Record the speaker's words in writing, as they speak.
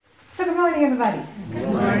good morning, everybody. Good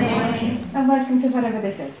morning. And welcome to whatever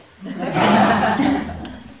this is.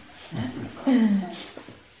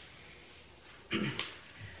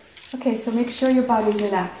 Okay, so make sure your body's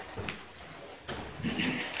relaxed.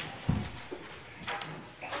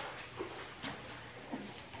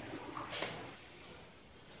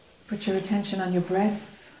 Put your attention on your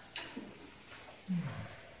breath.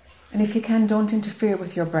 And if you can, don't interfere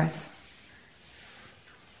with your breath.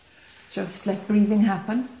 Just let breathing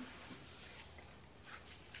happen.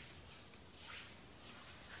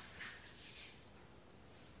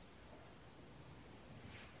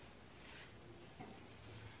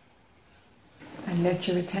 And let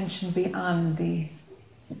your attention be on the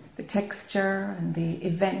texture and the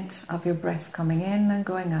event of your breath coming in and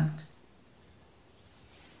going out.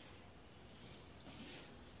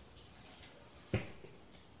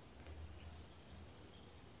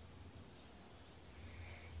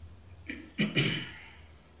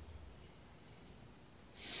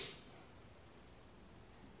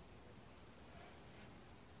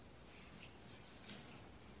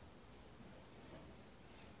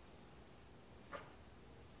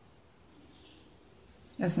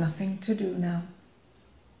 There's nothing to do now.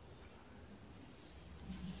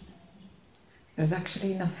 There's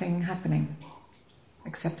actually nothing happening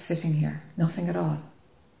except sitting here. Nothing at all.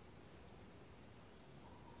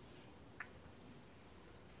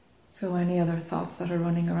 So any other thoughts that are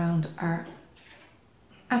running around are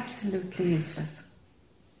absolutely useless.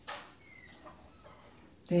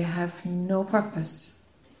 They have no purpose.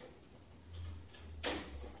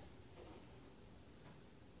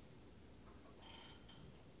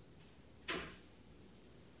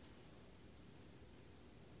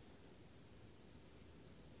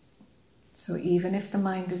 So even if the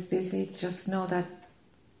mind is busy, just know that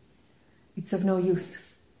it's of no use,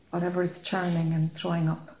 whatever it's churning and throwing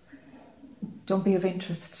up. Don't be of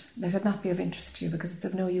interest. Let it not be of interest to you because it's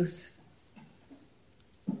of no use.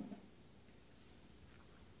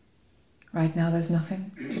 Right now there's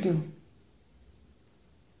nothing to do.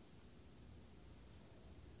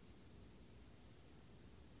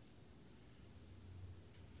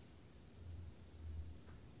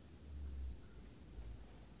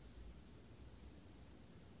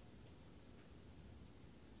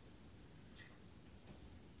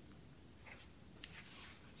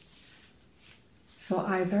 So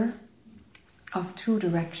either of two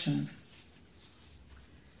directions.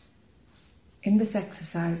 In this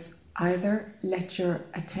exercise, either let your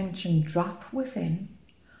attention drop within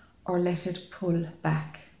or let it pull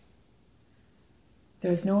back.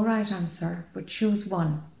 There is no right answer, but choose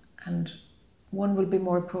one, and one will be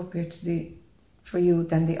more appropriate for you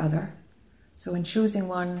than the other. So in choosing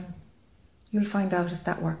one, you'll find out if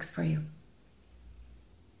that works for you.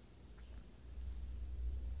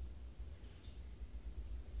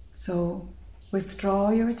 So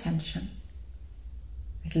withdraw your attention.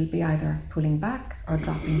 It'll be either pulling back or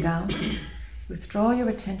dropping down. Withdraw your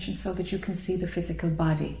attention so that you can see the physical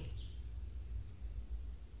body.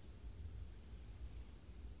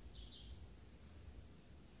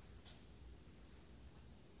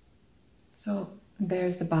 So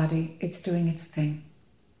there's the body, it's doing its thing.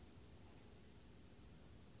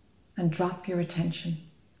 And drop your attention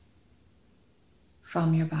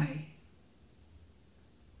from your body.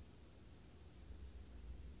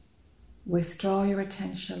 Withdraw your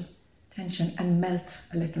attention and melt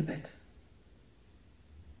a little bit.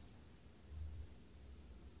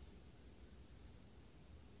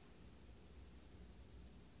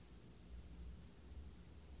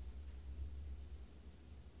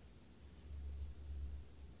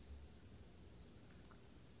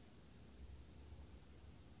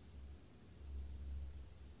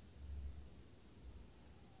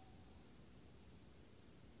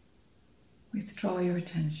 Withdraw your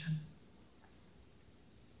attention.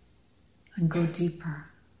 And go deeper.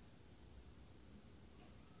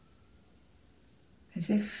 As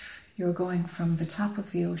if you're going from the top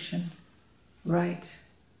of the ocean right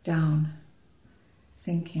down,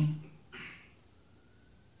 sinking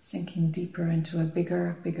deeper into a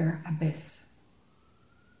bigger abyss.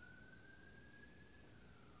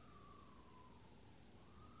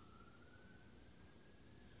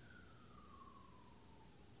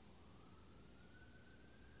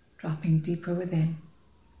 Dropping deeper within.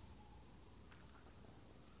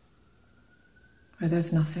 Where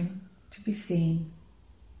there's nothing to be seen,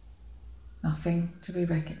 nothing to be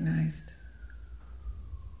recognized,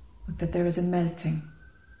 but that there is a melting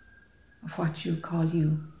of what you call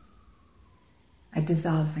you, a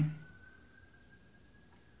dissolving.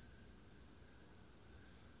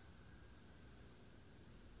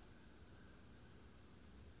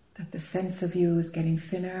 That the sense of you is getting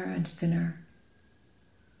thinner and thinner,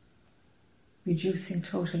 reducing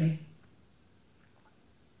totally,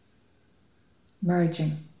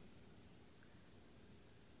 merging,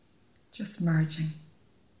 just merging.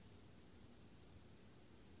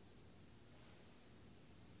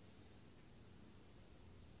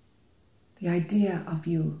 The idea of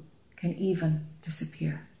you can even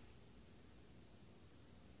disappear,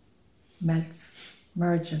 melts,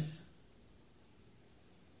 merges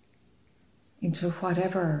into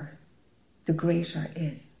whatever the greater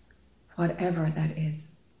is, whatever that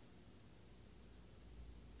is.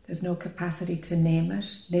 There's no capacity to name it,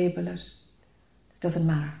 label it. It doesn't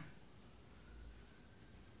matter.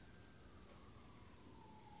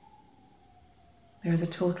 There's a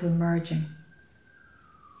total merging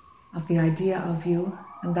of the idea of you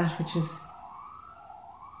and that which is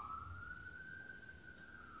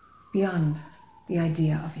beyond the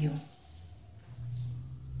idea of you.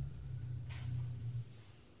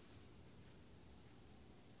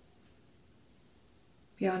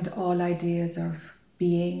 Beyond all ideas of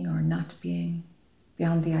being or not being,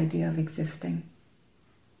 beyond the idea of existing,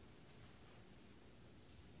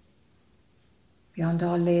 beyond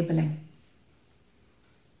all labeling.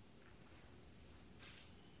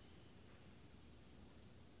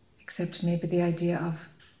 Except maybe the idea of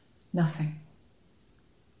nothing,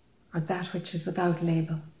 or that which is without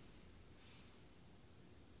label.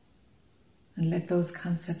 And let those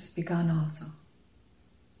concepts be gone also.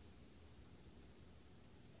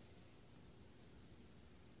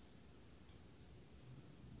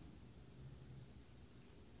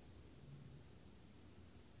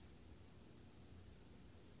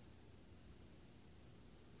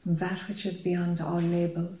 From that which is beyond all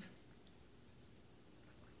labels,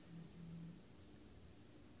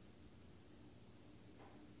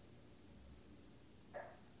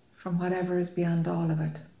 from whatever is beyond all of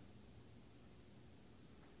it.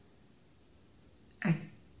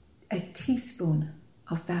 A teaspoon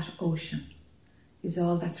of that ocean is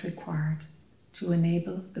all that's required to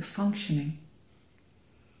enable the functioning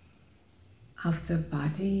of the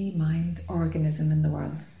body, mind, organism in the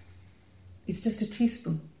world. It's just a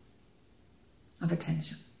teaspoon of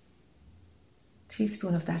attention. A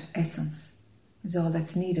teaspoon of that essence is all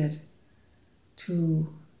that's needed to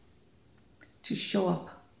show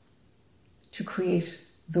up, to create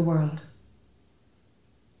the world,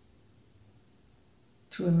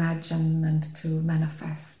 to imagine and to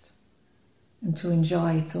manifest and to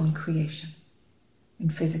enjoy its own creation in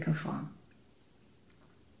physical form.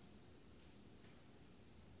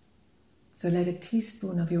 So let a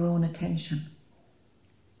teaspoon of your own attention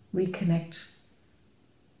reconnect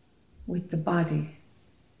with the body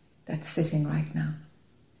that's sitting right now.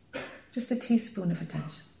 Just a teaspoon of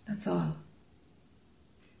attention, that's all.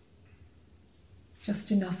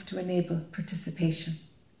 Just enough to enable participation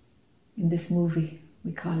in this movie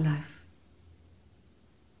we call life.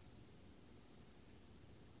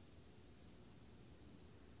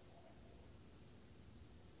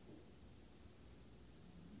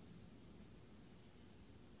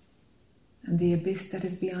 And the abyss that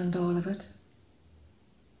is beyond all of it,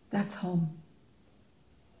 that's home.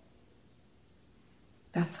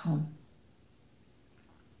 That's home.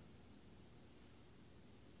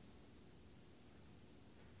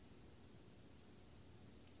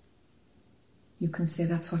 You can say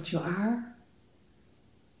that's what you are,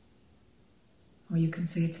 or you can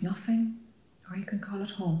say it's nothing, or you can call it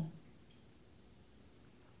home.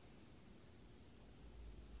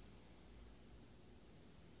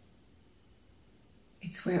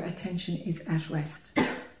 It's where attention is at rest.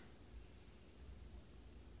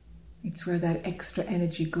 It's where that extra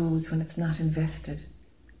energy goes when it's not invested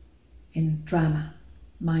in drama,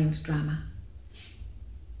 mind drama.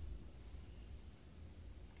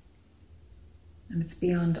 And it's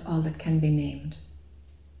beyond all that can be named.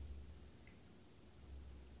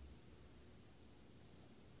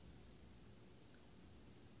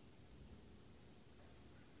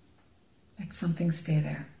 Let something stay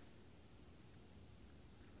there.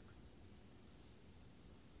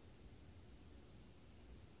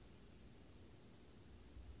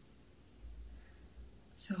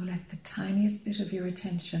 So let the tiniest bit of your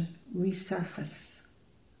attention resurface,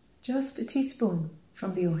 just a teaspoon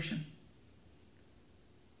from the ocean.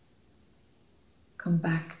 Come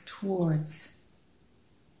back towards,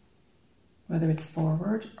 whether it's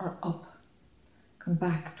forward or up, come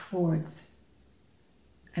back towards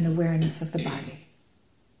an awareness of the body,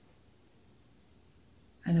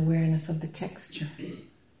 an awareness of the texture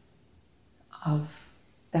of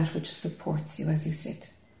that which supports you as you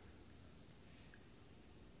sit.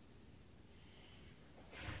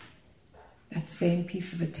 that same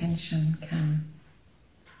piece of attention can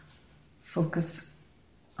focus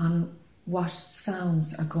on what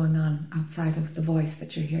sounds are going on outside of the voice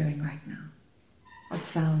that you're hearing right now. What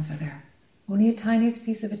sounds are there? Only a tiniest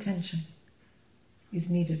piece of attention is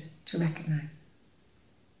needed to recognize.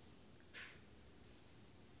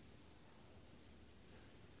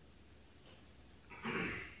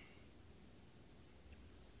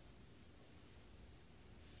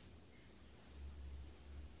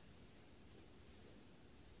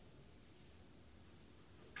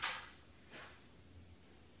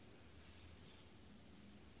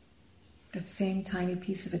 That same tiny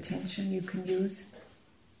piece of attention you can use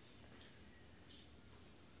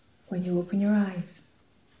when you open your eyes.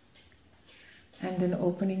 And in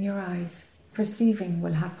opening your eyes, perceiving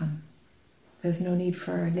will happen. There's no need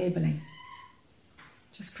for labeling.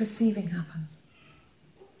 Just perceiving happens.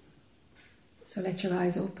 So let your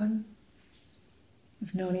eyes open.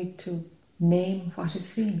 There's no need to name what is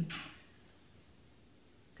seen.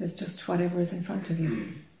 There's just whatever is in front of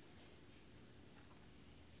you.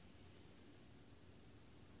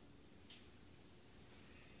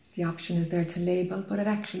 The option is there to label, but it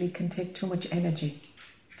actually can take too much energy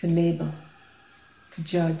to label, to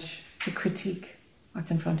judge, to critique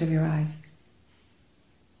what's in front of your eyes.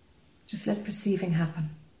 Just let perceiving happen.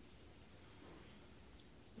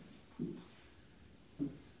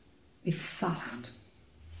 It's soft.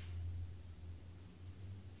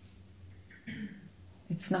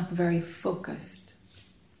 It's not very focused,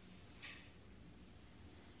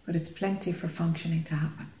 but it's plenty for functioning to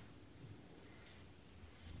happen.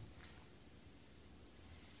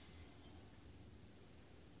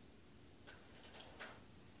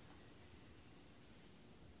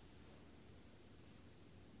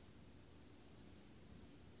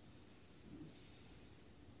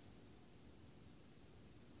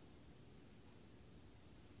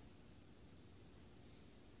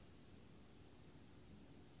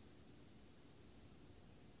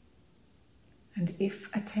 And if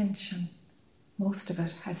attention, most of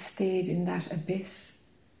it, has stayed in that abyss,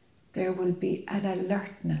 there will be an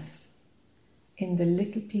alertness in the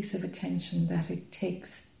little piece of attention that it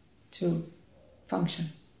takes to function.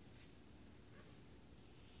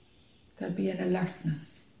 There'll be an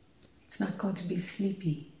alertness. It's not going to be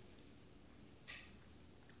sleepy.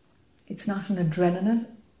 It's not an adrenaline.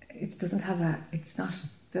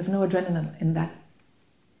 There's no adrenaline in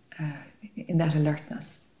that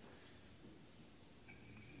alertness.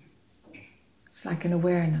 It's like an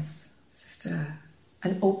awareness. It's just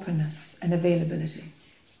an openness, an availability.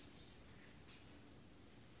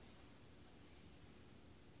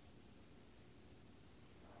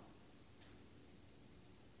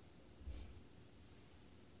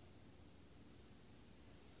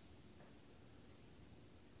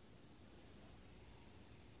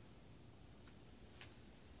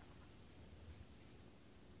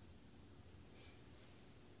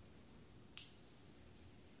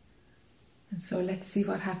 And so let's see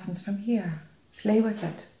what happens from here. Play with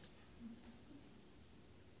it.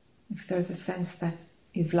 If there's a sense that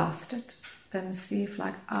you've lost it, then see if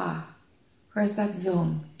where's that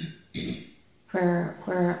zone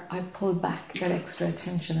where I pull back that extra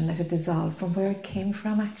attention and let it dissolve from where it came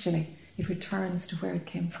from actually. It returns to where it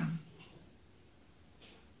came from.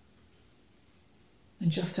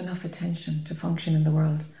 And just enough attention to function in the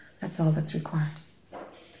world. That's all that's required.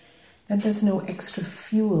 Then there's no extra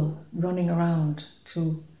fuel running around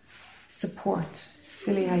to support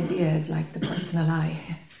silly ideas like the personal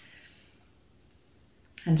I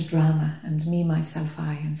and drama and me, myself,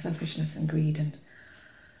 I and selfishness and greed and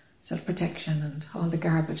self-protection and all the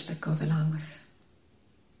garbage that goes along with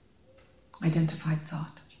identified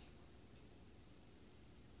thought.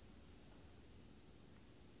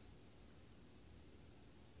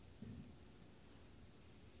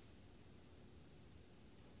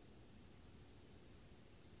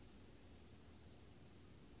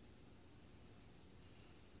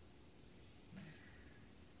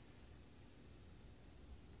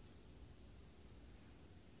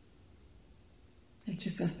 Let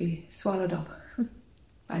yourself be swallowed up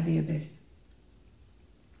by the abyss.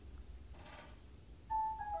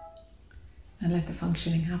 And let the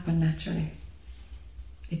functioning happen naturally.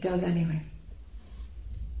 It does anyway.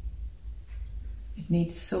 It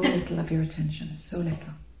needs so little of your attention, so little.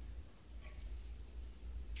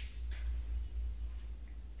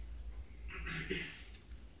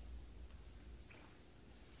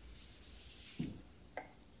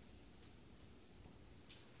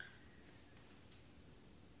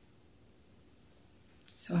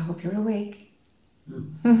 So I hope you're awake.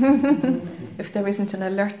 If there isn't an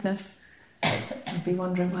alertness, I'd be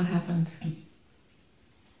wondering what happened.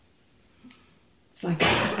 It's like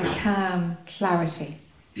a calm clarity.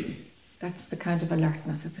 That's the kind of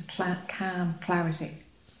alertness. It's a calm clarity.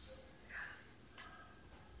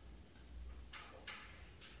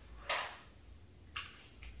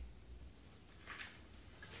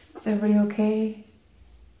 Is everybody okay?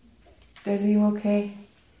 Desi, you okay?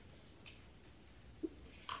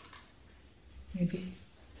 Maybe.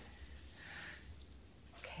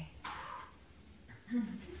 Okay.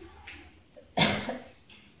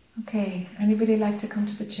 Okay. Anybody like to come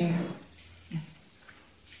to the chair? Yes.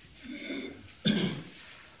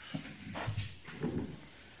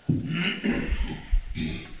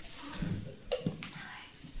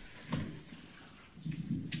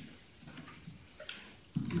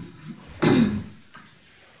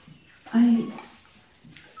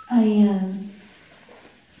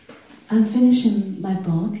 I'm finishing my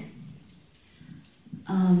book.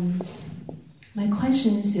 My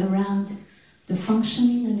question is around the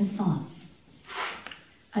functioning and the thoughts.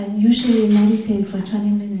 I usually meditate for 20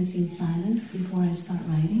 minutes in silence before I start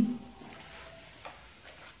writing.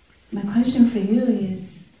 My question for you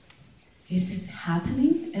is this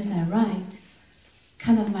happening as I write?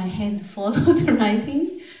 Kind of my hand follow the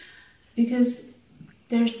writing? Because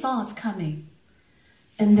there's thoughts coming.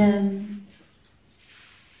 And then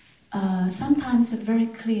sometimes it's very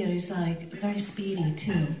clear, it's like very speedy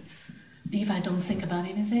too. If I don't think about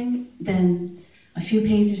anything, then a few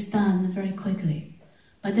pages done very quickly.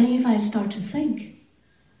 But then if I start to think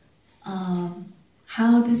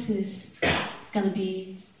how this is going to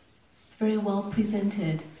be very well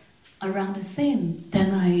presented around the theme,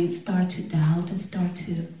 then I start to doubt and start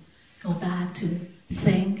to go back to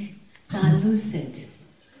think, then I lose it.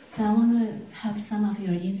 So I want to have some of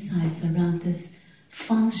your insights around this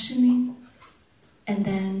functioning, and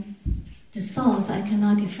then the thoughts I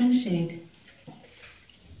cannot differentiate.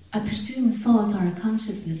 I presume thoughts are a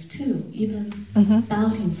consciousness too, even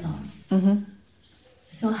doubting thoughts. Mm-hmm.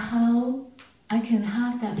 So how I can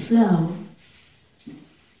have that flow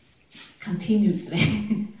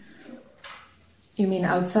continuously? You mean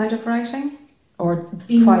outside of writing? Or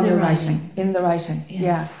in while the you're writing? writing? In the writing,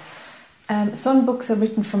 yes. Yeah. Some books are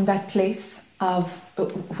written from that place of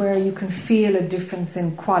where you can feel a difference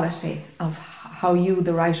in quality of how you,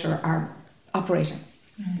 the writer, are operating.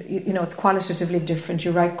 Mm. You know, it's qualitatively different.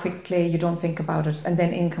 You write quickly, you don't think about it, and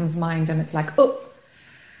then in comes mind, and it's like, oh!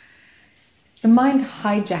 The mind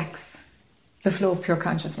hijacks the flow of pure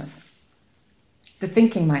consciousness. The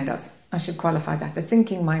thinking mind does. I should qualify that. The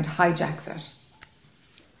thinking mind hijacks it.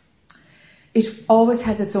 It always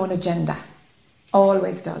has its own agenda.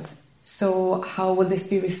 Always does. So how will this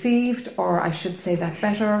be received? Or I should say that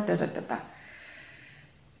better. Da, da, da, da.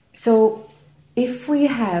 So if we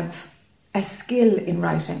have a skill in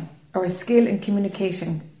writing or a skill in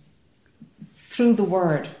communicating through the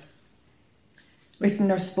word,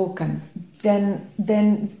 written or spoken, then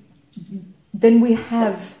we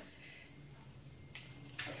have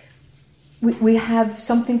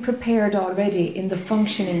something prepared already in the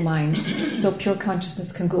functioning mind, so pure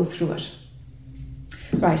consciousness can go through it.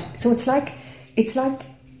 Right. So it's like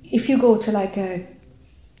if you go to like a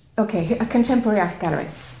contemporary art gallery,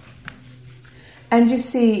 and you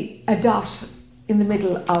see a dot in the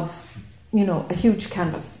middle of, you know, a huge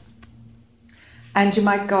canvas, and you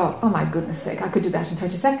might go, oh my goodness sake, I could do that in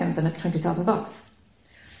 30 seconds, and it's $20,000.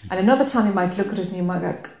 And another time you might look at it and you might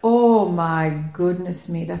go, oh my goodness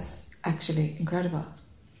me, that's actually incredible.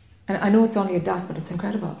 And I know it's only a dot, but it's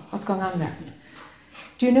incredible. What's going on there?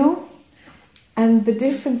 Do you know? And the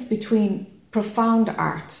difference between profound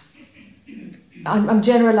art, I'm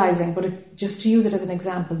generalizing, but it's just to use it as an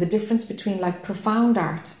example, the difference between like profound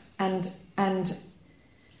art and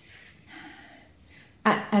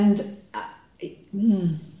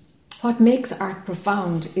what makes art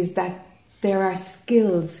profound is that there are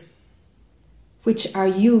skills which are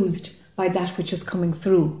used by that which is coming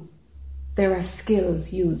through. There are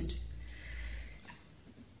skills used.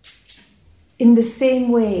 In the same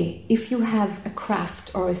way, if you have a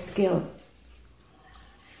craft or a skill,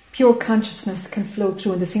 pure consciousness can flow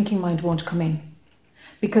through and the thinking mind won't come in,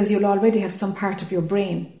 because you'll already have some part of your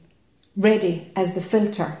brain ready as the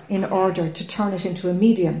filter in order to turn it into a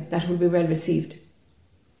medium that will be well received.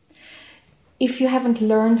 If you haven't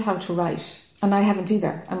learned how to write, and I haven't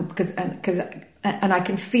either, and I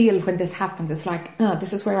can feel when this happens, it's like,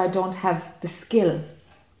 this is where I don't have the skill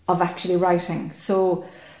of actually writing. So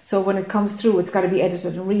when it comes through, it's got to be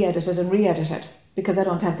edited and re-edited and re-edited because I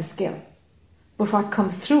don't have the skill. But what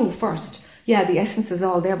comes through first, the essence is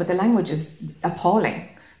all there, but the language is appalling.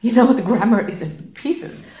 You know, the grammar is in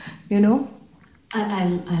pieces, you know. I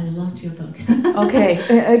loved your book. Okay,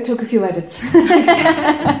 it took a few edits.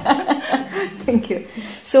 Thank you.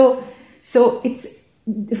 So it's,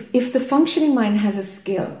 if the functioning mind has a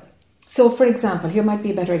skill. So for example, here might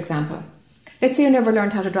be a better example. Let's say you never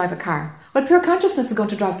learned how to drive a car. Well, pure consciousness is going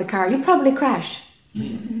to drive the car. You'll probably crash.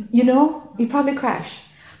 You know, you'll probably crash.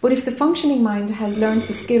 But if the functioning mind has learned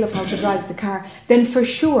the skill of how to drive the car, then for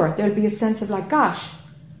sure there'll be a sense of like, gosh,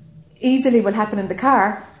 easily will happen in the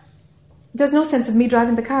car. There's no sense of me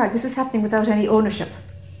driving the car. This is happening without any ownership.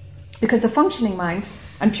 Because the functioning mind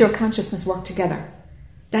and pure consciousness work together.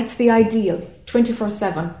 That's the ideal,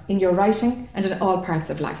 24/7 in your writing and in all parts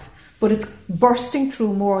of life. But it's bursting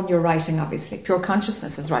through more in your writing, obviously. Pure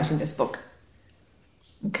consciousness is writing this book.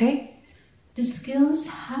 Okay? The skills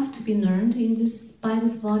have to be learned by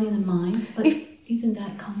this body and mind, but isn't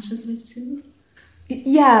that consciousness too?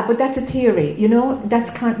 Yeah, but that's a theory, you know?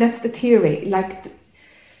 That's the theory. Like,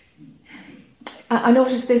 I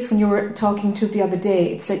noticed this when you were talking to the other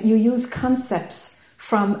day. It's that you use concepts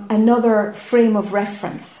from another frame of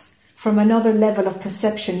reference, from another level of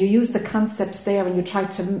perception. You use the concepts there and you try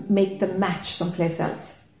to make them match someplace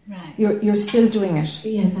else. Right. You're still doing it.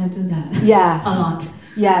 Yes, I do that. Yeah. A lot.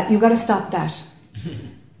 Yeah, you got to stop that.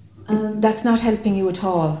 That's not helping you at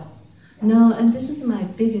all. No, and this is my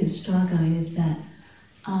biggest struggle, is that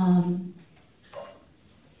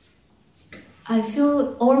I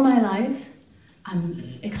feel all my life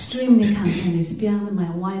I'm extremely content. It's beyond my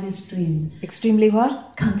wildest dream. Extremely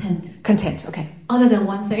what? Content. Content, okay. Other than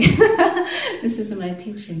one thing, this is my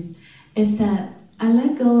teaching, is that I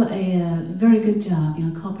let go a very good job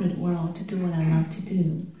in a corporate world to do what I love to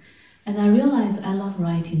do. And I realize I love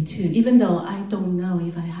writing too, even though I don't know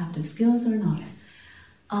if I have the skills or not.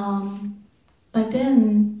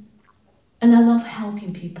 And I love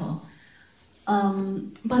helping people.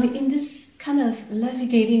 But in this kind of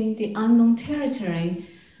navigating the unknown territory,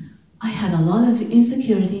 I had a lot of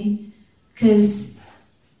insecurity because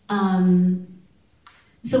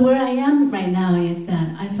so where I am right now is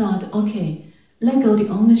that I thought, okay, let go the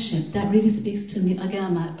ownership. That really speaks to me. Again,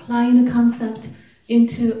 I'm applying the concept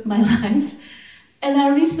into my life. And I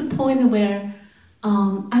reached the point where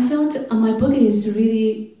I felt my book is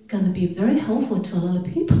really going to be very helpful to a lot of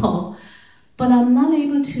people, but I'm not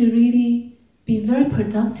able to really be very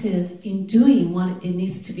productive in doing what it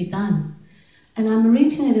needs to be done. And I'm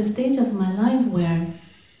reaching at a stage of my life where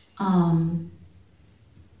I'm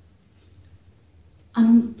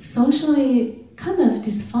socially kind of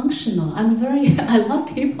dysfunctional. I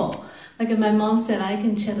love people. Like my mom said, I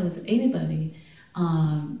can chat with anybody.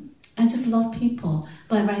 I just love people.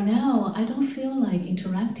 But right now, I don't feel like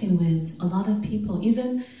interacting with a lot of people.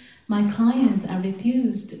 Even my clients, I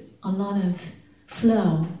reduced a lot of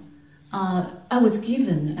flow. I was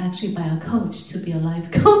given actually by a coach to be a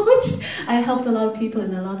life coach. I helped a lot of people,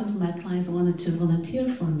 and a lot of my clients wanted to volunteer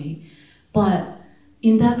for me. But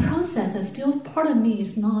in that process, part of me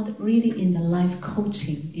is not really in the life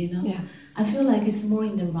coaching, you know? Yeah. I feel like it's more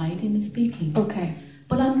in the writing and speaking. Okay.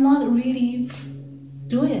 But I'm not really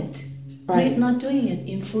doing it. Right. Not doing it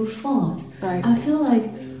in full force. Right. I feel like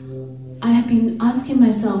I have been asking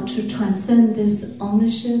myself to transcend this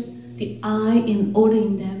ownership, the I in all the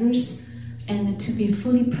endeavors, and to be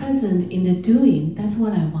fully present in the doing. That's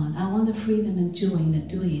what I want. I want the freedom of doing the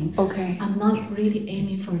doing. Okay. I'm not really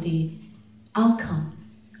aiming for the outcome.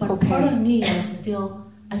 But Okay. part of me is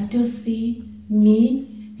I still see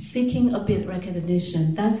me seeking a bit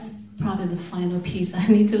recognition. That's probably the final piece. I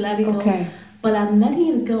need to let it go. Okay. But I'm letting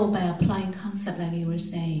it go by applying concept like you were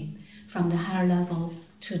saying, from the higher level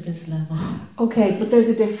to this level. Okay, but there's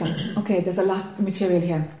a difference. Okay, there's a lot of material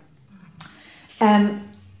here.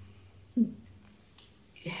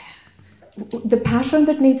 The pattern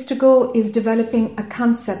that needs to go is developing a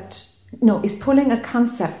concept, is pulling a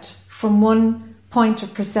concept from one point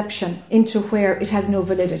of perception into where it has no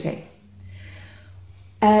validity.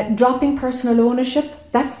 Dropping personal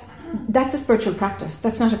ownership, that's a spiritual practice.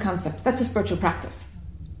 That's not a concept. That's a spiritual practice.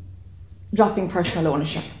 Dropping personal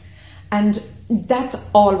ownership. And that's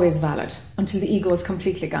always valid until the ego is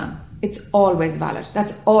completely gone. It's always valid.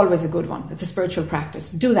 That's always a good one. It's a spiritual practice.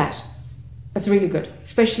 Do that. That's really good,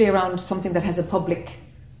 especially around something that has a public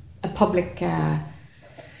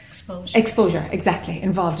exposure, exactly,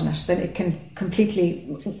 involved in it. Then it can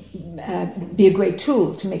completely be a great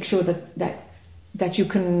tool to make sure that you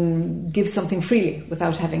can give something freely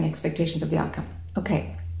without having expectations of the outcome.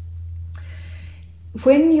 Okay.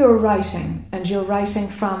 When you're writing, and you're writing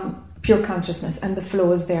from pure consciousness and the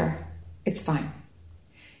flow is there, it's fine.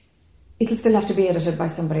 It'll still have to be edited by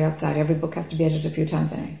somebody outside. Every book has to be edited a few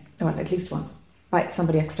times anyway. Well, at least once, by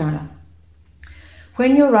somebody external.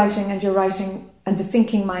 When you're writing and the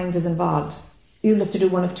thinking mind is involved, you'll have to do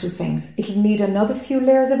one of two things. It'll need another few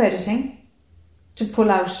layers of editing, to pull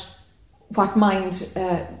out what mind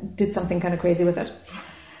did something kind of crazy with it.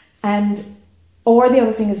 Or the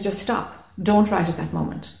other thing is just stop. Don't write at that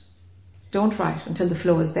moment. Don't write until the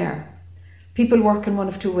flow is there. People work in one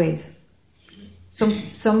of two ways.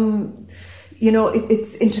 Some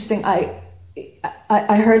it's interesting. I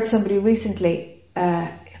heard somebody recently,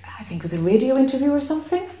 I think it was a radio interview or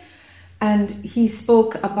something, and he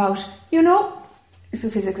spoke about, this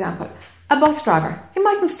was his example, a bus driver. He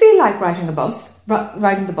mightn't feel like riding the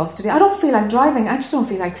bus today. I don't feel like driving. I actually don't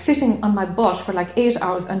feel like sitting on my butt for like 8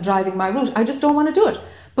 hours and driving my route. I just don't want to do it.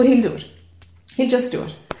 But he'll do it. He'll just do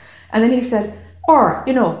it. And then he said, or,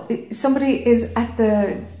 somebody is at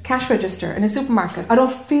the cash register in a supermarket. I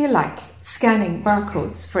don't feel like scanning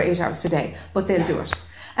barcodes for 8 hours today, but they'll do it.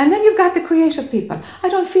 And then you've got the creative people. I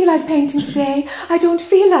don't feel like painting today. I don't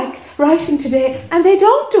feel like writing today. And they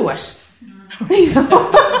don't do it.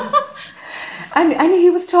 And he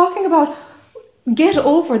was talking about get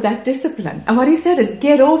over that discipline. And what he said is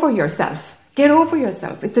get over yourself. Get over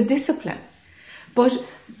yourself. It's a discipline.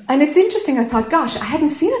 And it's interesting, I thought, gosh, I hadn't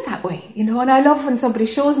seen it that way, and I love when somebody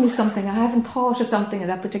shows me something, I haven't thought of something in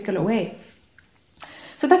that particular way.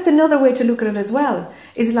 So that's another way to look at it as well,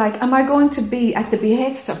 is like, am I going to be at the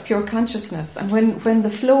behest of pure consciousness? And when the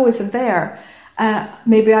flow isn't there,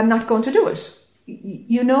 maybe I'm not going to do it,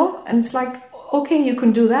 And it's like, okay, you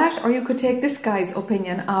can do that, or you could take this guy's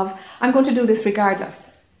opinion of, I'm going to do this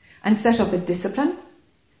regardless, and set up a discipline,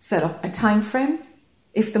 set up a time frame.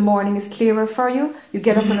 If the morning is clearer for you, you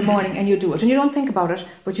get up in the morning and you do it. And you don't think about it,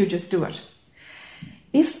 but you just do it.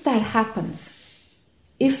 If that happens,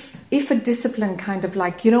 if a discipline kind of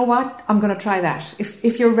like, you know what, I'm going to try that.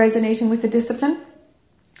 If you're resonating with the discipline,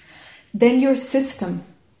 then your system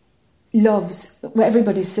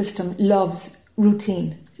everybody's system loves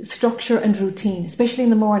routine, structure and routine, especially in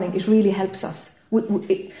the morning. It really helps us.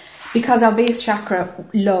 Because our base chakra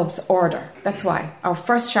loves order. That's why. Our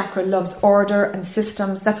first chakra loves order and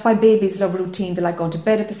systems. That's why babies love routine. They like going to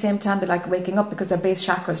bed at the same time. They like waking up because their base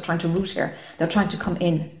chakra is trying to root here. They're trying to come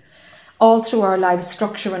in. All through our lives,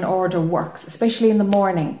 structure and order works, especially in the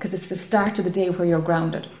morning, because it's the start of the day where you're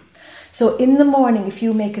grounded. So in the morning, if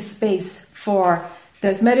you make a space for,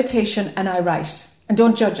 there's meditation and I write. And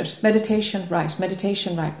don't judge it. Meditation, write.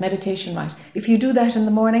 Meditation, write. Meditation, write. If you do that in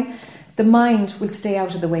the morning, the mind will stay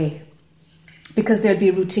out of the way because there'll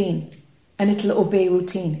be routine and it'll obey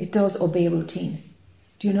routine. It does obey routine.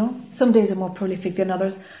 Do you know? Some days are more prolific than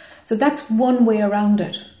others. So that's one way around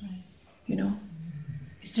it,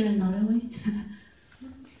 Is there another way?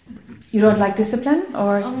 You don't like discipline?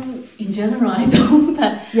 Or in general, I don't.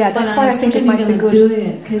 But that's why I think it might be good. Do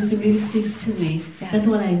it because it really speaks to me. Yeah. That's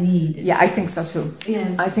what I need. Yeah, I think so too.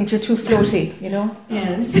 Yes. I think you're too floaty,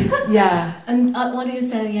 Yes. Yeah. And what you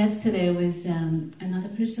said yesterday was another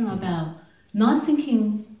person about not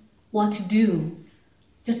thinking what to do.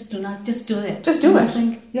 Just do it. Just do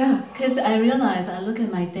it. Yeah. Because I realize, I look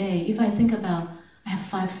at my day, if I think about, I have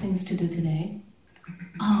 5 things to do today,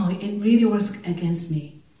 it really works against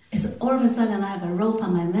me. It's all of a sudden I have a rope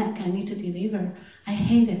on my neck I need to deliver. I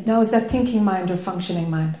hate it. Now, is that thinking mind or functioning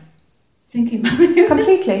mind? Thinking mind.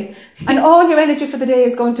 Completely. And all your energy for the day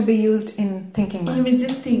is going to be used in thinking mind. In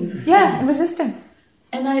resisting. Yeah, in resisting.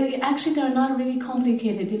 And they're not really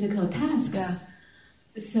complicated, difficult tasks.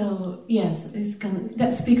 Yeah. So, yes,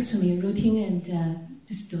 that speaks to me, routine and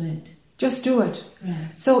just do it. Just do it. Right.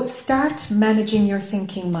 So start managing your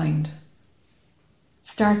thinking mind.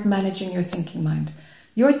 Start managing your thinking mind.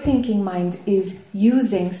 Your thinking mind is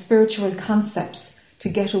using spiritual concepts to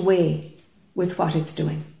get away with what it's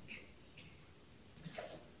doing.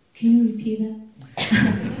 Can you repeat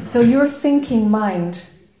that? So your thinking mind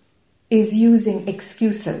is using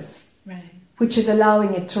excuses, right, which is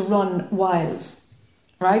allowing it to run wild,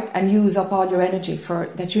 right? And use up all your energy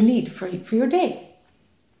that you need for your day.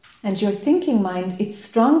 And your thinking mind, its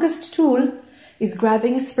strongest tool is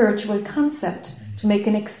grabbing a spiritual concept to make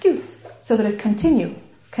an excuse so that it can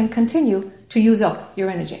continue to use up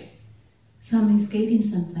your energy. So I'm escaping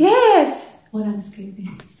something. Yes! What I'm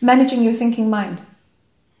escaping? Managing your thinking mind.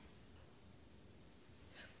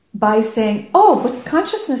 By saying, but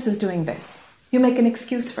consciousness is doing this. You make an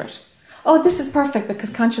excuse for it. Oh, this is perfect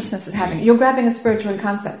because consciousness is having it. You're grabbing a spiritual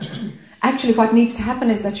concept. Actually, what needs to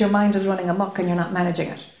happen is that your mind is running amok and you're not managing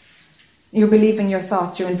it. You're believing your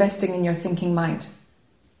thoughts. You're investing in your thinking mind.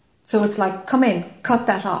 So it's like, come in, cut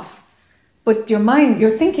that off. But your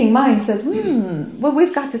thinking mind says, well,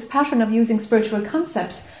 we've got this pattern of using spiritual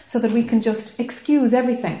concepts so that we can just excuse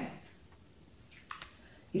everything.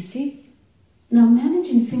 You see? Now,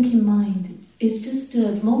 managing thinking mind is just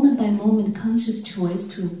a moment-by-moment conscious choice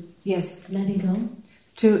to yes, let it go.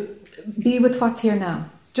 To be with what's here now.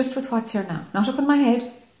 Just with what's here now. Not up in my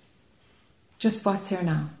head. Just what's here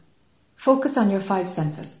now. Focus on your 5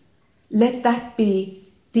 senses. Let that be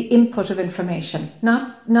the input of information.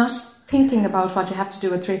 Not thinking about what you have to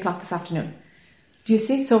do at 3 o'clock this afternoon. Do you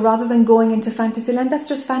see? So rather than going into fantasy land, that's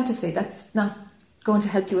just fantasy. That's not going to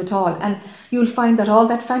help you at all. And you'll find that all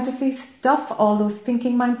that fantasy stuff, all those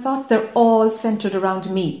thinking mind thoughts, they're all centered around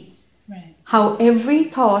me. Right. How every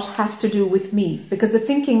thought has to do with me, because the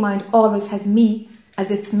thinking mind always has me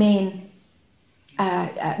as its main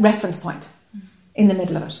reference point in the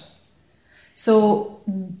middle of it. So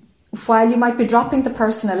while you might be dropping the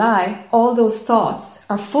personal I, all those thoughts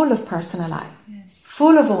are full of personal I, Yes.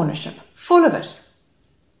 full of ownership, full of it.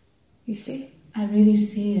 You see? I really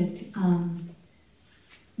see it.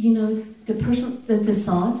 The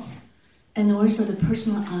thoughts and also the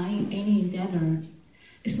personal I in any endeavor,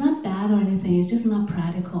 it's not bad or anything, it's just not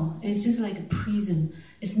practical. It's just like a prison.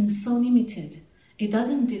 It's so limited. It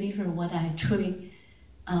doesn't deliver what I truly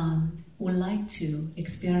would like to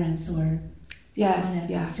experience or whatever.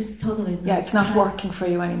 Yeah. It's just totally not. Yeah, it's not working for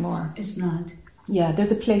you anymore. It's not. Yeah,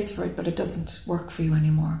 there's a place for it, but it doesn't work for you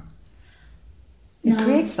anymore. It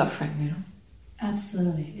creates suffering, you know.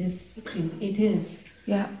 Absolutely. It is.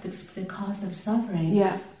 Yeah. The cause of suffering.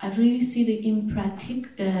 Yeah. I really see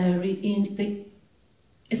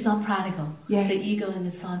it's not practical. Yes. The ego and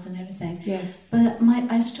the thoughts and everything. Yes. But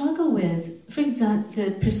I struggle with, for example,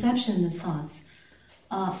 the perception and the thoughts,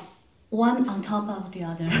 one on top of the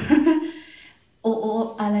other.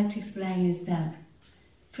 Or I like to explain is that,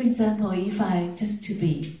 for example, if I just to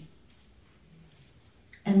be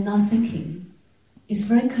and not thinking, it's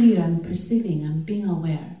very clear I'm perceiving, I'm being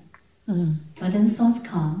aware. Mm. But then thoughts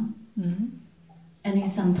come, and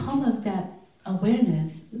it's on top of that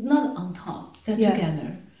awareness, not on top, they're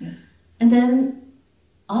together. Yeah. And then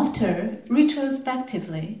after,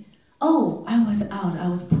 retrospectively, oh, I was out, I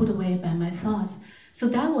was pulled away by my thoughts. So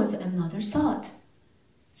that was another thought.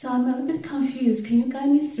 So I'm a little bit confused. Can you guide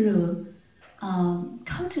me through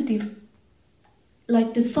how to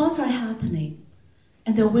like the thoughts are happening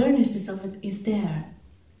and the awareness is there.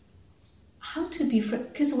 How to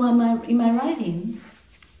because in my writing,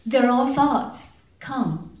 they're all thoughts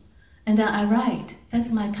come, and then I write.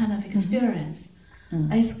 That's my kind of experience.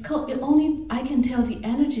 Mm-hmm. I can tell the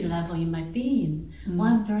energy level in my being. Mm.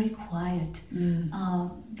 Well, I'm very quiet,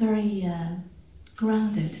 very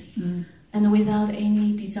grounded, and without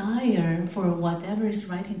any desire for whatever is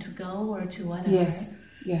writing to go or to whatever. Yes.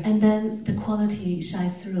 Yes. And then the quality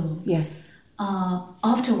shines through. Yes.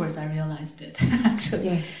 Afterwards, I realized it, actually.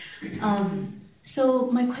 Yes.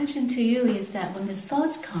 So my question to you is that when the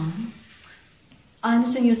thoughts come, I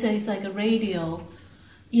understand you said it's like a radio.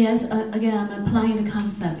 Yes, again, I'm applying the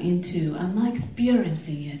concept I'm not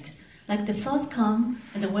experiencing it. Like the thoughts come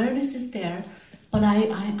and the awareness is there, but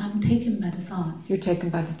I'm taken by the thoughts. You're taken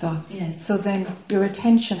by the thoughts. Yes. So then your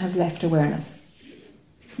attention has left awareness.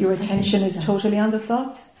 Your attention is totally on the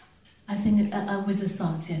thoughts? I think with the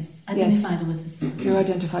thoughts, yes. Identified with the thoughts. You're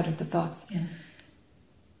identified with the thoughts. Yes.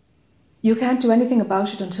 You can't do anything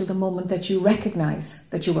about it until the moment that you recognize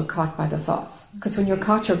that you were caught by the thoughts. Because when you're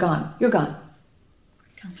caught, you're gone. You're gone.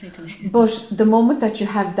 Completely. But the moment that you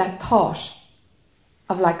have that thought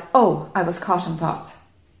of like, oh, I was caught in thoughts,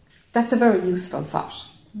 that's a very useful thought.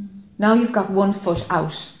 Mm-hmm. Now you've got one foot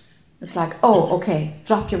out. It's like, oh, okay,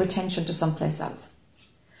 drop your attention to someplace else.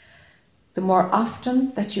 The more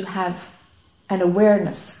often that you have an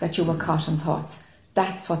awareness that you were caught in thoughts,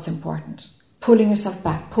 that's what's important. Pulling yourself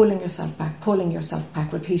back, pulling yourself back, pulling yourself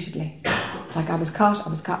back repeatedly. Like I was caught,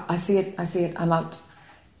 I see it, I'm out.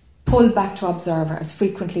 Pull back to observer as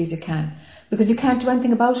frequently as you can. Because you can't do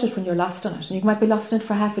anything about it when you're lost in it. And you might be lost in it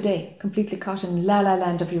for half a day, completely caught in la-la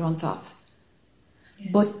land of your own thoughts.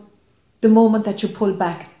 Yes. But the moment that you pull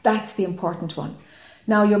back, that's the important one.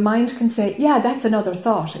 Now your mind can say, yeah, that's another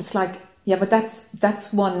thought. It's like, yeah, but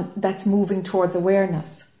that's one that's moving towards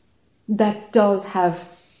awareness. That does have,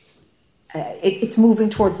 it's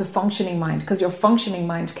moving towards the functioning mind, because your functioning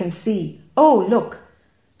mind can see, oh, look,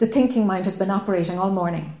 the thinking mind has been operating all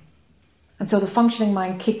morning. And so the functioning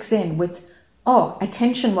mind kicks in with, oh,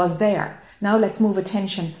 attention was there. Now let's move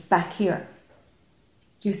attention back here.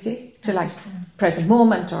 Do you see? To like present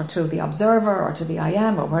moment, or to the observer, or to the I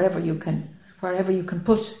am, or wherever you can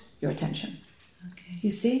put your attention. Okay.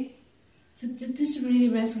 You see? So this really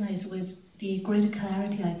resonates with the greater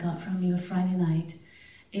clarity I got from you Friday night,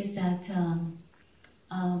 is that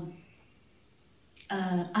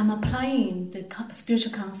I'm applying the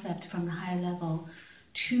spiritual concept from the higher level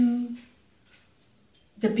to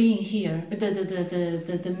the being here,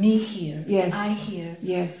 the me here, yes. the I here.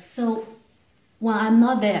 Yes. So when I'm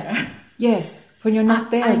not there. Yes, when you're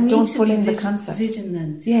not there, I need don't to pull be in the concept.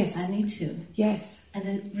 Vigilant. Yes. I need to. Yes. And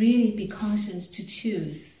then really be conscious to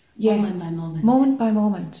choose Yes. moment by moment. Moment by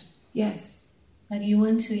moment. Yes. Like you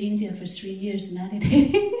went to India for 3 years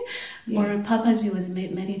meditating, or Yes. Papaji was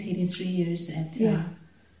meditating 3 years at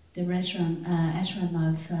the restaurant, ashram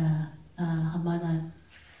of Hamana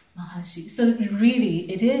Maharshi. So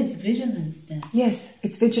really, it is vigilance then. Yes,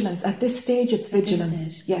 it's vigilance. At this stage, it's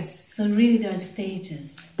vigilance. Yes. So really, there are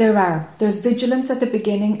stages. There are. There's vigilance at the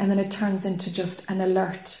beginning, and then it turns into just an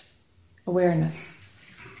alert awareness.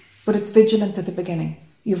 But it's vigilance at the beginning.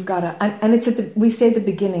 You've got to, and it's at the, we say the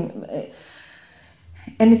beginning,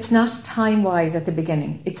 and it's not time-wise at the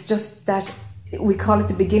beginning. It's just that we call it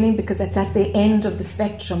the beginning because it's at the end of the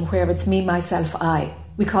spectrum where it's me, myself, I.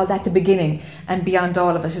 We call that the beginning, and beyond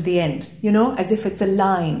all of it at the end, you know, as if it's a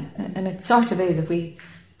line. And it sort of is. If we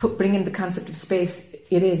bring in the concept of space,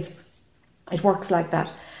 it is. It works like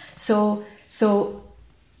that. So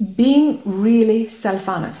being really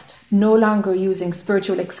self-honest, no longer using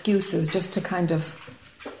spiritual excuses just to kind of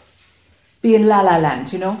be in la-la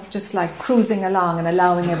land, you know, just like cruising along and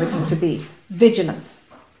allowing everything to be. Vigilance.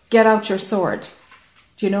 Get out your sword.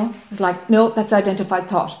 Do you know? It's like, no, that's identified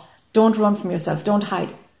thought. Don't run from yourself. Don't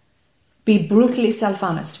hide. Be brutally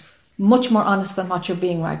self-honest. Much more honest than what you're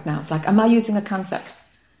being right now. It's like, am I using a concept?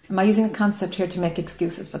 Am I using a concept here to make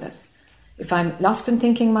excuses for this? If I'm lost in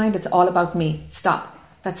thinking mind, it's all about me. Stop.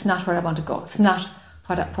 That's not where I want to go. It's not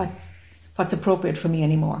what's appropriate for me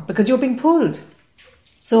anymore. Because you're being pulled.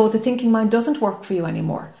 So the thinking mind doesn't work for you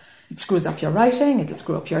anymore. It screws up your writing. It'll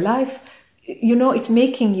screw up your life. You know, it's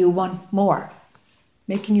making you want more.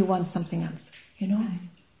 Making you want something else. You know?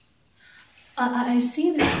 I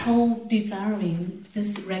see this whole desiring,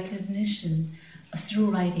 this recognition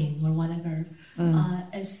through writing or whatever,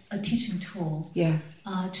 as a teaching tool. Yes.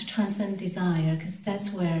 To transcend desire, because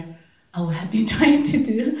that's where I have been trying to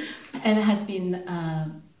do, and it has been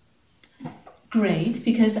great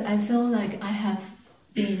because I feel like I have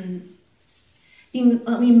been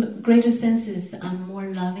in greater senses. I'm more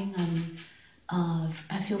loving.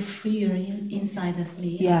 I feel freer inside of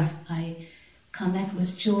me. Yeah. I connect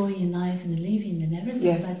with joy in life and living and everything.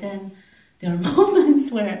 Yes. But then there are moments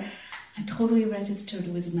where I totally registered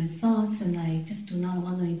with my thoughts and I just do not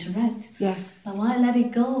want to interact. Yes. But when I let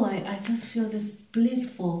it go, I just feel this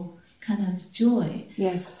blissful kind of joy.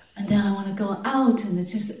 Yes. And then I want to go out and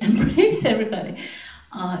just embrace everybody.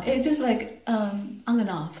 It's just like on and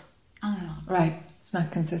off. Right. It's not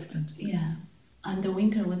consistent. Yeah. And the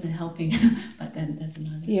winter wasn't helping, but then there's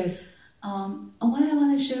another. Yes. What I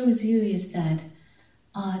want to share with you is that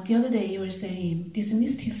the other day you were saying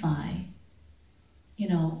demystify,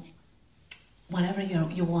 whatever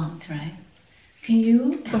you want, right? Can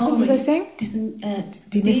you help What was I saying?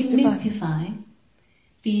 Demystify.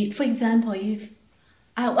 For example, if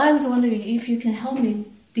I was wondering if you can help me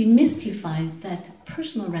demystify that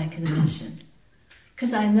personal recognition,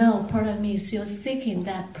 because I know part of me is still seeking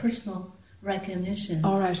that personal recognition.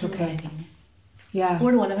 All right. Okay. Writing. Yeah.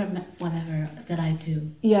 Or whatever that I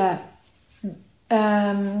do. Yeah.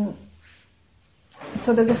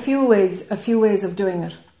 So there's a few ways of doing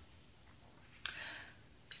it.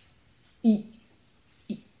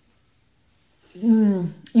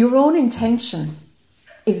 Your own intention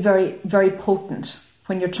is very, very potent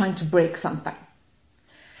when you're trying to break something.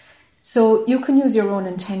 So you can use your own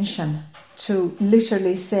intention to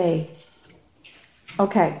literally say,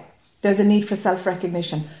 okay, there's a need for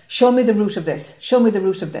self-recognition. Show me the root of this. Show me the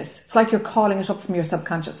root of this. It's like you're calling it up from your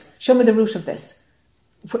subconscious. Show me the root of this.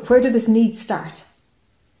 Where did this need start?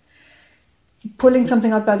 Pulling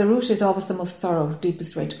something out by the root is always the most thorough,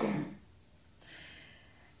 deepest way to go.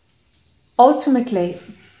 Ultimately,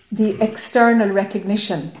 the external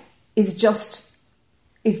recognition is just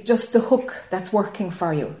the hook that's working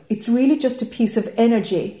for you. It's really just a piece of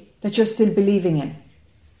energy that you're still believing in.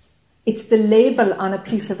 It's the label on a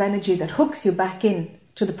piece of energy that hooks you back in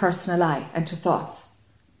to the personal I and to thoughts.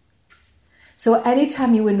 So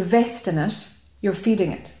anytime you invest in it, you're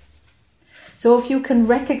feeding it. So if you can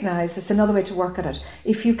recognize, it's another way to work at it.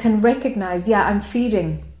 If you can recognize, I'm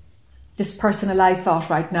feeding this personal I thought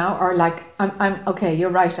right now, or like, I'm okay, you're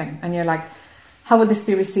writing, and you're like, how will this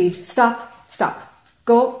be received? Stop.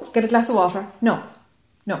 Go, get a glass of water. No,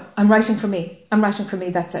 I'm writing for me,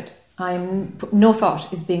 that's it. No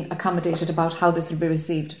thought is being accommodated about how this will be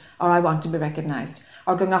received, or I want to be recognised,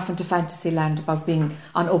 or going off into fantasy land about being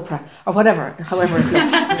on Oprah, or however it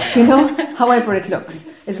looks, however it looks.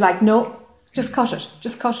 It's like, no, just cut it.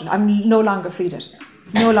 I'm no longer feed it,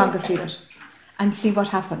 and see what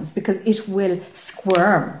happens, because it will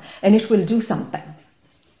squirm, and it will do something.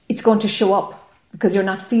 It's going to show up. because you're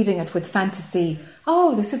not feeding it with fantasy.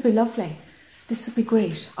 Oh, this would be lovely. This would be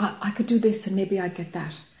great. I could do this and maybe I'd get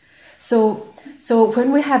that. So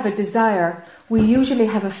when we have a desire, we usually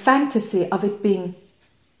have a fantasy of it being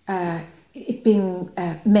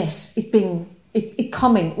met, it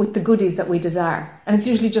coming with the goodies that we desire. And it's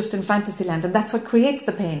usually just in fantasy land. And that's what creates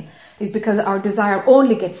the pain, is because our desire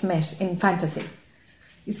only gets met in fantasy.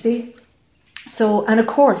 You see? So, and of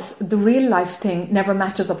course, the real life thing never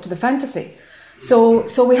matches up to the fantasy. So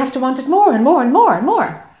we have to want it more and more and more and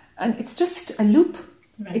more. And it's just a loop.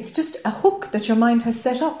 Right. It's just a hook that your mind has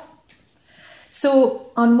set up.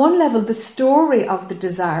 So on one level, the story of the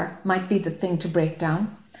desire might be the thing to break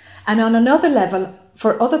down. And on another level,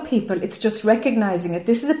 for other people, it's just recognizing it.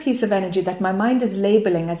 This is a piece of energy that my mind is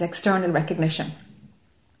labeling as external recognition.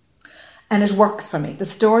 And it works for me. The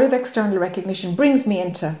story of external recognition brings me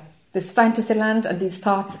into this fantasy land and these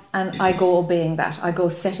thoughts, and I go obeying that. I go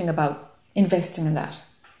setting about investing in that.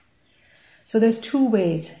 So there's two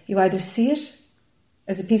ways. You either see it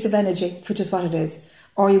as a piece of energy, which is what it is,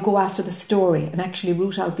 or you go after the story and actually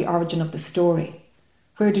root out the origin of the story.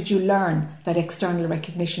 Where did you learn that external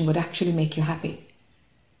recognition would actually make you happy?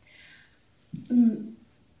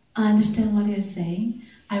 I understand what you're saying.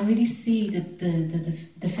 I really see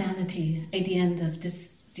the vanity at the end of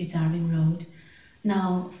this desiring road.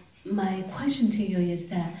 Now, my question to you is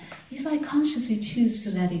that if I consciously choose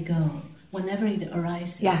to let it go whenever it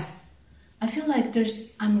arises, I feel like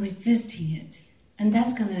I'm resisting it. And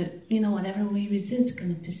that's going to, whatever we resist is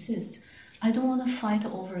going to persist. I don't want to fight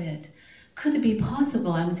over it. Could it be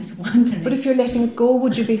possible? I'm just wondering. But if you're letting it go,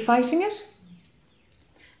 would you be fighting it?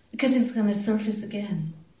 Because it's going to surface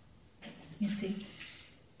again. You see?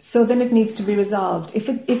 So then it needs to be resolved. If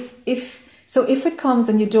it comes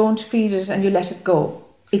and you don't feed it and you let it go,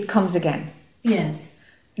 it comes again. Yes.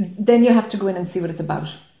 Then you have to go in and see what it's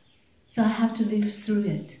about. So I have to live through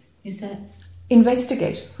it. Is that...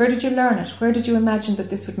 Investigate. Where did you learn it? Where did you imagine that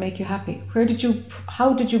this would make you happy? How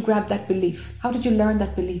did you grab that belief? How did you learn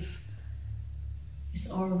that belief? It's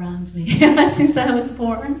all around me since I was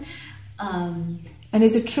born. And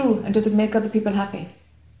is it true? And does it make other people happy?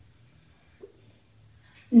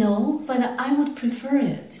 No, but I would prefer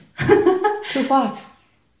it. To what?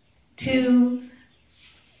 To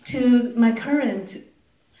my current...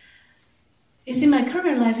 You see, my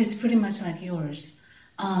current life is pretty much like yours.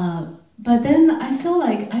 But then I feel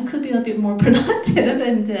like I could be a bit more productive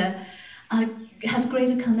and I have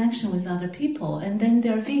greater connection with other people. And then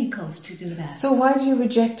there are vehicles to do that. So why do you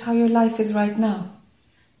reject how your life is right now?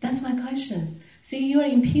 That's my question. See, you're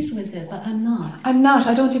in peace with it, but I'm not. I'm not.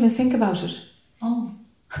 I don't even think about it. Oh.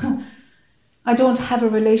 I don't have a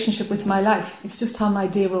relationship with my life. It's just how my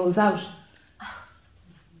day rolls out.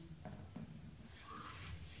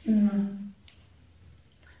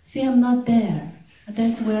 See, I'm not there.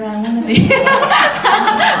 That's where I want to be.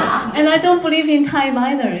 And I don't believe in time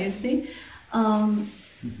either, you see.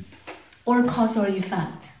 Or cause or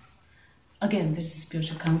effect. Again, this is a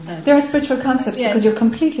spiritual concept. There are spiritual concepts because you're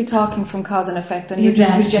completely talking from cause and effect and you're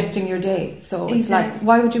just rejecting your day. So it's like,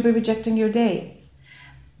 why would you be rejecting your day?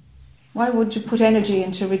 Why would you put energy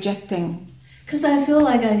into rejecting? Because I feel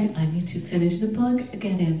like I need to finish the book,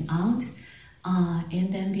 get it out,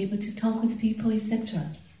 and then be able to talk with people,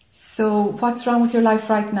 etc. So what's wrong with your life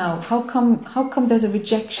right now? How come there's a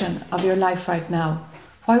rejection of your life right now?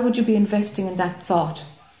 Why would you be investing in that thought?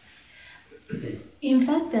 In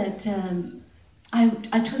fact, that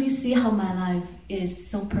I truly see how my life is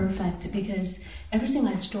so perfect because everything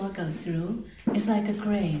I struggle through is like a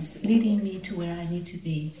grace leading me to where I need to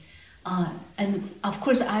be. And of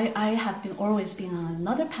course, I have always been on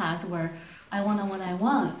another path where I want what I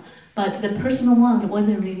want. But the personal one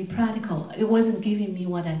wasn't really practical. It wasn't giving me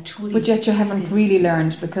what I truly But yet you haven't did. really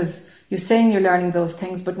learned because you're saying you're learning those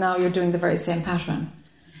things, but now you're doing the very same pattern.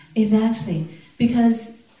 Exactly.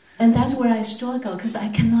 And that's where I struggle because I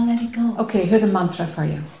cannot let it go. Okay, here's a mantra for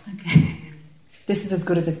you. Okay. This is as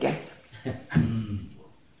good as it gets.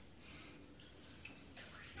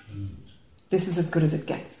 This is as good as it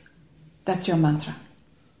gets. That's your mantra.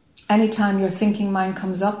 Anytime your thinking mind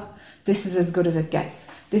comes up, this is as good as it gets.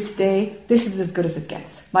 This day, this is as good as it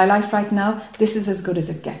gets. My life right now, this is as good as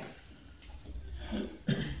it gets.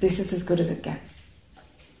 This is as good as it gets.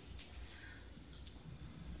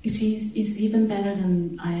 It's even better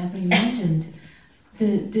than I ever imagined.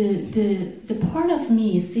 The part of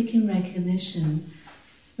me seeking recognition,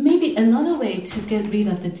 maybe another way to get rid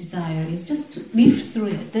of the desire is just to live through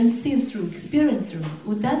it, then see it through, experience through it.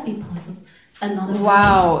 Would that be possible? another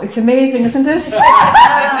Wow, it's amazing, isn't it?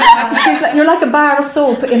 You're like a bar of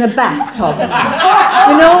soap in a bathtub.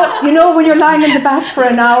 You know when you're lying in the bath for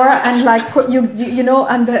an hour and like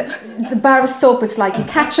and the bar of soap, it's like you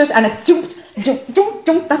catch it and it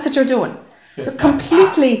jump. That's what you're doing. You're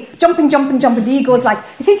completely jumping. The ego's like,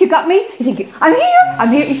 you think you got me? You think I'm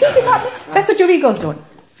here. You think you got me? That's what your ego's doing.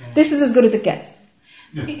 This is as good as it gets.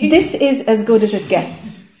 This is as good as it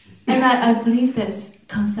gets. And I believe this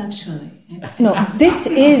conceptually. No, this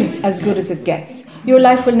is as good as it gets. Your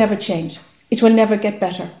life will never change. It will never get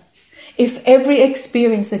better. If every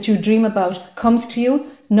experience that you dream about comes to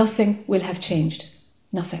you, nothing will have changed.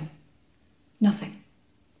 Nothing.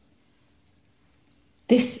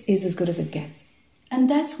 This is as good as it gets. And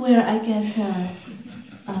that's where I get...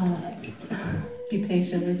 be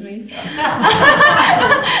patient with me.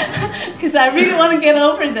 Because I really want to get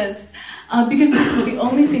over this. Because this is the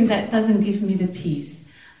only thing that doesn't give me the peace.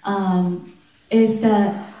 Is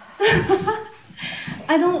that...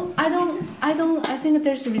 I think that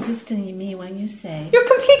there's a resistance in me when you say... You're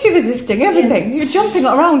completely resisting everything. Yes. You're jumping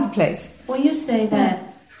around the place. When you say that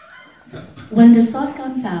when the thought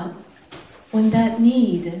comes out, when that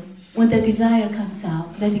desire comes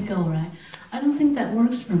out, let it go, right? I don't think that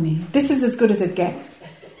works for me. This is as good as it gets.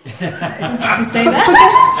 Just to say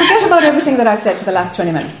that? Forget about everything that I said for the last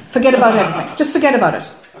 20 minutes. Forget about everything. Just forget about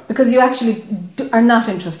it. Because you actually are not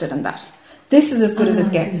interested in that. This is as good as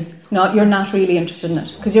it gets. No, you're not really interested in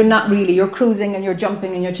it. Because you're cruising and you're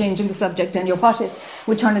jumping and you're changing the subject and you're what if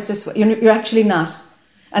we turn it this way. You're actually not.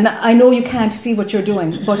 And I know you can't see what you're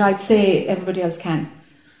doing, but I'd say everybody else can.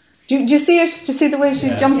 Do you see it? Do you see the way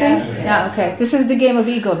she's jumping? Yes. Yeah, okay. This is the game of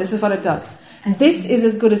ego. This is what it does. This is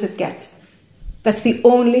as good as it gets. That's the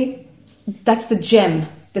gem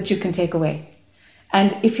that you can take away.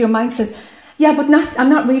 And if your mind says, yeah, but I'm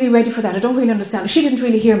not really ready for that. I don't really understand. She didn't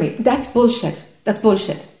really hear me. That's bullshit.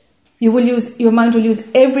 Your mind will use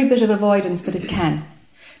every bit of avoidance that it can.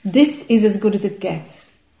 This is as good as it gets.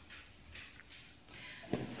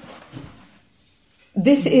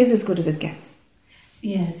 This is as good as it gets.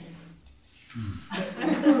 Yes.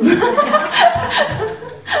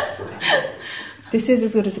 This is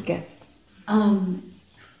as good as it gets.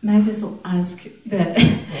 May I just ask that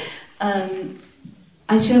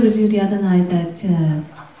I shared with you the other night that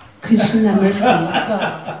Krishnamurti,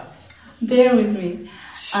 bear with me,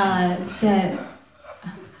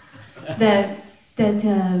 that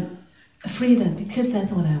freedom, because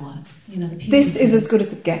that's what I want. The peace. This is as good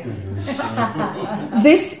as it gets.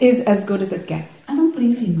 This is as good as it gets. I don't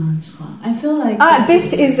believe in mantra. I feel like...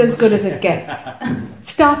 this is as good as it gets.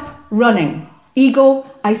 Stop running. Ego,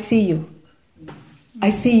 I see you. I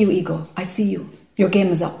see you, ego. I see you. Your game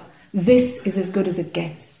is up. This is as good as it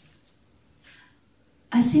gets.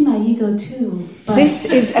 I see my ego too. But... This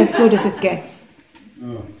is as good as it gets.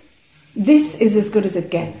 This is as good as it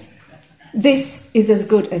gets. This is as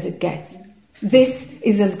good as it gets. This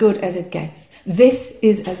is as good as it gets. This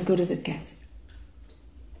is as good as it gets.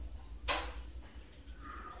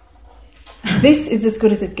 This is as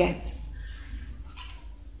good as it gets.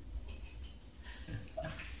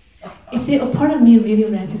 You see, a part of me really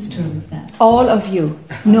registers with that. All of you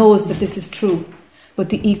knows that this is true, but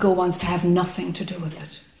the ego wants to have nothing to do with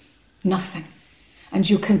it. Nothing. And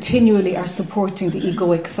you continually are supporting the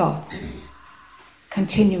egoic thoughts.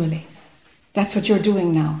 Continually. That's what you're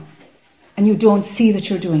doing now. And you don't see that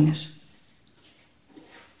you're doing it.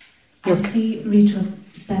 I see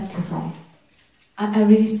retrospectively. I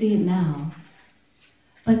really see it now.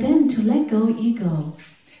 But then to let go ego.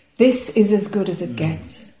 This is as good as it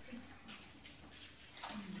gets.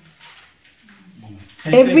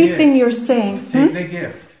 Everything you're saying. Take the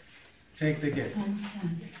gift. Take the gift. I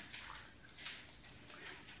understand.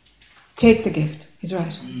 Take the gift. He's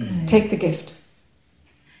right. Take the gift.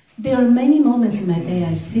 There are many moments in my day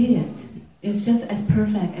I see it. It's just as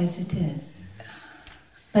perfect as it is.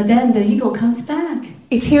 But then the ego comes back.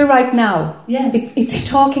 It's here right now. Yes. It's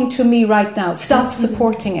talking to me right now. Stop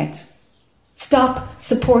supporting it. Stop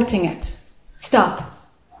supporting it. Stop.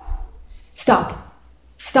 Stop.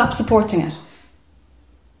 Stop supporting it.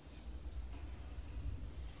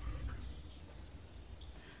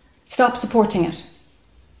 Stop supporting it.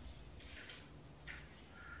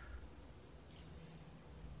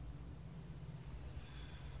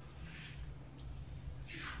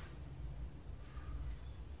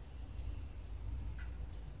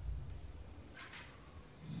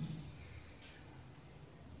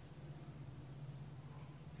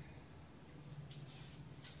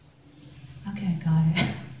 Okay, got it.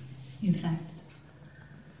 In fact.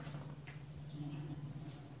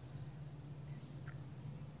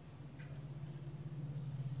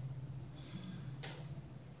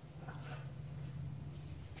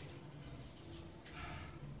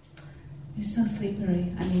 It's so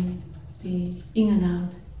slippery. I mean, the in and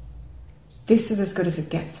out. This is as good as it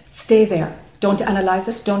gets. Stay there. Don't analyze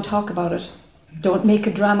it. Don't talk about it. Don't make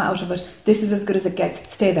a drama out of it. This is as good as it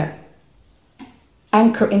gets. Stay there.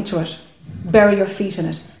 Anchor into it. Bury your feet in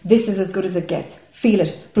it. This is as good as it gets. Feel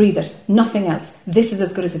it. Breathe it. Nothing else. This is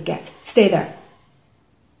as good as it gets. Stay there.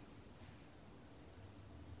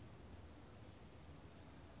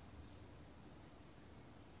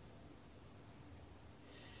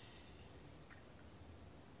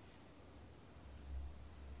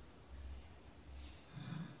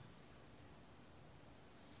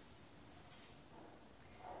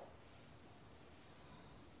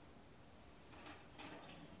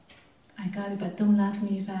 I got it, but don't laugh at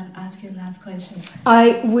me if I ask you the last question.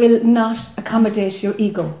 I will not accommodate your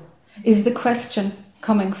ego. Is the question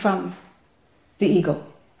coming from the ego?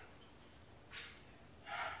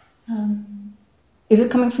 Is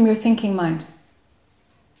it coming from your thinking mind?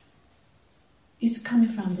 It's coming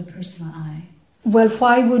from the personal I. Well,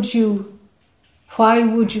 why would you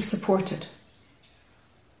support it?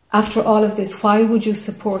 After all of this, why would you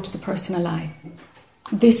support the personal I?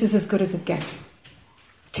 This is as good as it gets.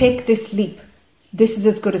 Take this leap. This is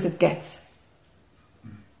as good as it gets.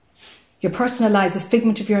 Your personal I is a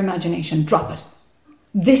figment of your imagination. Drop it.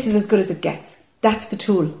 This is as good as it gets. That's the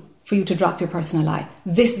tool for you to drop your personal I.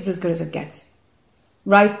 This is as good as it gets.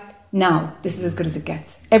 Right now, this is as good as it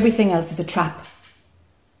gets. Everything else is a trap.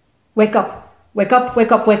 Wake up. Wake up,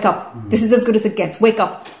 wake up, wake up. This is as good as it gets. Wake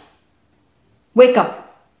up. Wake up.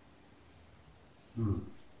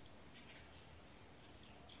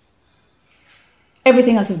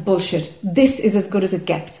 Everything else is bullshit. This is as good as it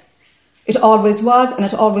gets. It always was and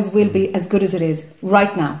it always will be as good as it is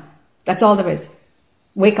right now. That's all there is.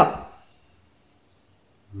 Wake up.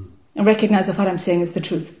 And recognize that what I'm saying is the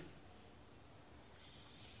truth.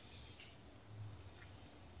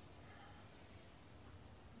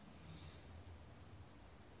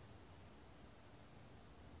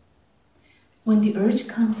 When the urge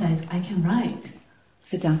comes, I can write.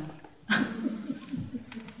 Sit down.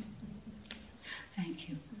 Thank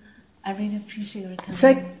you. I really appreciate your time.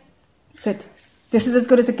 Sit. This is as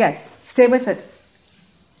good as it gets. Stay with it.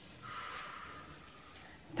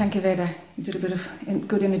 Thank you, Veda. You did a bit of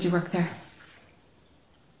good energy work there.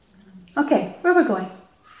 Okay, where we're going?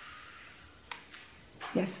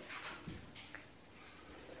 Yes.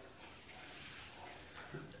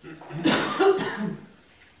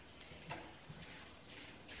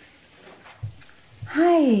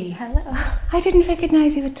 Hi. Hello. I didn't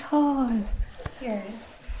recognize you at all. Here.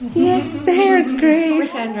 Yes, the hair is great. We're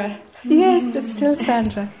Sandra. Yes, it's still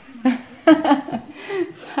Sandra.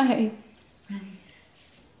 Hi.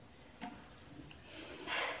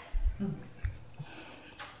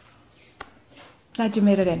 Glad you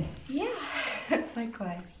made it in. Yeah.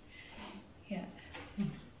 Likewise. Yeah.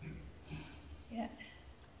 Yeah.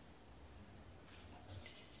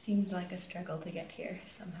 Seemed like a struggle to get here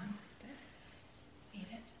somehow, but made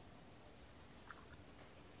it.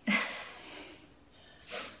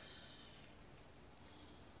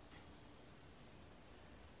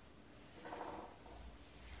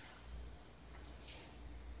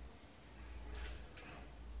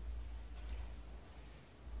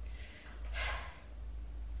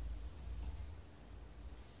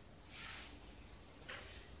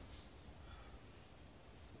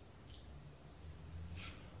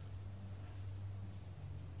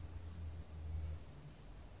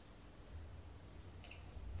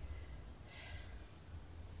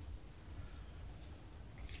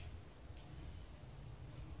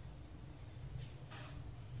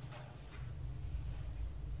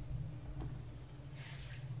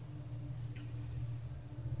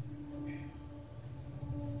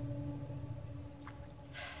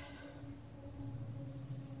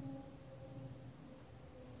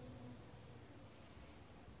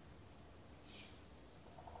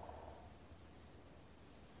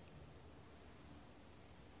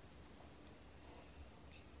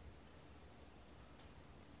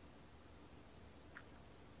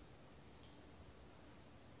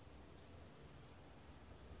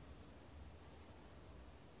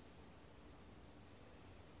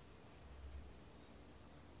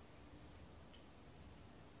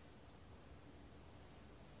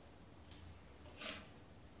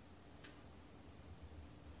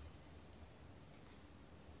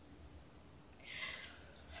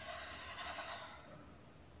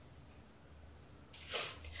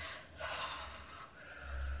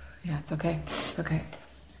 Yeah, it's okay. It's okay.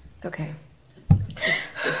 It's okay. It's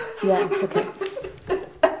just yeah, it's okay.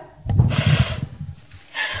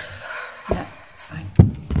 Yeah, it's fine.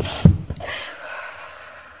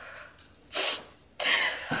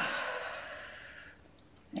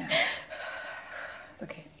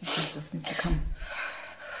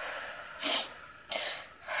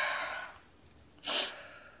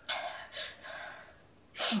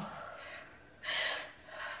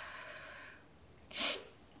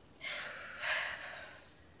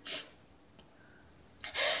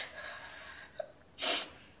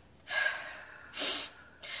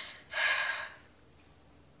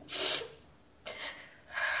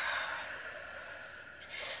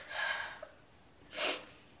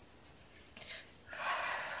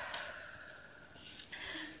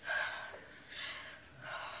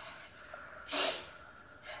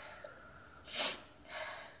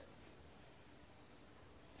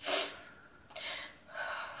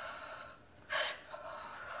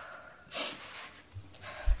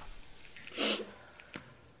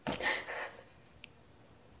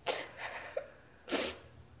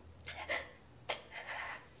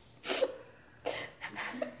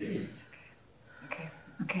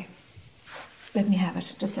 me have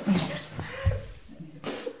it. Just let me.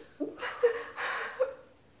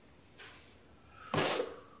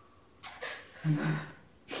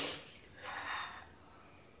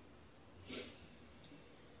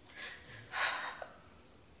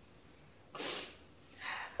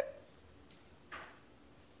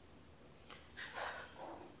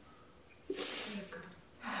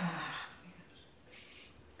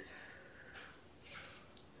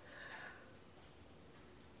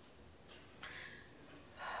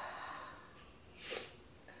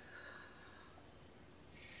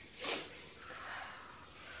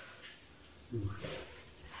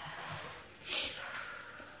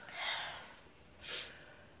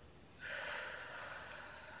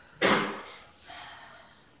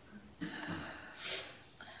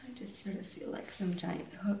 Sort of feel like some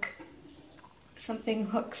giant hook. Something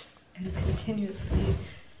hooks and continuously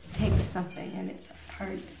takes something, and it's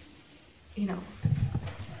hard, you know.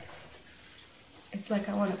 It's like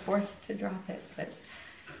I want to force to drop it, but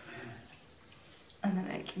and then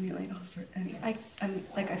I accumulate all sorts. I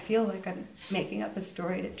feel like I'm making up a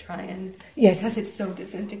story to try and because it's so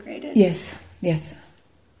disintegrated. Yes.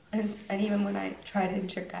 And even when I try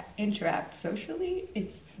to interact socially,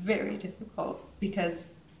 it's very difficult because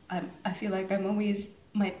I feel like I'm always,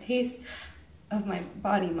 my pace of my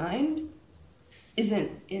body-mind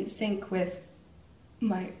isn't in sync with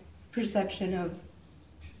my perception of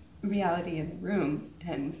reality in the room.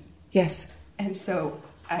 And so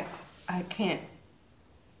I can't,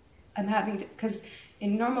 I'm having to, because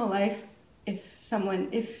in normal life, if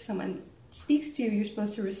someone speaks to you, you're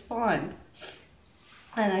supposed to respond.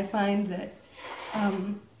 And I find that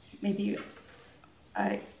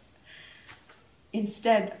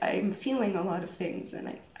instead, I'm feeling a lot of things, and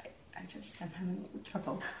I'm having a little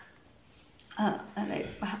trouble. And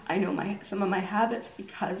I know some of my habits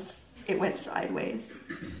because it went sideways,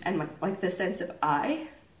 and the sense of I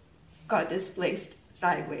got displaced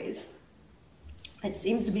sideways. It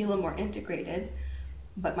seems to be a little more integrated,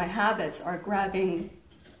 but my habits are grabbing,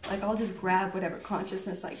 I'll just grab whatever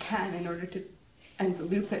consciousness I can in order to and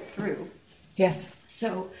loop it through. Yes.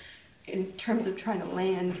 So, in terms of trying to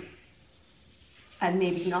land and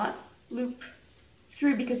maybe not loop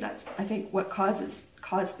through, because that's, I think, what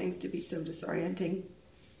caused things to be so disorienting,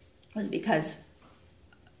 was because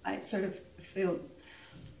I sort of feel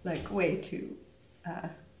like way too,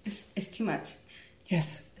 it's too much.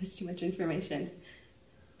 Yes. It's too much information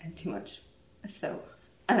and too much. So,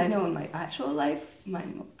 and I know in my actual life, my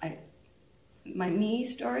me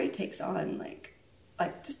story takes on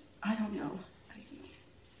just, I don't know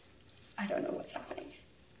what's happening.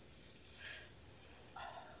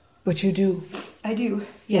 But you do. I do.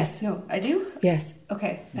 Yes. No, I do? Yes.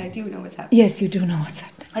 Okay, I do know what's happening. Yes, you do know what's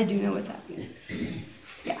happening. I do know what's happening.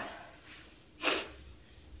 Yeah.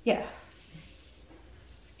 Yeah.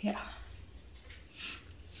 Yeah.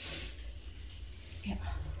 Yeah.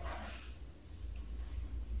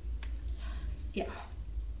 Yeah.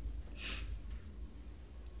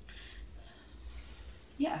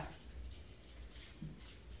 Yeah.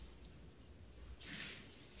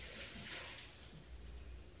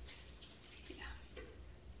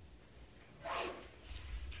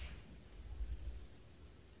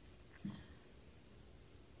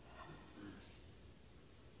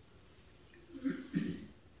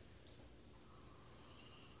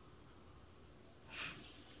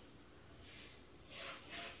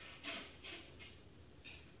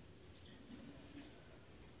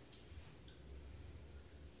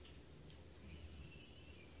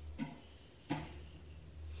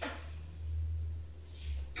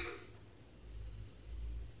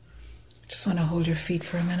 Just want to hold your feet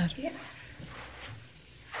for a minute. Yeah.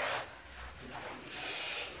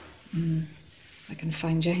 I can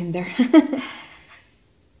find you in there.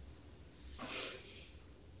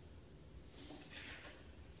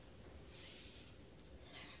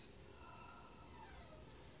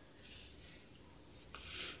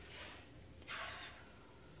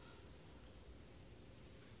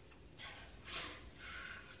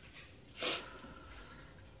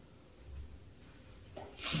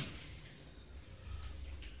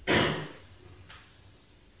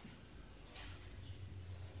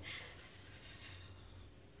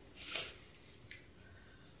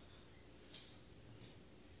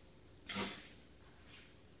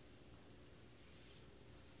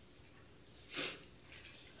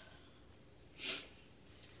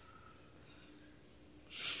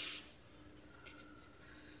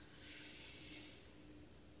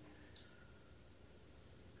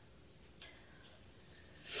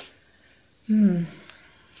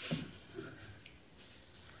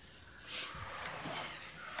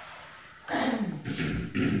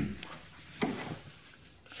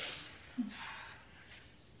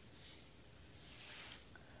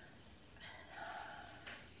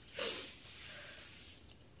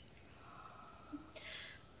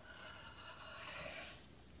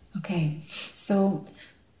 Okay, so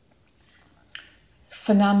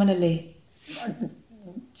phenomenally,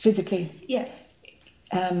 physically, Yeah.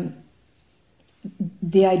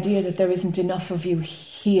 The idea that there isn't enough of you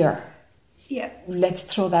here, Yeah. let's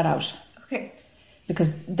throw that out. Okay.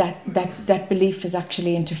 Because that belief is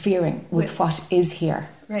actually interfering with what is here,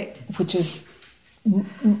 Right. which is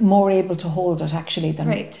more able to hold it actually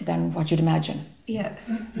than what you'd imagine. Yeah.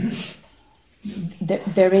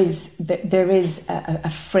 There is a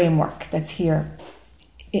framework that's here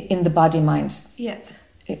in the body mind. Yeah.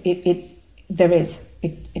 There is.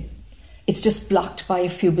 It's just blocked by a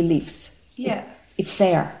few beliefs. Yeah. It's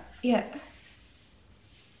there. Yeah.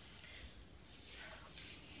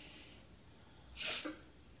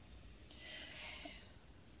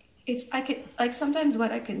 I could, like, sometimes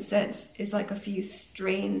what I can sense is like a few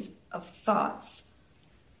strains of thoughts,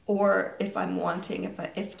 or if I'm wanting,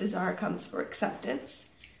 if desire comes for acceptance,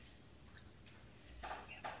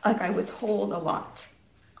 like I withhold a lot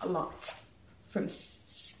from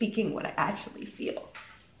speaking what I actually feel.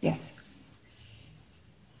 Yes.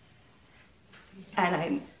 And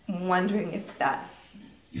I'm wondering if that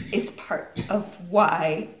is part of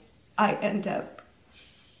why I end up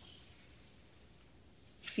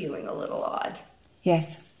feeling a little odd.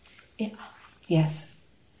 Yes. Yeah. Yes.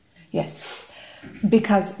 Yes.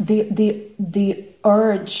 Because the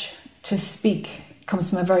urge to speak comes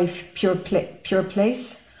from a very pure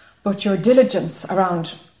place, but your diligence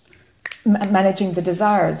around managing the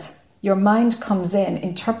desires, your mind comes in,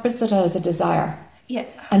 interprets it as a desire, Yeah.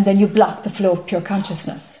 and then you block the flow of pure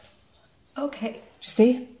consciousness. Okay. Do you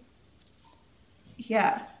see?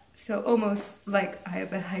 Yeah. So almost like I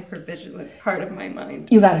have a hypervigilant part of my mind.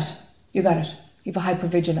 You got it. You have a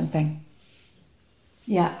hypervigilant thing.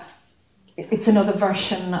 Yeah. It's another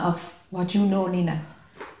version of what you know, Nina.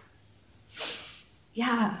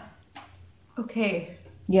 Yeah. Okay.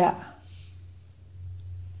 Yeah.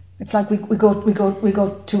 It's like we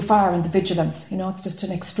go too far in the vigilance. It's just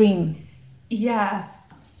an extreme. Yeah.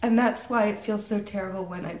 And that's why it feels so terrible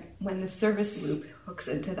when the service loop hooks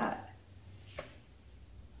into that.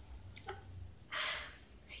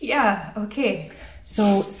 Yeah, okay.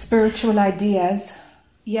 So spiritual ideas.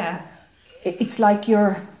 Yeah. It's like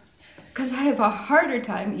you're... Because I have a harder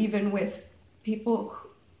time even with people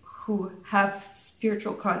who have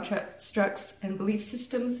spiritual constructs and belief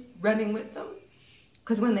systems running with them.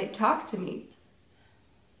 Because when they talk to me,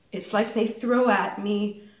 it's like they throw at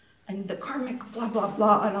me and the karmic blah, blah,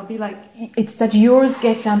 blah, and I'll be like... It's that yours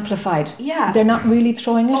gets amplified. Yeah. They're not really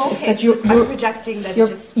throwing it. Okay, it's that so I'm projecting that it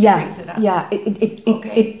just brings it up. Yeah,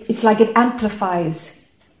 it's like it amplifies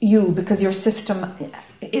you because your system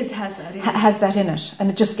has that in it, and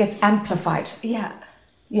it just gets amplified. Yeah.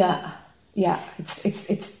 Yeah.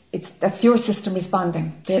 It's that's your system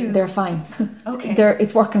responding. They're fine. Okay.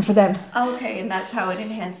 It's working for them. Okay, and that's how it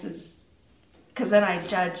enhances. Because then I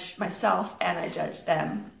judge myself and I judge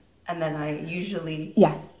them, and then I usually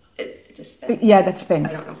it just spins. Yeah, that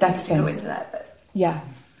spins. I don't know if that we spins. need to go into that, but yeah,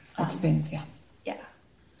 that spins. Yeah. Yeah.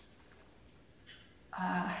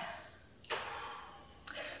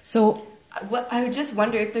 So what I would just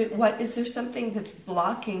wonder if is there something that's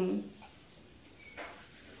blocking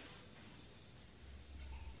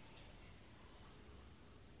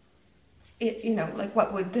it? Like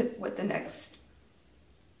what would the next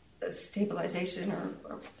stabilization or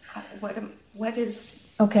what is?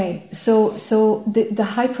 Okay, so the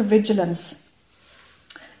hypervigilance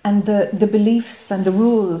and the beliefs and the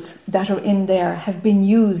rules that are in there have been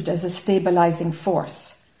used as a stabilizing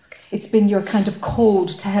force. It's been your kind of code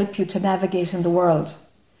to help you to navigate in the world.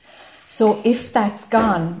 So if that's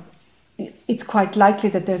gone, it's quite likely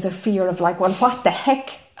that there's a fear of like, well, what the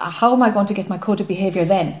heck? How am I going to get my code of behavior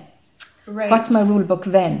then? Right. What's my rule book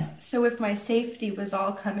then? So if my safety was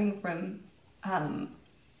all coming from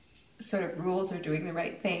sort of rules or doing the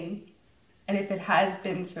right thing, and if it has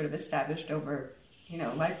been sort of established over,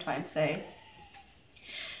 lifetime, say,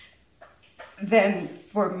 then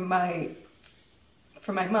for my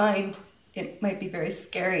mind, it might be very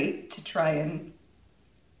scary to try and...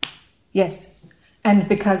 Yes. And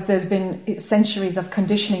because there's been centuries of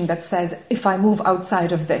conditioning that says, if I move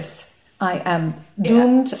outside of this, I am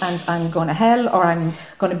doomed and I'm going to hell, or I'm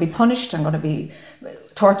going to be punished, I'm going to be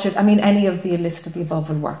tortured. I mean, any of the list of the above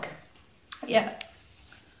will work. Yeah.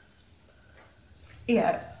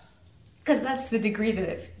 Yeah. Because that's the degree that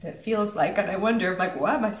it feels like. And I wonder, like,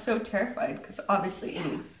 why am I so terrified? Because obviously,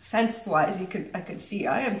 in sense-wise, I could see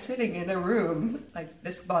I am sitting in a room, like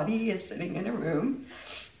this body is sitting in a room,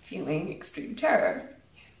 feeling extreme terror.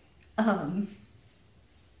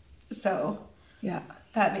 So... Yeah.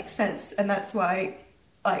 That makes sense, and that's why,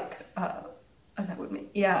 and that would make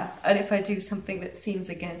yeah. And if I do something that seems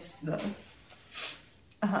against the,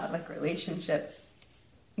 like relationships,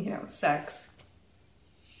 sex.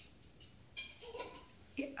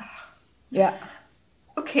 Yeah. Yeah.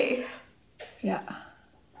 Okay. Yeah.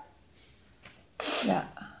 Yeah.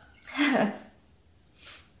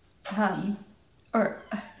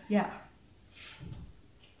 Yeah.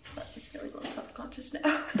 I'm just feeling a little self-conscious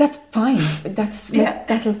now. That's fine. That's Yeah.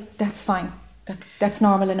 that's fine. That's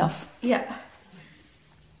normal enough. Yeah.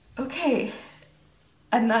 Okay.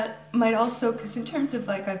 And that might also, because in terms of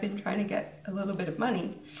like, I've been trying to get a little bit of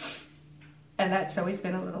money, and that's always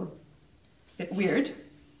been a little bit weird.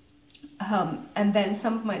 And then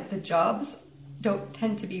some of the jobs don't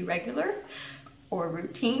tend to be regular or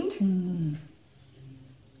routined,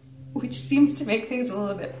 which seems to make things a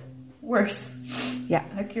little bit worse. Yeah.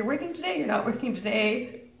 Like, you're working today, you're not working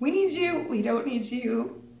today. We need you, we don't need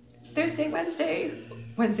you. Thursday, Wednesday,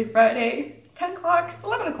 Friday, 10 o'clock,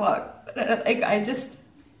 11 o'clock. Like,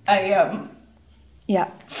 Yeah.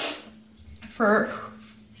 For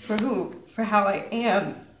how I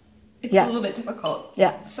am, it's a little bit difficult.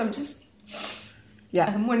 Yeah. So Yeah.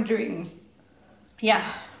 I'm wondering,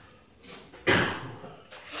 yeah.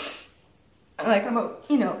 Like,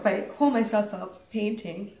 if I hold myself up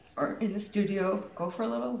painting or in the studio, go for a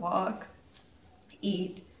little walk,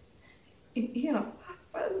 eat,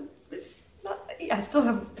 well, it's not, I still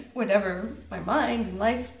have whatever, my mind and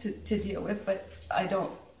life to deal with, but I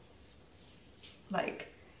don't, I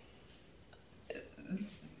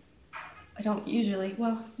don't usually,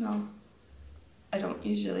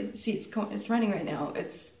 see it's running right now.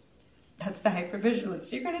 That's the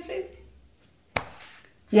hypervigilance. You're going to say?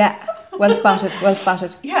 Yeah. Well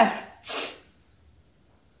spotted. Yeah.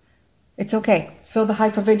 It's okay. So the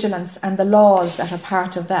hypervigilance and the laws that are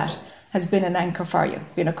part of that has been an anchor for you,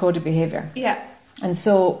 been a code of behaviour. Yeah. And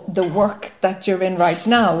so the work that you're in right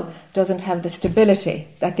now doesn't have the stability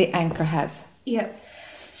that the anchor has. Yeah.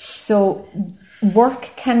 So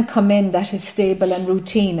work can come in that is stable and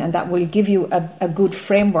routine, and that will give you a good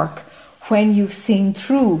framework when you've seen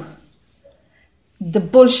through the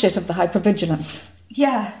bullshit of the hypervigilance.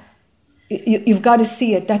 Yeah. You've got to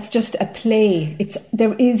see it. That's just a play.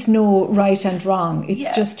 There is no right and wrong. It's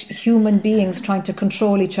just human beings trying to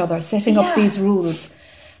control each other, setting up these rules.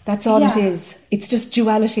 That's all it is. It's just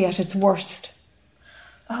duality at its worst.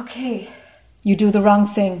 Okay. You do the wrong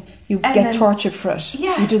thing, you get tortured for it.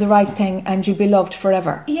 Yeah. You do the right thing and you be loved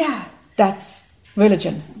forever. Yeah. That's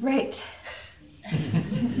religion. Right.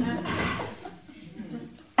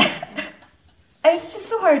 It's just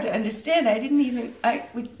so hard to understand.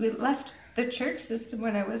 We left the church system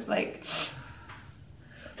when I was like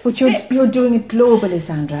But 6. you're doing it globally,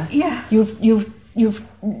 Sandra. Yeah.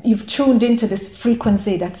 You've tuned into this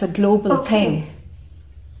frequency that's a global thing.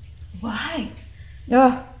 Why?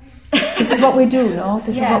 Yeah. This is what we do, no?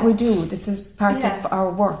 This is what we do. This is part of our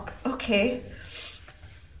work. Okay.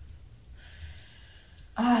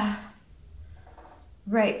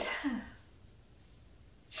 Right.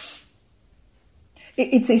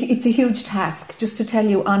 It's a huge task, just to tell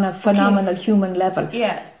you, on a phenomenal human level.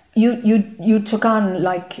 Yeah. You took on,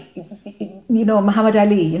 like, Muhammad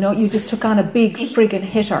Ali, you just took on a big friggin'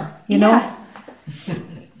 hitter, you know?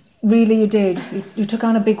 Really, you did. You took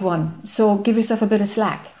on a big one. So give yourself a bit of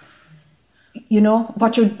slack.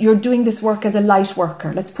 But you're doing this work as a light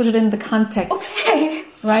worker. Let's put it in the context. Okay.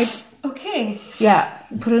 Right? Okay. Yeah.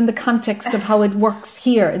 Put it in the context of how it works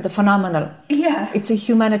here in the phenomenal. Yeah. It's a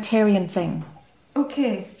humanitarian thing.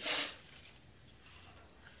 Okay.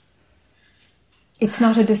 It's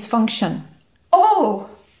not a dysfunction. Oh.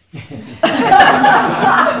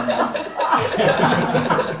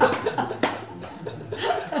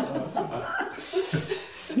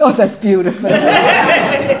 Oh, that's beautiful.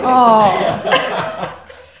 Oh.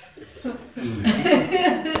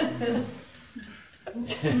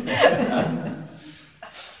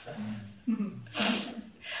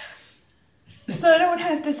 So I don't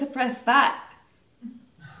have to suppress that.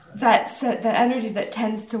 That's the energy that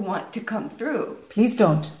tends to want to come through. Please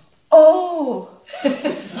don't. Oh.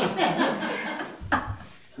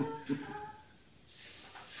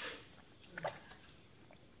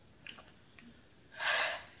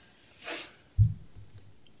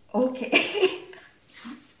 Okay.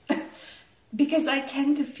 Because I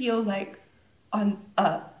tend to feel like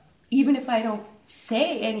even if I don't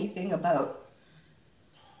say anything about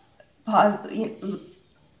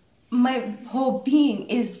my whole being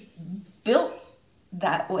is built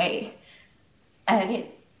that way, and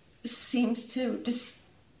it seems to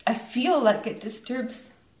I feel like it disturbs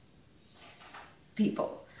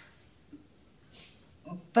people,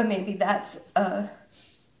 but maybe that's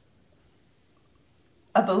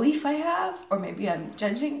a belief I have, or maybe I'm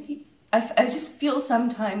judging people. I just feel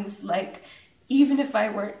sometimes like even if I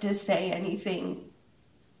weren't to say anything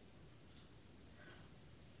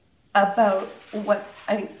about what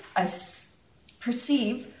I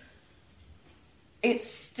perceive, it's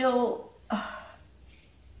still... I'm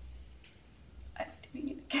doing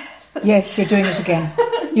it again. Yes, you're doing it again.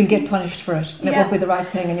 You'll get punished for it. And it Yeah. won't be the right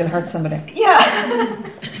thing and you'll hurt somebody. Yeah.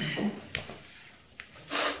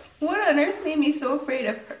 What on earth made me so afraid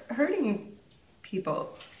of hurting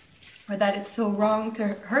people? Or that it's so wrong to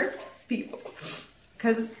hurt people?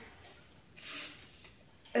 Because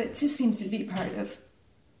it just seems to be part of...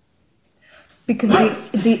 Because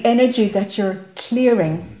the energy that you're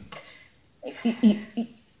clearing,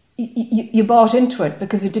 you bought into it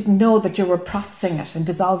because you didn't know that you were processing it and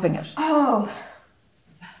dissolving it. Oh,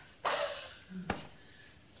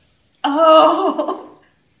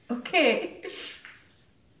 okay.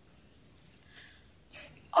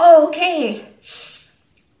 Oh, okay.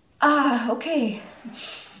 Okay.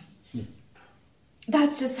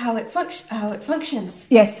 That's just how it functions.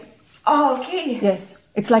 Yes. Oh, okay. Yes.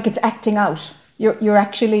 It's like it's acting out. You're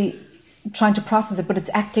actually trying to process it, but it's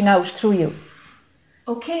acting out through you.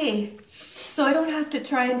 Okay. So I don't have to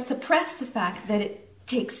try and suppress the fact that it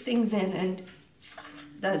takes things in and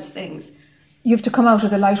does things. You have to come out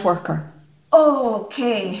as a light worker. Oh,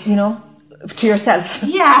 okay. You know, to yourself.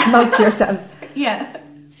 Yeah. Come out to yourself. Yeah.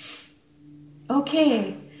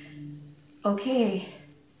 Okay. Okay.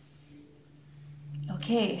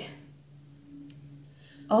 Okay.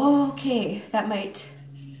 Okay. That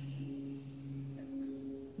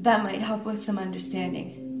might help with some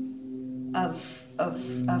understanding of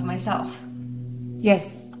myself.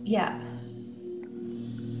 Yes. Yeah.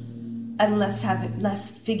 And less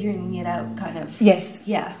figuring it out, kind of. Yes.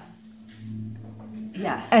 Yeah.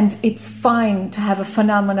 Yeah. And it's fine to have a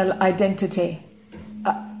phenomenal identity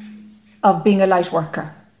of being a light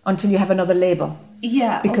worker until you have another label.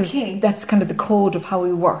 Yeah, Because okay. that's kind of the code of how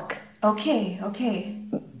we work. Okay, okay.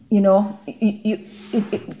 You know,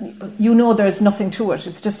 you know there's nothing to it.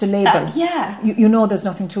 It's just a label. Yeah. You know there's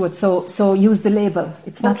nothing to it. So use the label.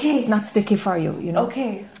 It's not Okay. it's not sticky for you. You know.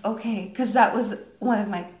 Okay. Because that was one of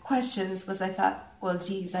my questions. Was I thought, well,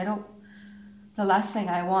 geez, the last thing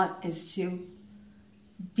I want is to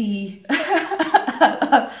be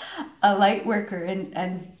a light worker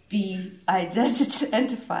and be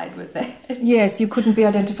identified with it. Yes, you couldn't be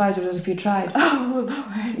identified with it if you tried. Oh,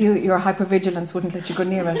 Lord. Your hypervigilance wouldn't let you go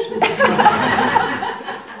near it.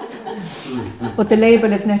 But the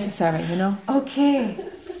label is necessary, you know. Okay.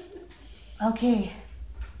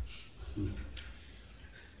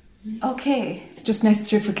 It's just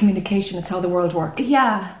necessary for communication. It's how the world works.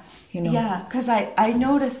 Yeah. You know. Yeah, because I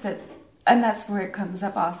noticed that, and that's where it comes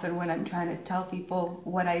up often when I'm trying to tell people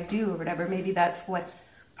what I do or whatever. Maybe that's what's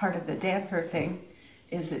part of the damper thing,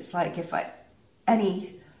 is it's like if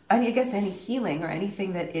any healing or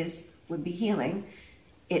anything that would be healing,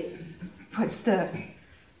 it puts the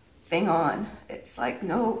thing on. It's like,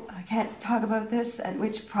 no, I can't talk about this, and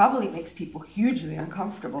which probably makes people hugely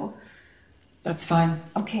uncomfortable. That's fine.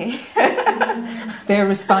 Okay. Their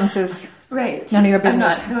response is Right. none of your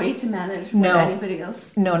business. No need to manage No. what anybody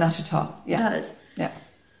else No, not at all. Yeah. does. Yeah.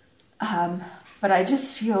 But I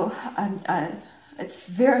just feel it's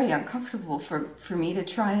very uncomfortable for me to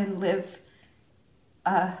try and live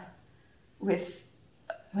with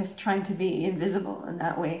trying to be invisible in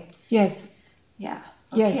that way. Yes. Yeah.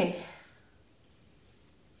 Yes. Okay.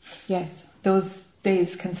 Yes. Those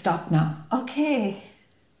days can stop now. Okay.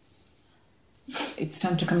 It's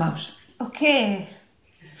time to come out. Okay.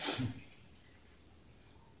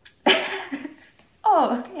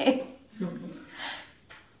 Oh, okay.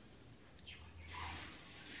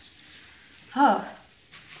 Oh.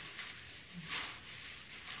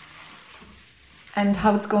 And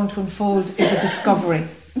how it's going to unfold is a discovery.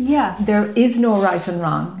 Yeah. There is no right and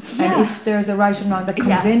wrong. Yeah. And if there's a right and wrong that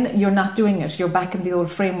comes Yeah. in, you're not doing it. You're back in the old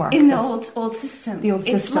framework. In the That's- old system. the old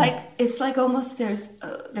system. It's like almost there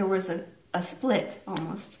was a split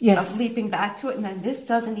almost. Yes. Of leaping back to it, and then this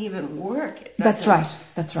doesn't even work. It That's doesn't- right.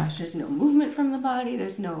 That's right. There's no movement from the body.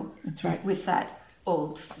 There's no. That's right. With that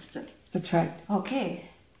old system. That's right. Okay.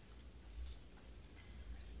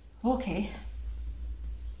 Okay.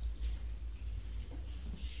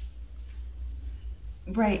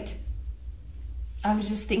 Right. I was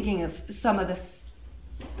just thinking of some of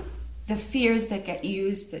the fears that get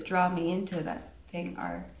used that draw me into that thing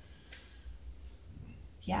are.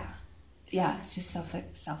 Yeah. It's just self.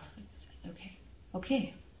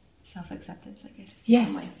 Okay. Self-acceptance, I guess. in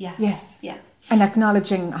some way. Yes. Yeah. Yes. Yeah. And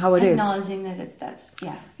acknowledging how it is. Acknowledging that that's.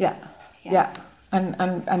 Yeah. Yeah. Yeah. Yeah.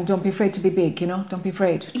 And don't be afraid to be big, you know? Don't be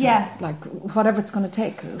afraid to, Yeah. like, whatever it's going to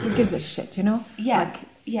take. Who gives a shit, you know? Yeah. Like,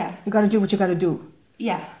 Yeah. you got to do what you got to do.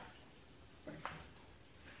 Yeah.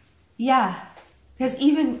 Yeah. Because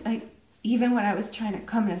even when I was trying to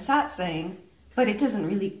come to satsang, but it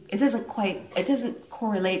doesn't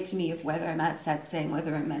correlate to me of whether I'm at satsang,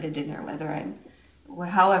 whether I'm at a dinner, whether I'm,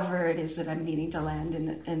 however it is that I'm needing to land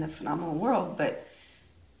in the phenomenal world. But,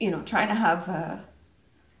 you know, trying to have a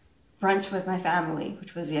brunch with my family,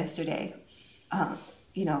 which was yesterday,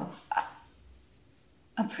 you know,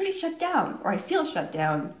 I'm pretty shut down, or I feel shut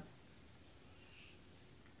down.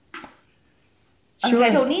 I mean, Sure. I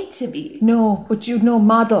don't need to be. No, but you know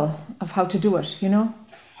model of how to do it, you know?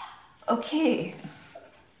 Okay.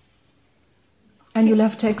 And you'll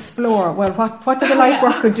have to explore. Well, what does a light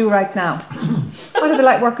worker do right now? What does a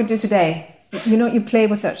light worker do today? You know, you play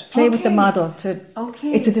with it. Play with the Okay. model.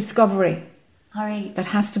 Okay. It's a discovery All right. that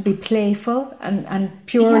has to be playful and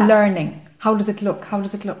pure Yeah. learning. How does it look? How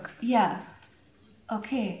does it look? Yeah.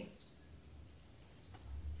 Okay.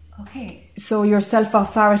 Okay. So your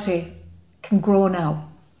self-authority can grow now.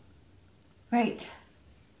 Right.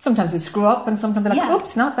 Sometimes you screw up and sometimes you're like, Yeah.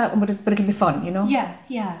 oops, not that one, but it'll be fun, you know? Yeah.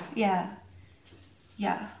 Yeah. Yeah.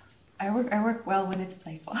 Yeah. I work well when it's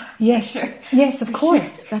playful. Yes, For sure. yes, of For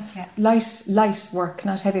course. sure. That's Yeah. light work,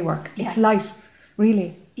 not heavy work. It's Yeah. light,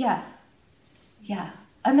 really. Yeah. Yeah.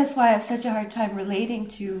 And that's why I have such a hard time relating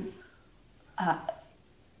to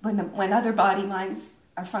when other body minds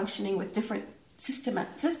are functioning with different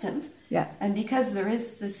systems. Yeah. And because there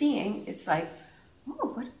is the seeing, it's like, oh,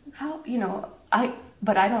 what? How? You know,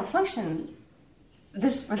 but I don't function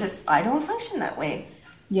this. I don't function that way.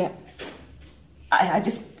 Yeah. I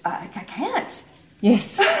can't.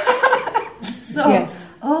 Yes. So Yes.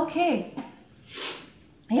 okay.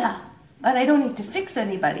 Yeah, and I don't need to fix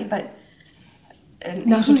anybody, but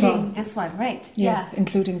Not at including all. this one, right? Yes,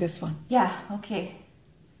 including this one. Yeah. Yeah. Okay.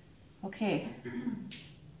 Okay.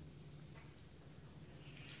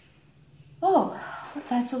 Oh,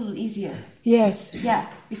 that's a little easier. Yes. Yeah,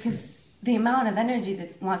 because the amount of energy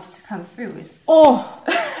that wants to come through is. Oh!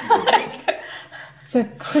 It's a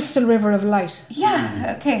crystal river of light.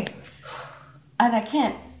 Yeah. Okay. And I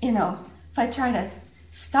can't. You know, if I try to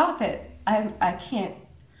stop it, I can't.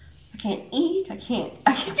 I can't eat. I can't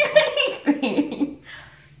do anything.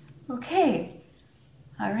 Okay.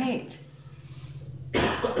 All right.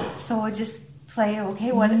 So we'll just play.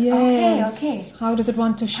 Okay. What? Yes. Okay. How does it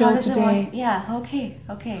want to How show does it today? want? Yeah. Okay.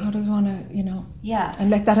 Okay. How does it want to, you know? Yeah. And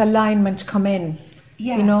let that alignment come in.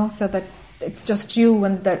 Yeah. You know, so that it's just you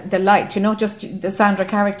and the light, you know, just the Sandra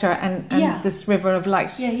character and Yeah. this river of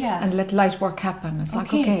light. Yeah, yeah. And let light work happen. It's like,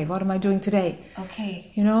 Okay. okay, what am I doing today? Okay.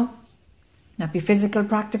 You know? That be physical,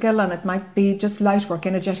 practical, and it might be just light work,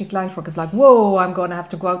 energetic light work. It's like, whoa, I'm going to have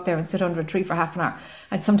to go out there and sit under a tree for half an hour.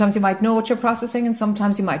 And sometimes you might know what you're processing and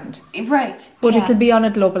sometimes you mightn't. Right. But yeah. it'll be on a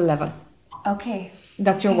global level. Okay.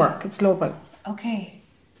 That's your Okay. work. It's global. Okay.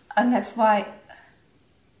 And that's why.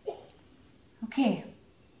 Okay.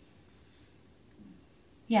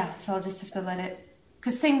 Yeah, so I'll just have to let it.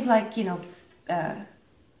 Because things like, you know,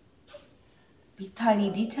 tiny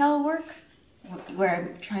detail work, where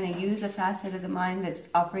I'm trying to use a facet of the mind that's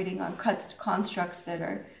operating on constructs that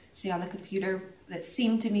are, say, on the computer, that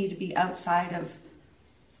seem to me to be outside of.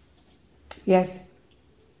 Yes.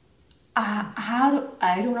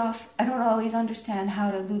 I don't always understand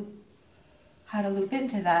how to loop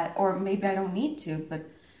into that, or maybe I don't need to, but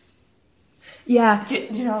Yeah.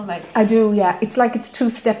 you know, like I do, yeah. It's like it's 2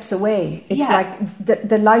 steps away. It's Yeah. like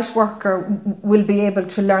the light worker will be able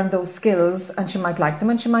to learn those skills and she might like them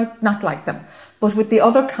and she might not like them. But with the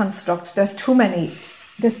other construct, there's too many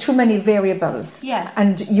variables. Yeah.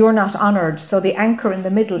 And you're not honoured. So the anchor in the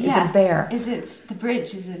middle isn't there. The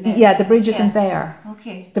bridge isn't there? Yeah, the bridge isn't Yeah. there.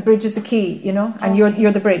 Okay. The bridge is the key, you know, and Okay.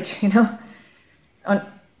 you're the bridge, you know. And,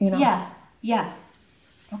 you know. Yeah. Yeah.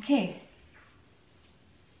 Okay.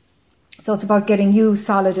 So it's about getting you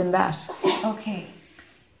solid in that. Okay.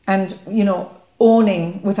 And, you know,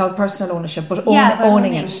 owning without personal ownership, but But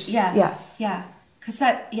owning it. Yeah. Yeah. Yeah. Because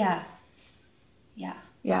that. Yeah. Yeah.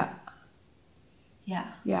 Yeah. Yeah.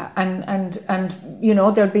 Yeah. And you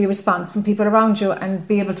know, there'll be a response from people around you and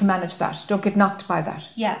be able to manage that. Don't get knocked by that.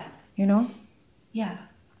 Yeah. You know? Yeah.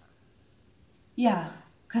 Yeah.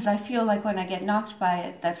 Because I feel like when I get knocked by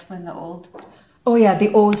it, that's when the old. Oh yeah,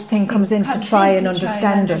 the old thing comes in to try and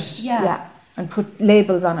understand it. Yeah. And put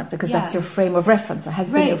labels on it because Yeah. that's your frame of reference or has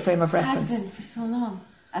been your frame of Has reference. been for so long.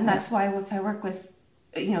 And that's why if I work with,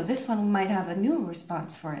 you know, this one might have a new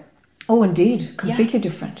response for it. Oh indeed, completely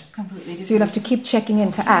different. Completely different. So you'll have to keep checking in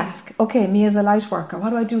to ask, okay, me as a light worker, what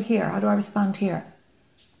do I do here? How do I respond here?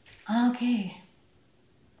 Okay.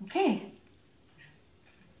 Okay.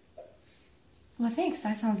 Well, thanks.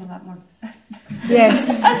 That sounds a lot more.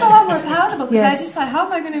 Yes. That's a lot more palatable because Yes. I just thought, how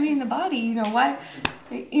am I going to be in the body? Why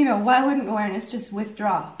wouldn't awareness just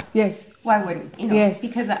withdraw? Yes. Why wouldn't? Yes.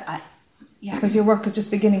 Because yeah. Because your work is just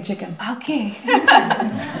beginning, chicken. Okay.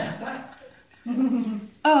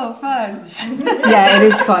 Oh, fun. Yeah, it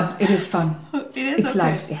is fun. It is fun. It is. It's okay.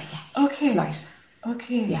 light. Yeah. Okay. It's light.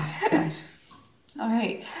 Okay. Yeah, it's light. All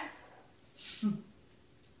right.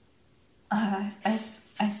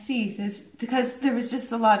 I see this because there was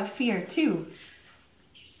just a lot of fear too,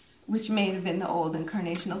 which may have been the old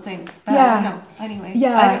incarnational things. But I don't know. Anyway,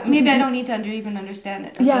 Yeah. maybe I don't need to even understand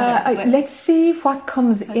it. Let's see what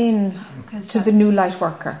comes in to the new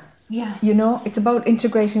Lightworker. Yeah. It's about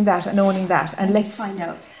integrating that and owning that, and let's find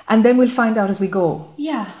out. And then we'll find out as we go.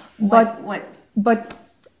 Yeah. But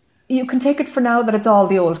you can take it for now that it's all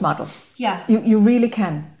the old model. Yeah. You really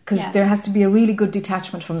can, because there has to be a really good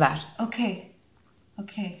detachment from that. Okay.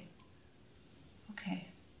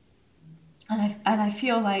 And I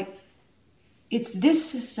feel like it's this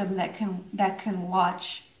system that can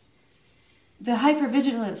watch. The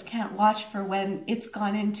hypervigilance can't watch for when it's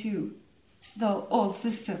gone into the old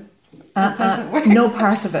system. It doesn't work. No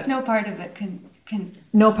part of it. No part of it can.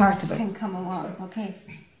 No part of it can come along. Okay.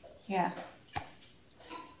 Yeah.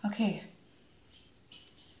 Okay.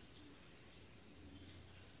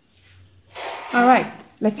 All right.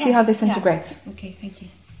 Let's see how this integrates. Okay. Thank you.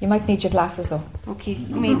 You might need your glasses though. Okay.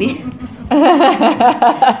 Maybe.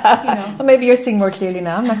 Or maybe you're seeing more clearly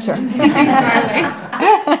now. I'm not sure.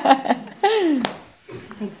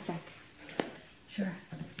 Thanks, Jack. Sure.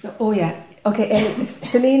 Oh yeah. Okay,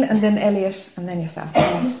 Celine and then Elliot and then yourself.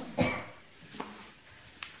 Right.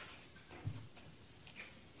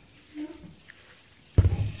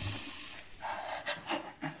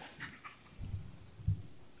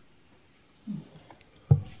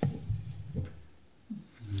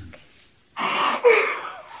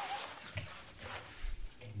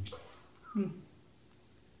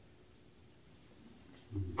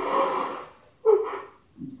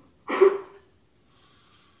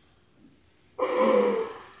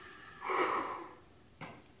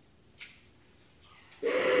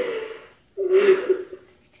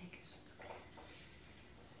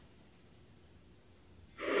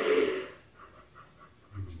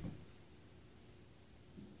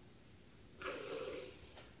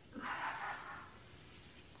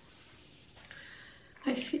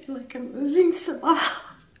 I feel like I'm losing Sabah.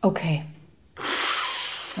 Okay.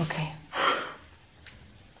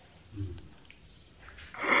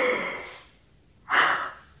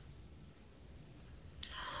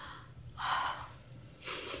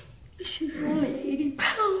 She's only 80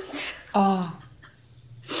 pounds. Oh.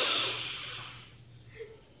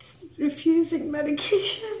 Refusing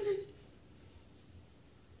medication.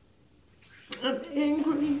 I'm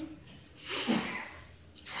angry.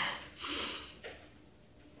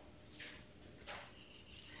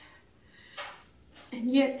 And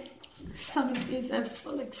yet, some days I have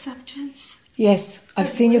full acceptance. Yes, I've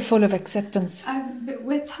seen you full of acceptance. I'm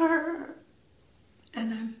with her,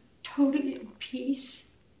 and I'm totally at peace.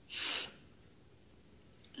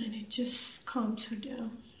 And it just calms her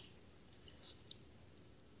down.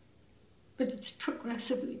 But it's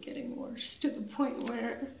progressively getting worse to the point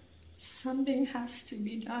where something has to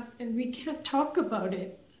be done, and we can't talk about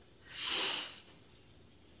it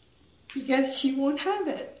because she won't have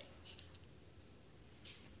it.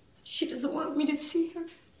 She doesn't want me to see her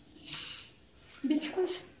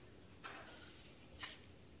because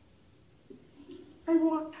I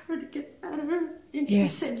want her to get better. And she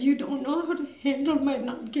said, you don't know how to handle my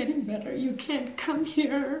not getting better. You can't come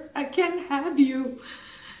here. I can't have you.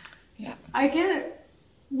 Yeah. I can't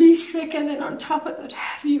be sick and then on top of that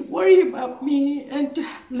have you worry about me and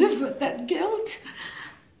live with that guilt.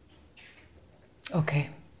 Okay.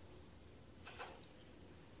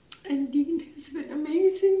 And Dean has been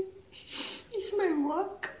amazing. He's my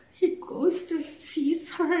rock. He goes to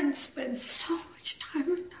sees her and spends so much time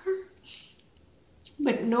with her.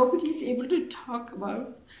 But nobody's able to talk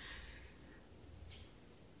about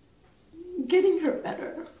getting her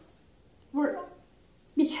better.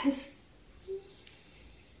 Because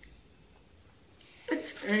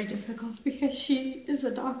it's very difficult because she is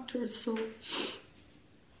a doctor, so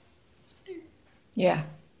Yeah.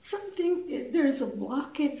 there's a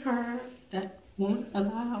block in her that won't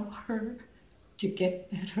allow her to get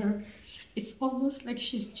better. It's almost like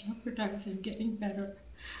she's jeopardizing getting better.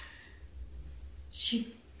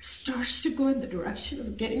 She starts to go in the direction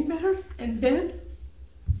of getting better, and then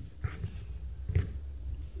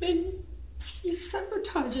she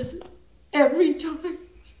sabotages it every time.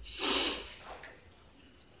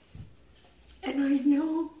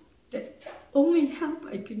 only help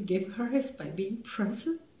I can give her is by being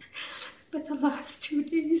present. But the last 2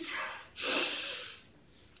 days,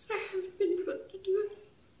 I haven't been able to do it.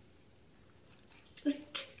 I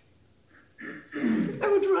can't. I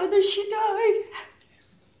would rather she died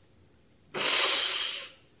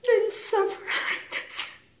than suffer like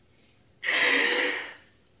this.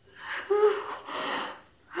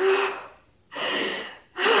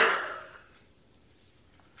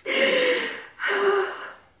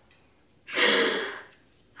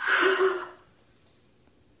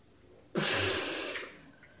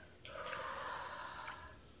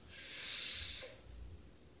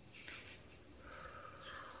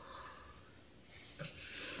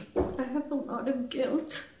 I have a lot of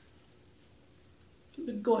guilt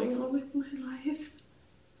going on with my life.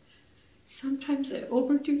 Sometimes I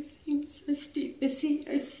overdo things. I stay busy.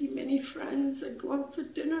 I see many friends. I go out for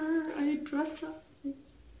dinner. I dress up. I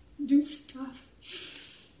do stuff.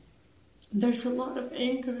 There's a lot of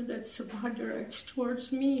anger that Sabha directs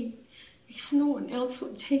towards me because no one else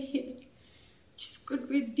will take it. She's good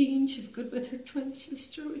with Dean. She's good with her twin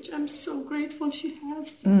sister, which I'm so grateful she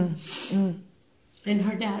has. And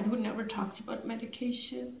her dad, who never talks about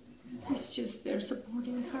medication, he's just there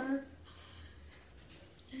supporting her.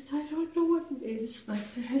 And I don't know what it is, but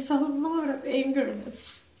there is a lot of anger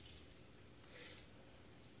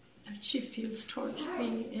that she feels towards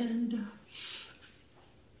me, and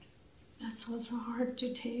that's also hard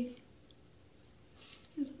to take.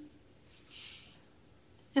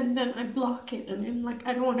 And then I block it, and I'm like,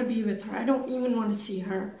 I don't want to be with her. I don't even want to see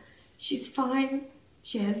her. She's fine.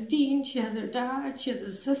 She has Dean, she has her dad, she has her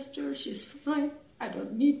sister, she's fine. I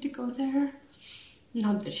don't need to go there.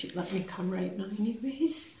 Not that she'd let me come right now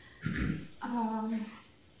anyways. And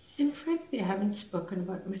frankly, I haven't spoken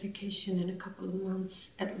about medication in a couple of months,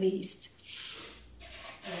 at least.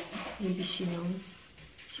 Maybe she knows.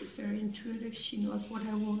 She's very intuitive. She knows what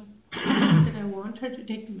I want. That I want her to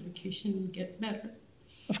take the medication and get better.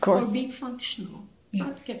 Of course. Or be functional. Yeah.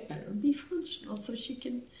 Not get better, be functional so she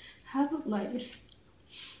can have a life.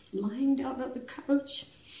 Lying down on the couch,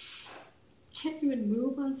 can't even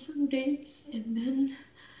move on some days, and then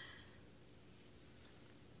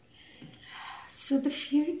so the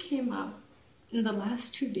fear came up in the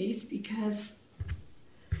last 2 days because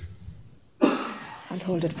I'll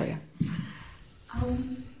hold it for you.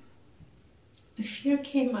 The fear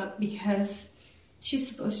came up because she's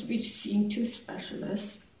supposed to be seeing 2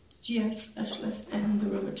 specialists, GI specialist and the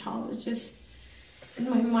rheumatologist, and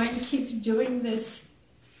my mind keeps doing this.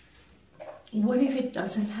 What if it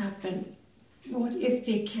doesn't happen? What if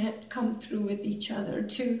they can't come through with each other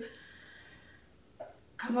to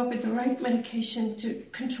come up with the right medication to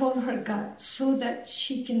control her gut so that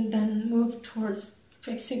she can then move towards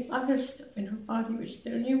fixing other stuff in her body, which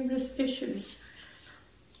there are numerous issues.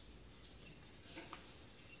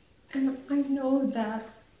 And I know that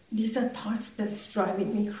these are thoughts that's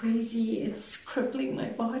driving me crazy. It's crippling my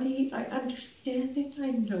body. I understand it.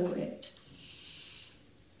 I know it.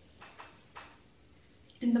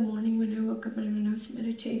 In the morning when I woke up and when I was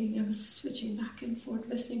meditating, I was switching back and forth,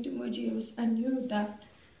 listening to Muji. I knew that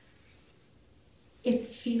it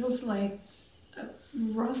feels like a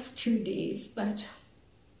rough 2 days, but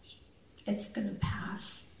it's going to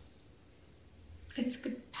pass. It's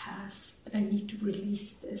going to pass, but I need to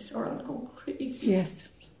release this or I'll go crazy. Yes.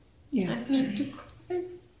 Yes. I need to cry.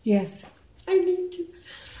 Yes. I need to.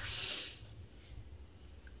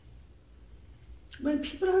 When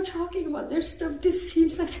people are talking about their stuff, this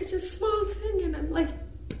seems like such a small thing, and I'm like,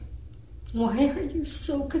 why are you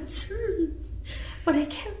so concerned? But I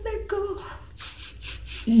can't let go.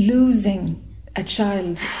 Losing a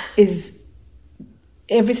child is,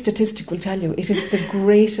 every statistic will tell you, it is the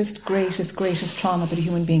greatest trauma that a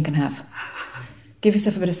human being can have. Give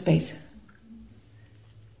yourself a bit of space.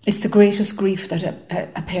 It's the greatest grief that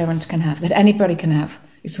a parent can have, that anybody can have,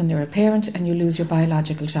 is when you're a parent and you lose your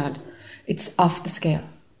biological child. It's off the scale.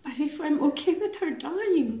 But if I'm okay with her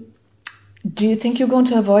dying... Do you think you're going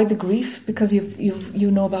to avoid the grief because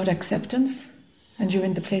you know about acceptance and you're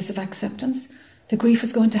in the place of acceptance? The grief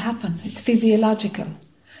is going to happen. It's physiological.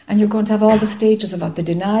 And you're going to have all the stages about the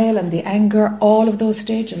denial and the anger, all of those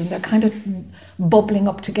stages, and they're kind of bubbling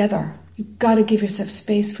up together. You've got to give yourself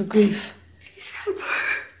space for grief. Please help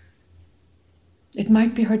her. It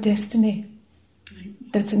might be her destiny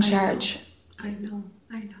that's in charge. I know.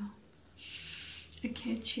 I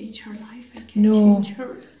can't change her life. I can't change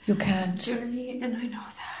her you can't. journey, and I know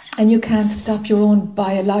that. And you can't stop your own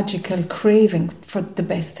biological craving for the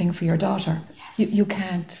best thing for your daughter. Yes. You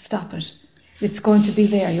can't stop it. It's going to be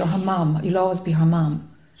there. You're her mom. You'll always be her mom.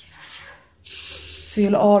 Yes. So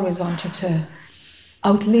you'll always want her to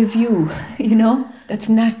outlive you, That's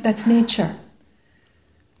nature.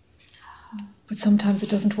 But sometimes it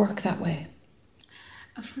doesn't work that way.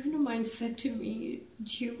 A friend of mine said to me,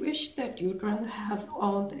 do you wish that you'd rather have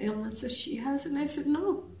all the illnesses she has? And I said,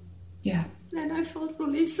 no. Yeah. Then I felt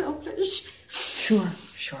really selfish. Sure.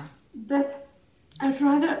 That I'd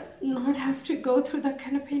rather not have to go through that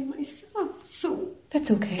kind of pain myself. So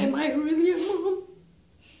that's okay. am I really a mom?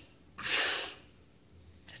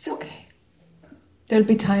 That's okay. There'll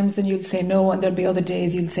be times then you'll say no, and there'll be other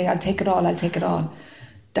days you'll say, I'll take it all.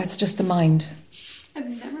 That's just the mind. I've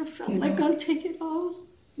never felt like I'll take it all.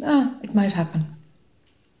 It might happen.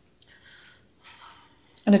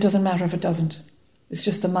 And it doesn't matter if it doesn't. It's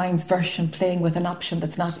just the mind's version playing with an option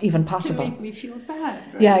that's not even possible. To make me feel bad.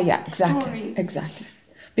 Right? Yeah, exactly.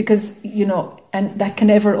 Because, and that can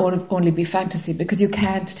never only be fantasy, because you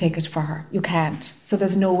can't take it for her. You can't. So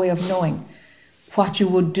there's no way of knowing what you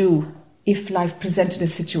would do if life presented a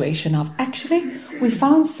situation of, actually, we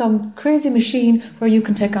found some crazy machine where you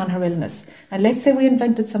can take on her illness. And let's say we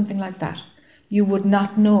invented something like that. You would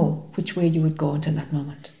not know which way you would go until that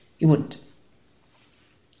moment. You wouldn't.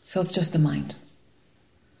 So it's just the mind.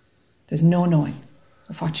 There's no knowing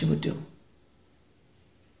of what you would do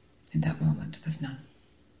in that moment. There's none.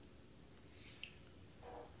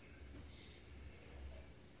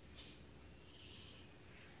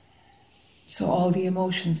 So all the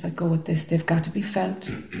emotions that go with this, they've got to be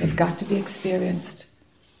felt, they've got to be experienced,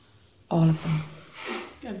 all of them.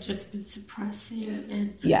 I've just been suppressing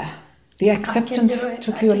and... Yeah. The acceptance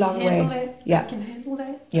took you a long way. I can handle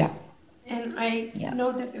it. Yeah. And I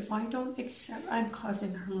know that if I don't accept, I'm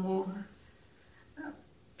causing her more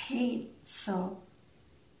pain. So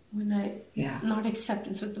when not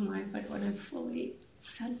acceptance with the mind, but when I'm fully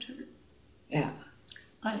centered. Yeah.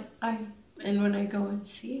 And when I go and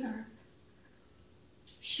see her,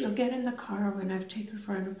 she'll get in the car when I've taken her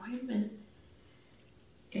for an appointment.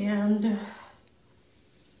 And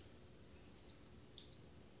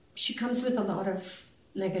she comes with a lot of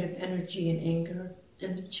negative energy and anger.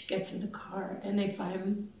 And then she gets in the car. And if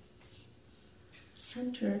I'm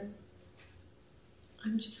centered,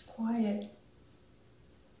 I'm just quiet.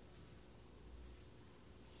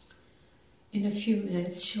 In a few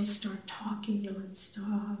minutes, she'll start talking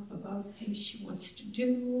nonstop about things she wants to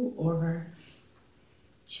do, or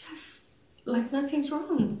just like nothing's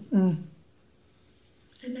wrong.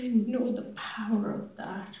 And I know the power of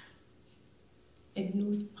that. I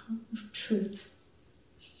know the power of truth.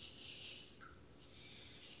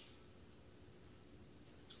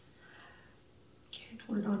 Can't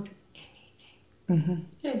hold on to anything.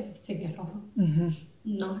 Anything at all.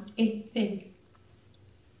 Not a thing.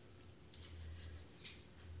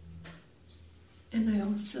 And I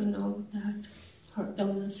also know that her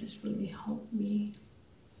illness has really helped me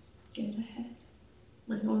get ahead,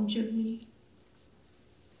 my own journey.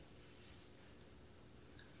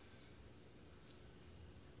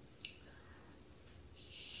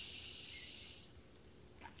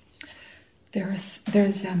 There's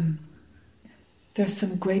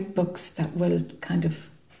some great books that will kind of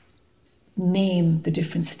name the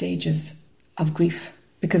different stages of grief,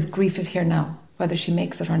 because grief is here now, whether she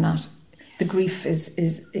makes it or not. The grief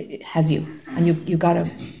it has you, and you gotta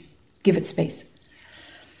give it space.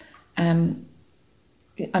 I'm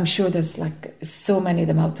sure there's like so many of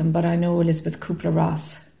them out there, but I know Elizabeth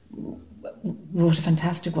Kubler-Ross wrote a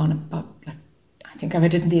fantastic one about, I think I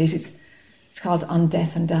read it in the 80s. It's called On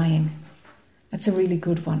Death and Dying. That's a really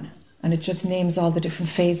good one, and it just names all the different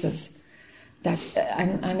phases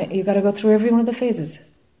and you got to go through every one of the phases.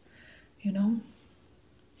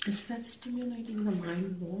 Is that stimulating the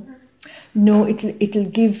mind more? No, it'll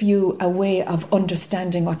give you a way of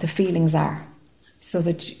understanding what the feelings are, so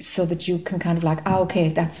that you can kind of okay,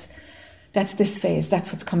 that's this phase,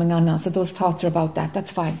 that's what's coming on now. So those thoughts are about that. That's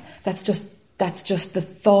fine. That's just the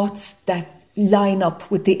thoughts that line up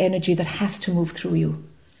with the energy that has to move through you.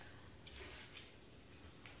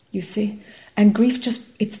 You see? And grief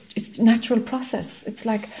it's a natural process. It's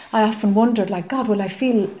like, I often wondered, God, will I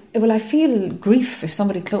feel grief if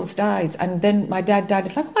somebody close dies? And then my dad died.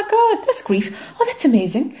 It's like, oh my God, there's grief. Oh, that's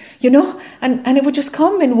amazing. And it would just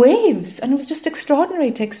come in waves, and it was just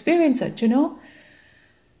extraordinary to experience it,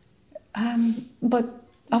 But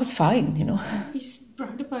I was fine, You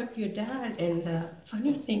brought about your dad, and the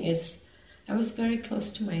funny thing is, I was very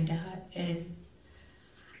close to my dad, and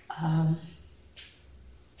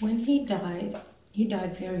when he died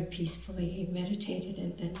very peacefully. He meditated,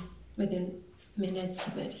 and then within minutes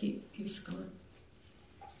of it, he was gone.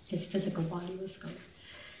 His physical body was gone.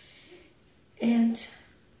 And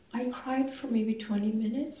I cried for maybe 20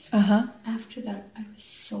 minutes. Uh-huh. After that, I was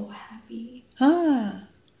so happy. Ah.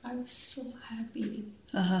 I was so happy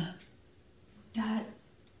Uh-huh. that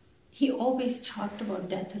he always talked about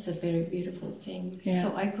death as a very beautiful thing. Yeah.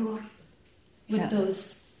 So I grew up with Yeah.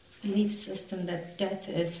 those belief system that death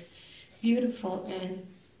is beautiful, and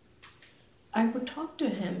I would talk to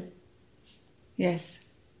him Yes.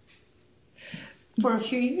 for a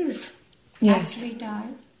few years Yes. after he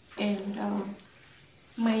died. And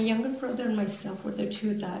my younger brother and myself were the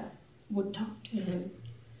two that would talk to him.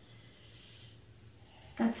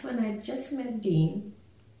 That's when I just met Dean,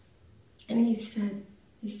 and he said,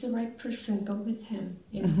 "He's the right person, go with him."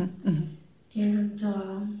 You know? And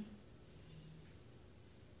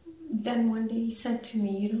then one day he said to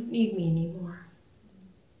me, "You don't need me anymore.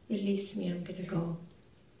 Release me, I'm going to go."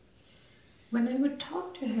 When I would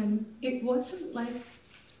talk to him, it wasn't like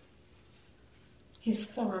his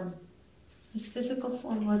form. His physical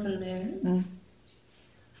form wasn't there.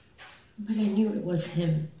 But I knew it was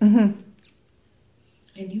him.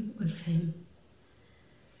 I knew it was him.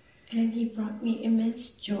 And he brought me immense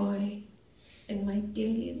joy in my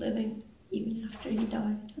daily living, even after he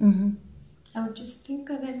died. I would just think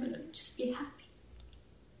of him and I'd just be happy.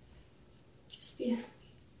 Just be happy.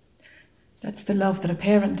 That's the love that a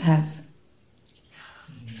parent has.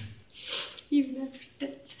 Even after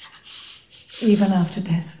death. Even after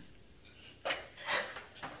death.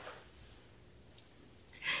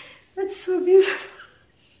 That's so beautiful.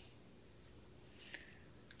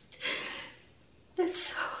 That's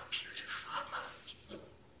so beautiful.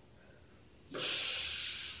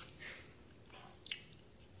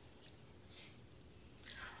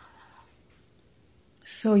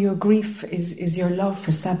 So your grief is your love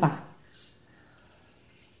for Saba.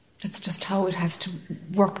 That's just how it has to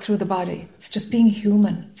work through the body. It's just being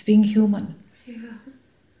human. It's being human. Yeah.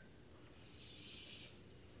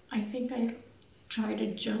 I think I tried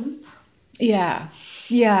to jump. Yeah.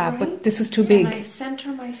 Yeah, right? but this was too big. And I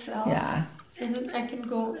center myself. Yeah. And then I can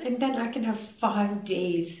go, and then I can have 5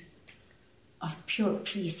 days of pure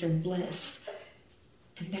peace and bliss.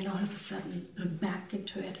 And then all of a sudden, I'm back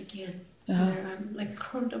into it again. Where I'm like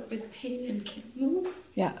curled up with pain and can't move.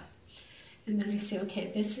 Yeah. And then I say,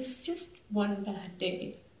 okay, this is just one bad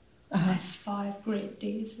day. I had 5 great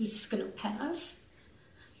days. This is going to pass.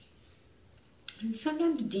 And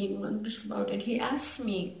sometimes Dean wonders about it. He asks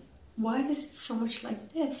me, why is it so much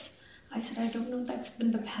like this? I said, I don't know. That's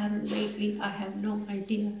been the pattern lately. I have no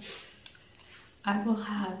idea. I will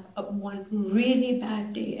have one really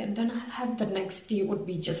bad day, and then I'll have the next day would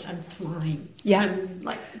be just, I'm flying. Yeah. I'm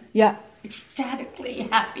like ecstatically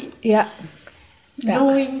happy. Yeah. Yeah.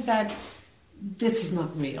 Knowing that this is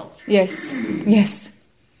not real. Yes. Yes.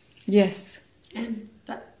 Yes. And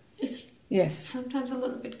that is Yes. sometimes a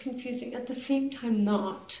little bit confusing. At the same time,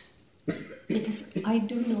 not. Because I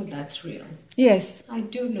do know that's real. Yes. I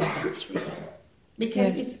do know that's real.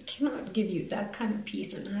 Because Yes. it cannot give you that kind of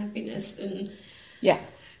peace and happiness. And Yeah.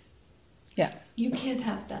 Yeah. you can't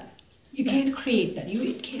have that. You can't create that.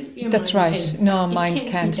 It can't be a That's mind right. thing. No, It mind be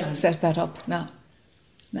can't done. set that up. No.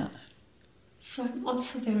 No. So I'm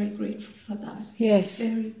also very grateful for that. Yes.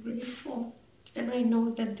 Very grateful. And I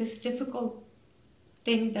know that this difficult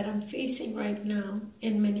thing that I'm facing right now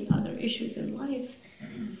and many other issues in life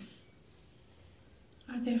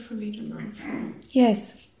are there for me to learn from.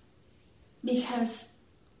 Yes. Because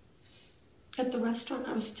at the restaurant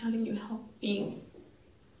I was telling you helping,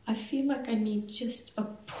 I feel like I need just a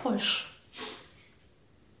push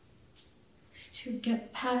to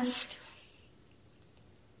get past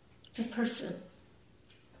the person.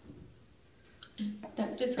 And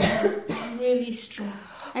that desire is really strong.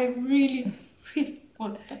 I really, really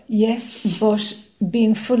want that. Yes, but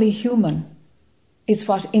being fully human is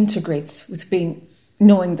what integrates with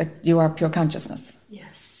knowing that you are pure consciousness.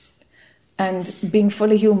 Yes. And being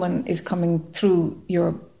fully human is coming through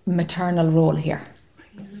your maternal role here.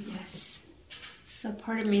 Yes. So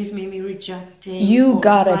part of me is maybe rejecting You or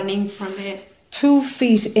got it. running from it. 2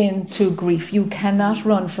 feet into grief. You cannot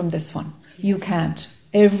run from this one. You can't.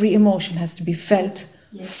 Every emotion has to be felt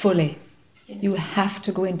fully. Yes. You have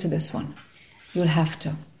to go into this one. You'll have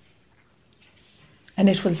to. And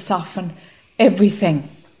it will soften everything.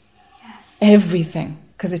 Yes. Everything.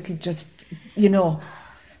 Because it'll just,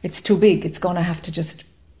 it's too big. It's going to have to just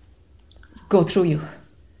go through you.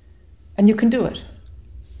 And you can do it.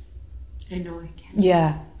 I know I can.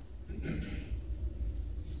 Yeah.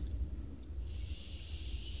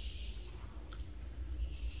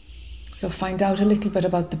 So find out a little bit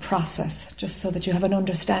about the process, just so that you have an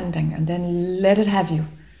understanding, and then let it have you.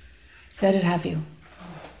 Let it have you.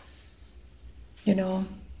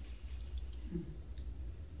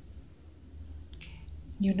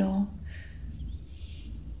 you know.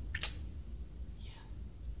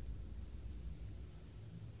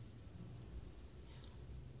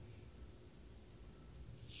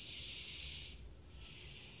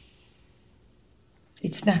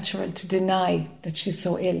 It's natural to deny that she's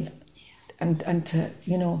so ill, and to,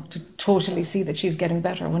 you know, to totally see that she's getting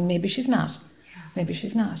better when maybe she's not. Yeah. Maybe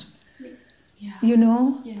she's not. Yeah. You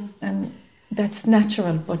know? Yeah. And that's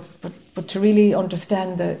natural, but to really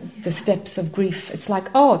understand the steps of grief, it's like,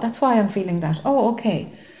 oh, that's why I'm feeling that. Oh,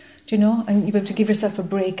 okay. Do you know? And you have to give yourself a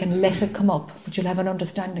break and let it come up, but you'll have an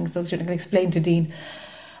understanding so that you can explain to Dean,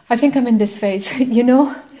 I think I'm in this phase, you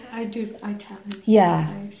know? I do. I tell him. Yeah.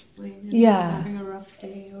 I explain. Yeah. I'm having a rough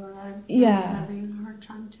day, or I'm Yeah. having a hard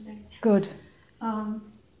time today. Good.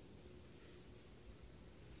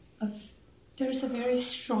 There's a very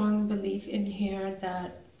strong belief in here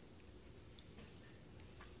that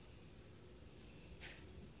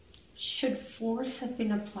should force have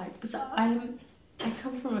been applied, because I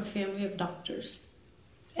come from a family of doctors.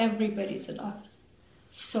 Everybody's a doctor.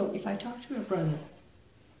 So if I talk to my brother,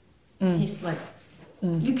 he's like,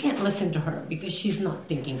 you can't listen to her because she's not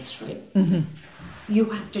thinking straight. Mm-hmm. You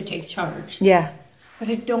have to take charge. Yeah. But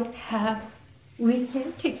we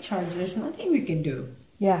can't take charge. There's nothing we can do.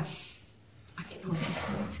 Yeah. I can hold this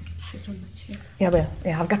one. I can sit on my chair. Yeah, well,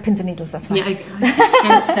 yeah, I've got pins and needles, that's fine. Yeah, I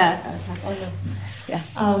sensed that. I was like, oh no. Yeah.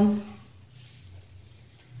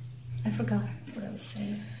 I forgot what I was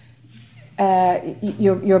saying.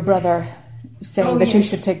 Your brother saying that you yes.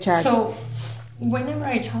 should take charge. So, whenever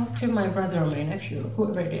I talk to my brother or my nephew,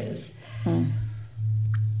 whoever it is,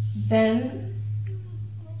 then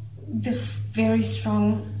this very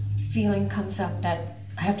strong feeling comes up that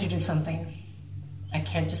I have to do something. I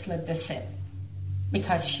can't just let this sit,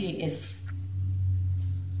 because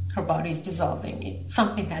her body is dissolving.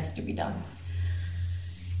 Something has to be done.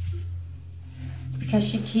 Because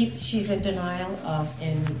she's in denial of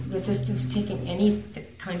and resistance taking any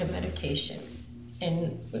kind of medication,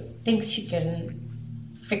 and thinks she can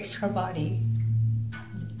fix her body,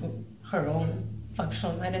 her own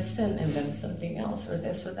functional medicine, and then something else, or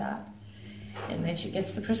this or that. And then she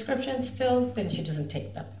gets the prescriptions filled, then she doesn't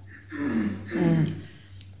take them.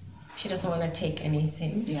 She doesn't want to take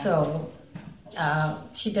anything. Yeah. So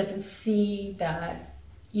she doesn't see that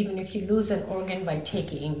even if you lose an organ by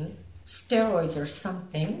taking steroids or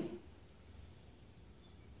something,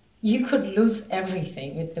 you could lose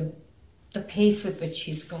everything with the pace with which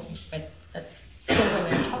she's going. But so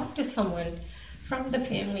when I talk to someone from the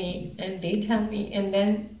family and they tell me, and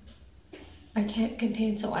then I can't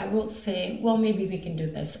contain, so I will say, well, maybe we can do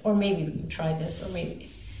this, or maybe we can try this, or maybe.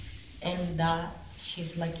 And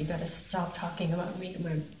she's like, you gotta stop talking about me,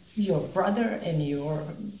 your brother, and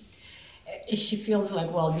she feels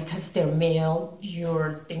like, well, because they're male,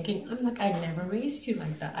 you're thinking. I'm like, I never raised you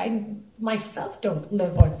like that. I myself don't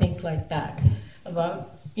live or think like that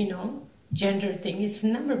about, gender thing. It's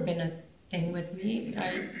never been a thing with me.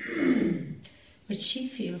 But she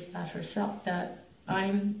feels that herself, that I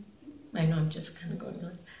know I'm just kind of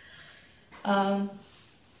going on.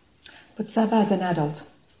 But Saba, as an adult,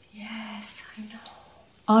 yes, I know.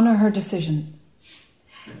 Honor her decisions.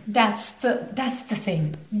 That's the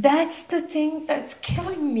thing. That's the thing that's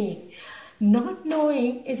killing me. Not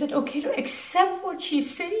knowing, is it okay to accept what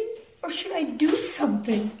she's saying, or should I do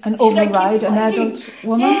something? And should override an adult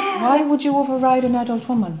woman? Yeah. Why would you override an adult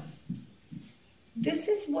woman? This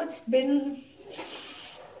is what's been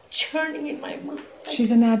churning in my mind.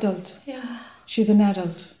 She's an adult. Yeah. She's an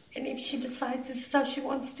adult. And if she decides this is how she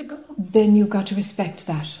wants to go, then you've got to respect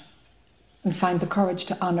that and find the courage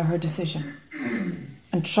to honour her decision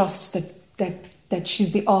and trust that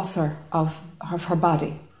she's the author of her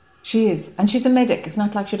body. She is. And she's a medic. It's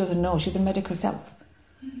not like she doesn't know. She's a medic herself.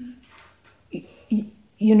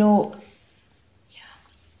 Yeah.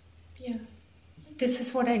 This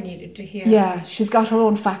is what I needed to hear. Yeah, she's got her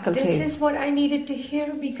own faculties. This is what I needed to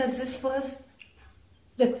hear, because this was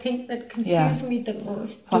the thing that confused me the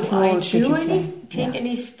most. What role should you take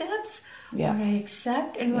any steps? Yeah. Or I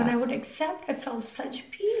accept? And when I would accept, I felt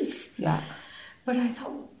such peace. Yeah. But I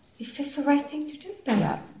thought, is this the right thing to do then?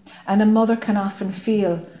 Yeah. And a mother can often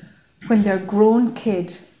feel when their grown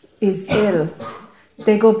kid is ill,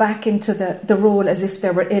 they go back into the role as if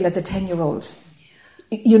they were ill as a 10-year-old.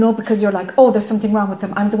 Because you're like, oh, there's something wrong with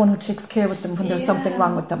them. I'm the one who takes care of them when there's something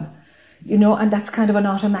wrong with them. And that's kind of an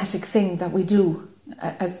automatic thing that we do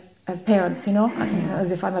as parents,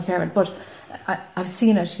 as if I'm a parent. But I've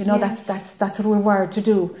seen it, yes. That's what we're wired to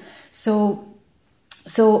do. So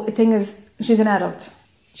the thing is, she's an adult.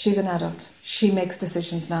 She's an adult. She makes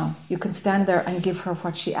decisions now. You can stand there and give her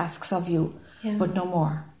what she asks of you, but no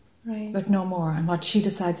more. Right. but no more. And what she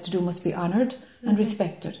decides to do must be honoured and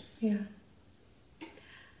respected. Yeah.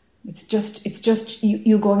 It's just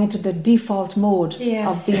you going into the default mode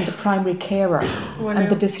of being the primary carer and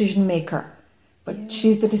the decision maker. But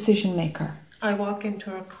she's the decision maker. I walk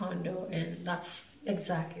into her condo and that's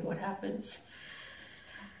exactly what happens.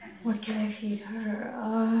 What can I feed her?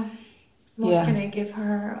 What can I give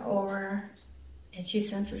her? And she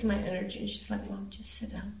senses my energy and she's like, Mom, just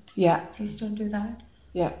sit down. Yeah. Please don't do that.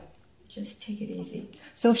 Yeah. Just take it easy.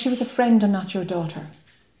 So if she was a friend and not your daughter,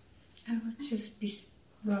 I would just be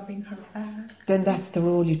rubbing her back. then that's the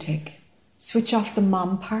role you take. Switch off the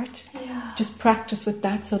mom part. Yeah. Just practice with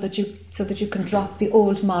that so that you can drop the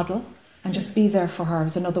old model and just be there for her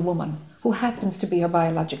as another woman who happens to be her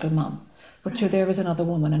biological mom. But you're there as another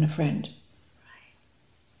woman and a friend. Right.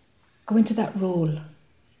 Go into that role.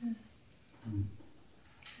 Yeah.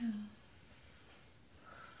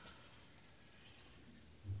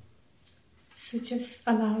 So just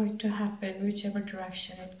allow it to happen, whichever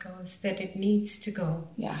direction it goes, that it needs to go.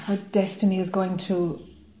 Yeah, her destiny is going to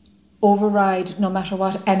override no matter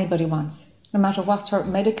what anybody wants. No matter what her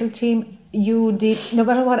medical team, no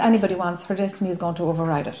matter what anybody wants, her destiny is going to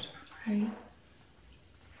override it. Right.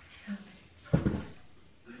 Yeah.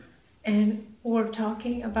 And we're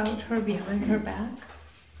talking about her behind her back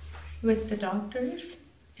with the doctors.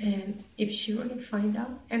 And if she were to find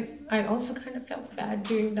out, and I also kind of felt bad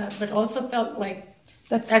doing that, but also felt like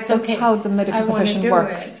that's okay. How the medical profession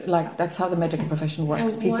works. It. Like that's how the medical profession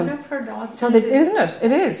works. And one of her doctors, isn't it?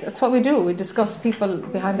 It is. That's what we do. We discuss people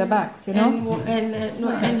behind their backs. You know. And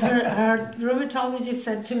her rheumatologist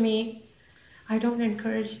said to me, "I don't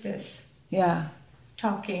encourage this. Yeah.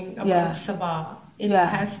 Talking about Sabah. It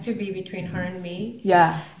has to be between her and me.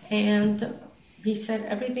 Yeah. And he said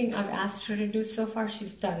everything I've asked her to do so far,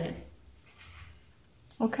 she's done it.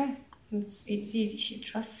 Okay. She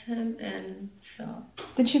trusts him, and so...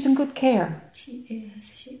 Then she's in good care. She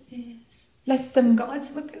is. Let them... God's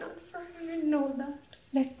looking out for her, I know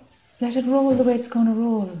that. Let it roll the way it's going to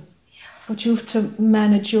roll. Yeah. But you have to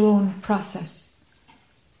manage your own process.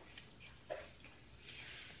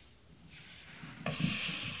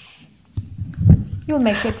 You'll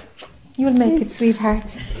make it. You'll make it,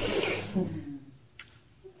 sweetheart.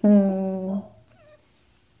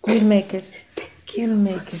 You'll make it. You'll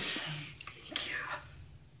make it.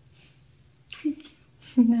 Thank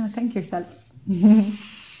you. No, thank yourself.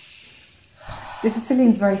 This is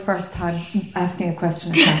Celine's very first time asking a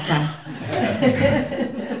question at that time.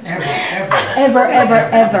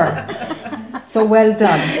 Ever. So well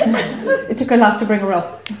done. It took a lot to bring her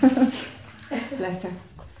up. Bless her.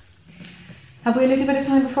 Have we a little bit of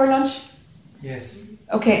time before lunch? Yes.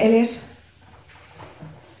 Okay, Elliot.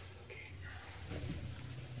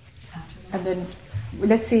 And then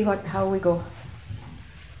let's see how we go.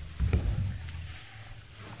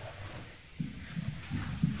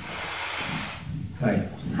 Hi.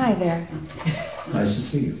 Hi there. Nice to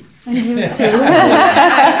see you. And you too.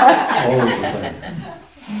 Always a pleasure.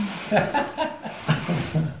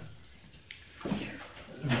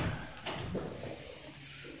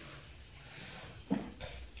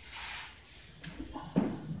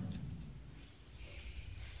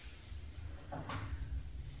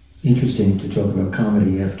 Interesting to talk about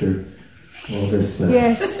comedy after all this.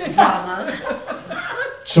 Yes. Drama.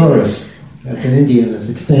 Saurus. That's an Indian, that's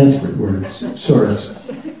a Sanskrit word.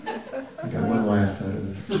 Saurus. I got one laugh out of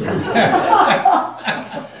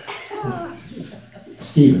it.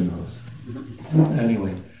 Stephen knows.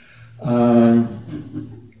 Anyway.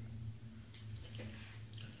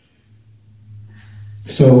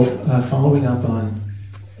 So, following up on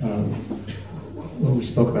what we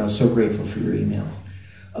spoke about, so grateful for your email.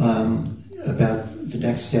 About the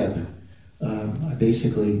next step, I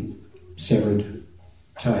basically severed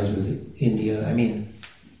ties with India. I mean,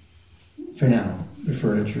 for now, the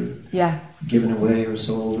furniture given away or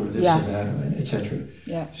sold or this or that, etc.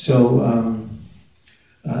 Yeah. So,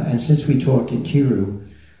 and since we talked in Tiru,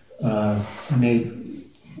 I made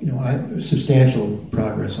substantial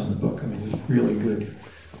progress on the book. I mean, really good.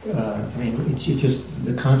 It just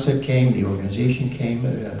the concept came, the organization came.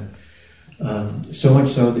 So much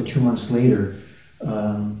so that 2 months later,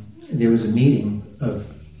 there was a meeting of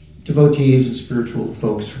devotees and spiritual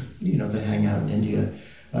folks, that hang out in India,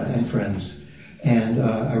 and friends. And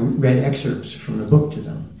I read excerpts from the book to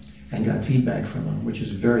them and got feedback from them, which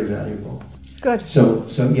is very valuable. Good. So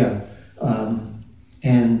yeah.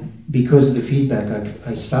 And because of the feedback,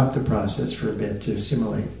 I stopped the process for a bit to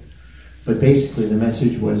assimilate. But basically, the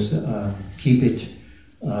message was keep it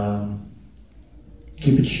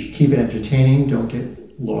entertaining. Don't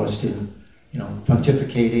get lost in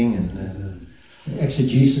pontificating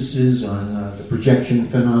exegesis on the projection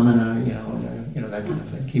phenomena, that kind of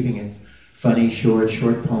thing. Keeping it funny, short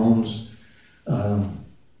poems.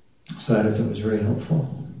 So that I thought was very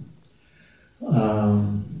helpful.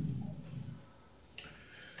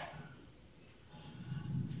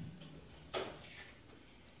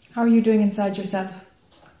 How are you doing inside yourself?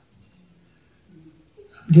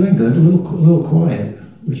 Doing good, a little quiet,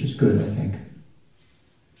 which is good, I think.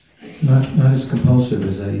 Not as compulsive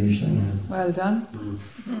as I usually am. Well done.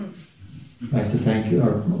 I have to thank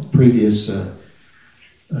our previous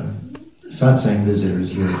satsang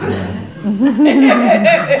visitors here.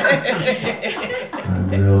 I'm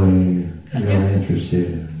really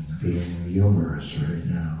interested in being humorous right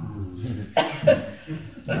now.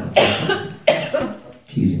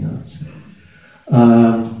 Teasing us.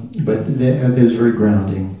 But there's very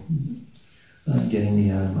grounding, getting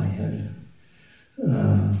me out of my head.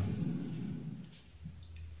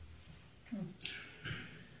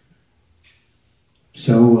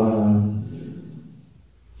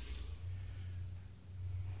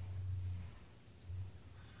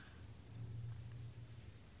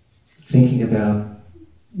 Thinking about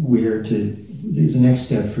where to, the next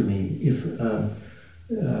step for me, if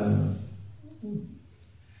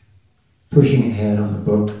pushing ahead on the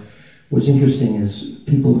book, what's interesting is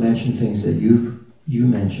people mention things that you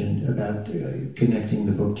mentioned about connecting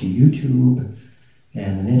the book to YouTube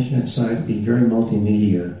and an internet site, being very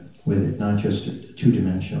multimedia with it, not just a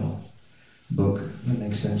two-dimensional book. That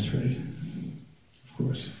makes sense, right? Of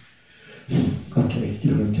course. Okay,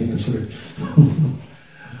 you don't have to answer.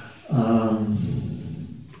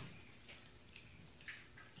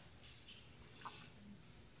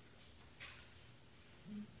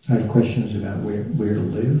 I have questions about where to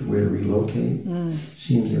live, where to relocate.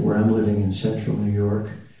 Seems that where I'm living in central New York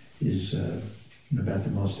is about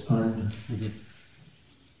the most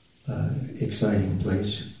exciting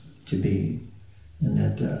place to be, and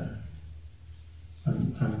that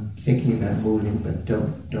I'm thinking about moving, but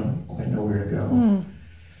don't quite know where to go.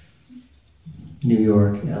 New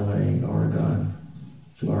York, LA, Oregon,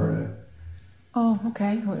 Florida. Oh,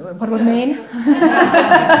 okay. What about Maine?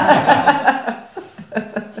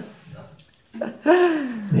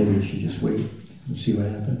 Maybe you should just wait and see what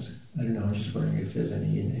happens. I don't know, I'm just wondering if there's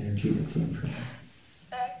any energy that came from it.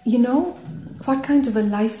 What kind of a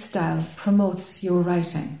lifestyle promotes your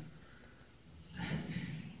writing?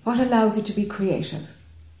 What allows you to be creative?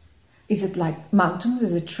 Is it like mountains?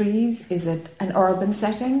 Is it trees? Is it an urban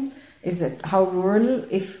setting? Is it how rural?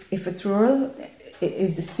 If it's rural,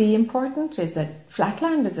 is the sea important? Is it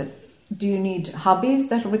flatland? Do you need hobbies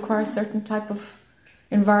that require a certain type of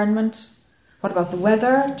environment? What about the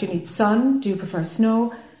weather? Do you need sun? Do you prefer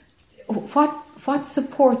snow? What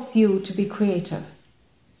supports you to be creative?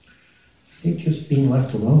 I think just being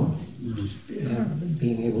left alone,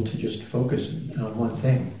 being able to just focus on one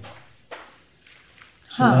thing.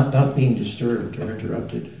 So not being disturbed or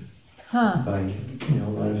interrupted by a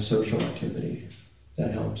lot of social activity.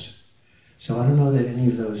 That helps. So I don't know that any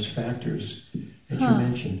of those factors that you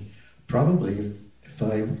mentioned. Probably if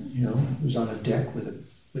I was on a deck with a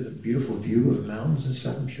beautiful view of mountains and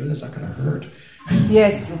stuff, I'm sure that's not going to hurt.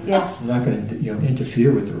 Yes. I'm not going to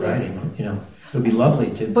interfere with the writing. Yes. It'll be lovely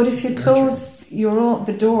to. But if you close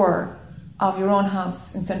the door of your own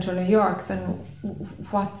house in central New York, then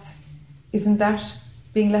isn't that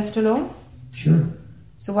being left alone? Sure.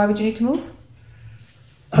 So why would you need to move?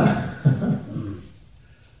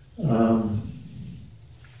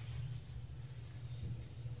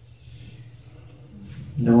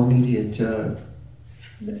 No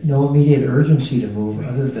immediate urgency to move,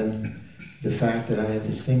 other than the fact that I have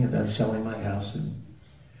this thing about selling my house and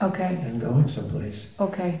going someplace.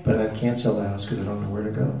 Okay. But I can't sell the house because I don't know where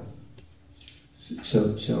to go.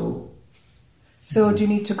 So do you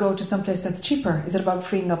need to go to someplace that's cheaper? Is it about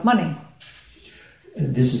freeing up money?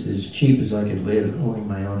 This is as cheap as I can live, owning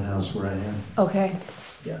my own house where I am. Okay.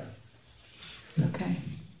 Yeah. Okay.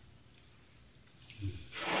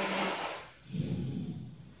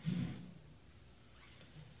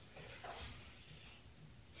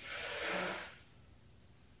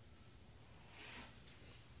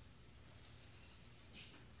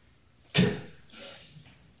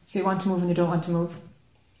 So you want to move and you don't want to move?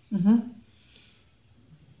 Mm-hmm.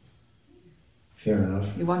 Fair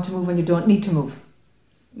enough. You want to move when you don't need to move.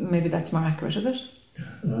 Maybe that's more accurate, is it?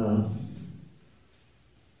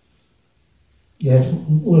 Yeah, it's a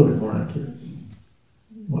little bit more accurate.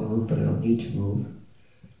 Want to move, but I don't need to move.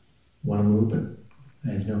 Want to move, but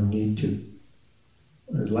I have no need to.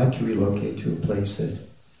 I'd like to relocate to a place that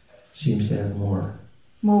seems to have more.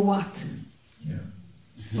 More what? Yeah.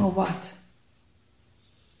 More what?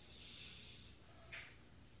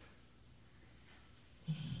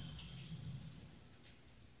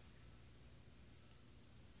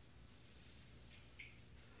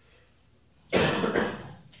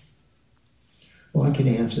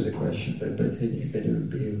 can answer the question, but it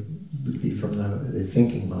would be from the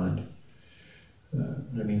thinking mind.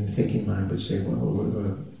 I mean, the thinking mind would say,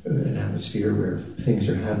 well, an atmosphere where things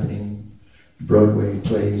are happening, Broadway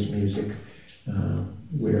plays, music,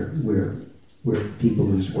 where people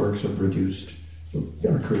whose works are produced,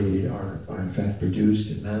 are created, are in fact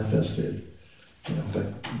produced and manifested. You know,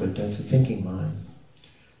 but that's the thinking mind,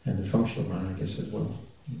 and the functional mind, I guess, as well.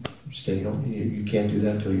 Stay home. You can't do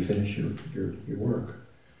that until you finish your work.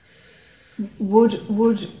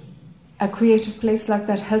 Would a creative place like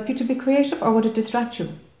that help you to be creative, or would it distract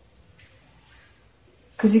you?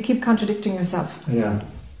 Because you keep contradicting yourself. Yeah.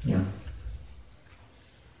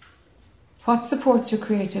 What supports your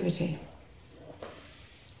creativity?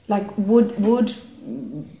 Like, would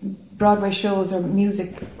Broadway shows or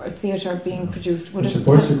music or theatre being produced, would what it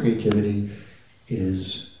supports help? the creativity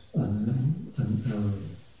is a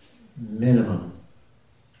minimum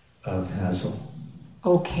of hassle.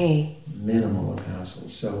 Okay. Minimal of hassle.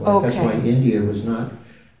 So that's Okay. why India was not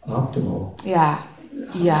optimal. Yeah.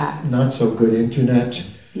 Not so good internet.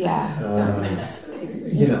 Yeah.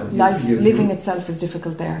 You know, Life, living itself is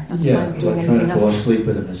difficult there. Not to mind doing like anything trying to fall else. asleep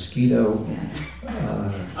with a mosquito. Yeah.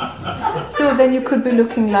 So then you could be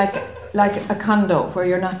looking like a condo where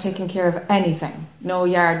you're not taking care of anything. No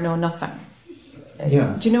yard, no nothing.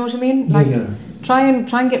 Yeah. Do you know what I mean? Yeah, Like, yeah. try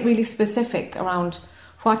and get really specific around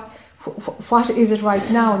what is it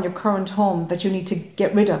right now in your current home that you need to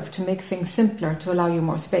get rid of to make things simpler, to allow you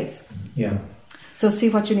more space. Yeah. So see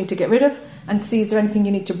what you need to get rid of, and see is there anything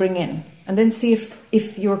you need to bring in, and then see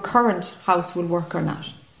if your current house will work or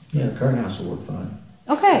not. Yeah, the current house will work fine.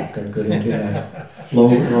 Okay. Got good internet. low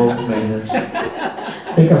maintenance.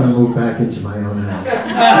 I think I'm going to move back into my own house.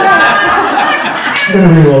 I'm going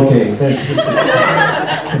to relocate. Thanks. This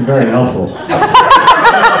has been very helpful.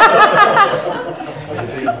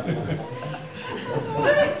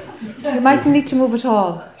 You mightn't need to move at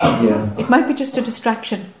all. Yeah. It might be just a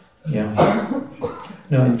distraction. Yeah.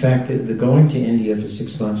 No, in fact, the going to India for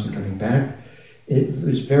 6 months and coming back, it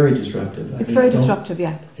was very disruptive. It's very disruptive,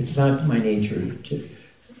 yeah. It's not my nature to, you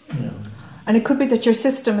know. And it could be that your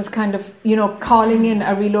system is kind of, calling in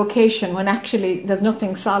a relocation when actually there's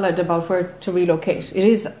nothing solid about where to relocate. It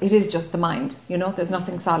is just the mind, there's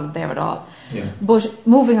nothing solid there at all. Yeah. But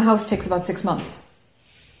moving a house takes about 6 months.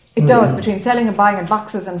 It does, between selling and buying and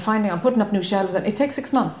boxes and finding and putting up new shelves. And it takes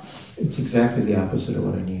 6 months. It's exactly the opposite of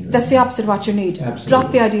what I need. Right That's the opposite of what you need. Absolutely.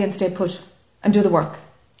 Drop the idea and stay put and do the work.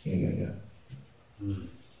 Yeah.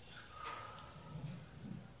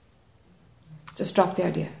 Just drop the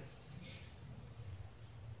idea.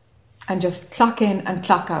 And just clock in and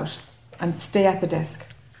clock out and stay at the desk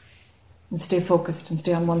and stay focused and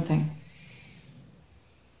stay on one thing.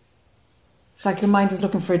 It's like your mind is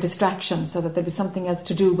looking for a distraction so that there'll be something else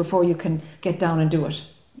to do before you can get down and do it.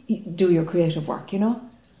 Do your creative work,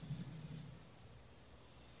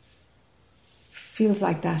 Feels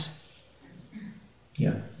like that.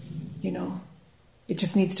 Yeah. It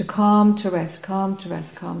just needs to calm to rest.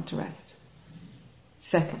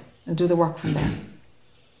 Settle and do the work from there.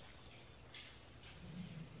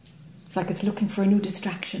 It's like it's looking for a new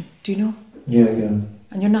distraction. Do you know? Yeah.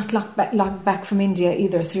 And you're not locked back from India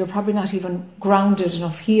either, so you're probably not even grounded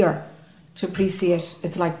enough here to appreciate.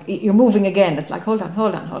 It's like you're moving again. It's like, hold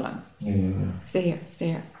on. Yeah. Stay here.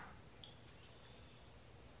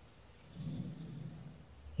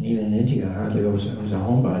 And even in India, I hardly was a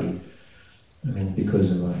homebody. I mean,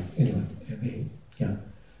 because of yeah.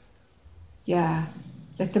 Yeah.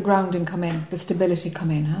 Let the grounding come in, the stability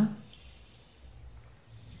come in, huh?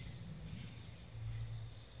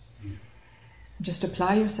 Just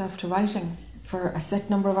apply yourself to writing for a set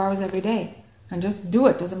number of hours every day and just do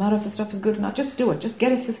it. Doesn't matter if the stuff is good or not, just do it. Just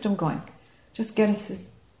get a system going.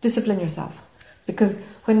 Discipline yourself. Because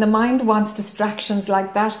when the mind wants distractions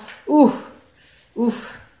like that, oof,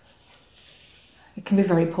 it can be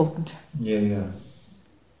very potent. Yeah.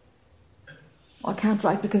 I can't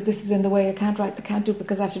write because this is in the way. I can't write, I can't do it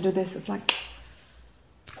because I have to do this. It's like,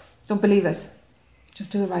 don't believe it.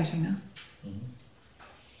 Just do the writing, huh? Mm-hmm.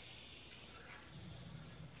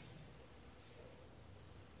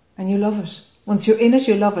 And you love it. Once you're in it,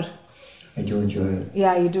 you love it. I do enjoy it.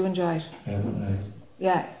 Yeah, you do enjoy it. Haven't I?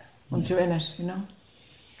 Yeah, once you're in it,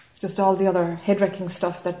 It's just all the other head-wrecking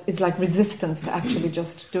stuff that is like resistance to actually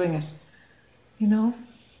just doing it.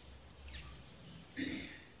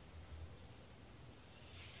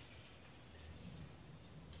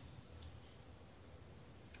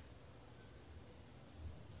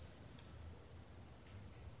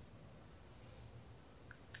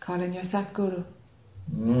 Call in your Satguru.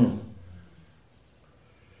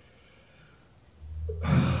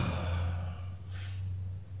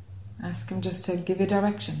 Ask him just to give you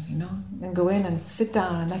direction, and go in and sit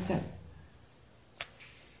down, and that's it.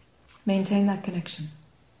 Maintain that connection.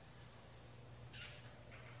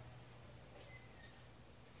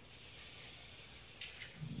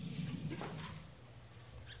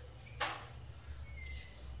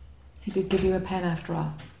 He did give you a pen after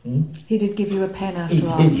all. He did give you a pen after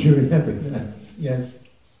all. He did, you remember that, yes.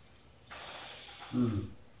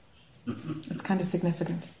 It's kind of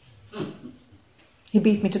significant. He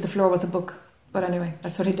beat me to the floor with a book. But anyway,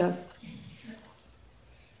 that's what he does.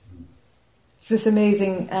 It's this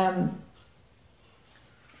amazing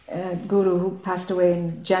guru who passed away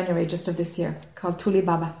in January just of this year, called Tuli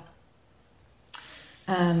Baba.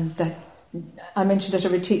 That I mentioned at a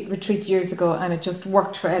retreat years ago, and it just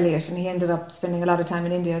worked for Elliot, and he ended up spending a lot of time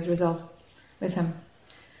in India as a result with him.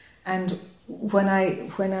 And when I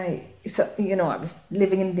was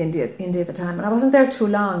living in India at the time, and I wasn't there too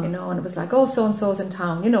long, and it was like, so and so's in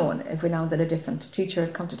town, and every now and then a different teacher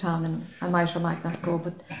had come to town, and I might or might not go.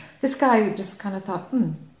 But this guy just kind of thought,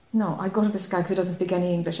 no, I go to this guy because he doesn't speak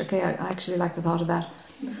any English. Okay, I actually like the thought of that.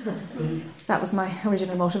 That was my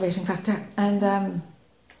original motivating factor. And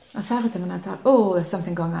I sat with him and I thought, there's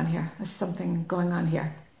something going on here. There's something going on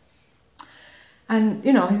here. And,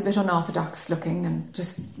 he's a bit unorthodox looking and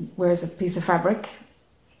just wears a piece of fabric,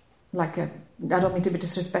 I don't mean to be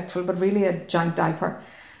disrespectful, but really a giant diaper.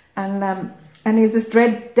 And he has this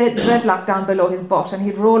dreadlock down below his butt, and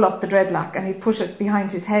he'd roll up the dreadlock and he'd push it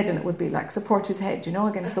behind his head, and it would be like support his head,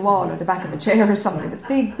 against the wall or the back of the chair or something. This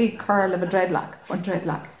big, big curl of a dreadlock, one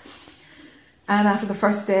dreadlock. And after the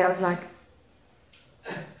first day I was like,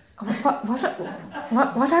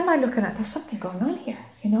 what am I looking at? There's something going on here,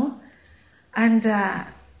 And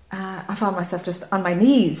I found myself just on my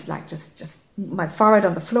knees, like just my forehead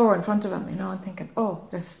on the floor in front of him, and thinking,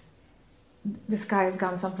 this guy has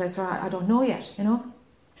gone someplace where I don't know yet,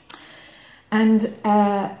 And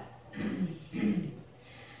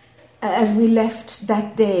as we left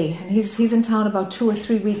that day, and he's in town about 2 or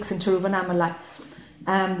 3 weeks in Tiruvannamalai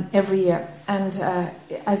every year, and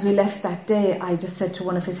as we left that day, I just said to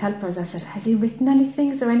one of his helpers, I said, has he written anything?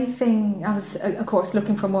 Is there anything? I was, of course,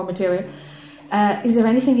 looking for more material. Is there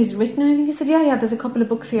anything he's written or anything? He said, yeah, there's a couple of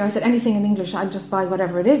books here. I said, anything in English, I'll just buy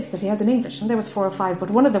whatever it is that he has in English. And there was 4 or 5, but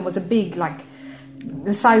one of them was a big,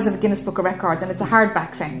 the size of a Guinness Book of Records, and it's a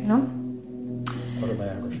hardback thing,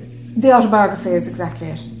 Autobiography. The autobiography is exactly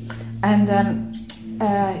it. And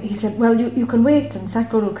he said, well, you can wait, and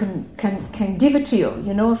Satguru can give it to you,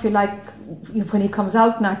 if you like, when he comes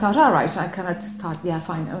out. And I thought, all right. I kind of just thought, yeah,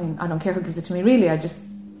 fine. I mean, I don't care who gives it to me, really.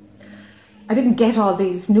 I didn't get all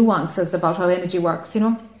these nuances about how energy works,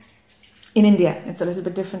 In India, it's a little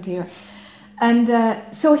bit different here. And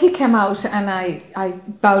so he came out, and I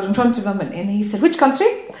bowed in front of him, and he said, which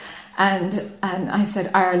country? And I said,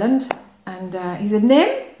 Ireland. And he said,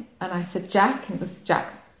 name? And I said, Jack. And he goes,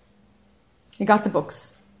 Jack. He got the books,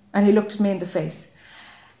 and he looked at me in the face.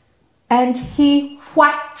 And he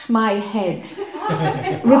whacked my head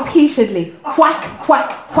repeatedly. Whack,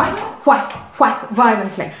 whack, whack, whack, whack,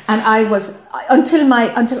 violently. And I was, until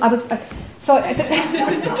I was, so I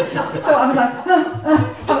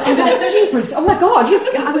was like, jeepers, oh my God.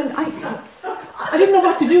 I didn't know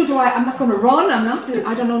what to do. I'm not going to run.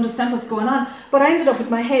 I don't understand what's going on. But I ended up with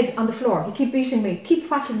my head on the floor. He kept beating me,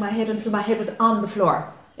 keep whacking my head until my head was on the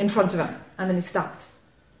floor in front of him. And then he stopped.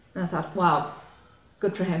 And I thought, wow,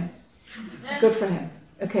 good for him. Good for him.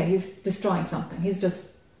 Okay, he's destroying something. He's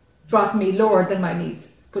just brought me lower than my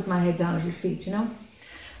knees, put my head down at his feet,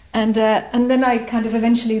 And then I kind of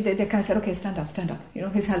eventually, they kind of said, okay, stand up,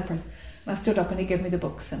 his helpers. And I stood up, and he gave me the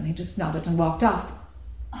books, and he just nodded and walked off.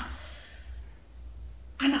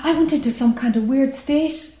 And I went into some kind of weird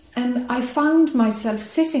state, and I found myself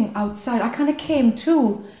sitting outside. I kind of came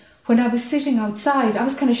to when I was sitting outside. I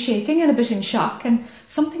was kind of shaking and a bit in shock, and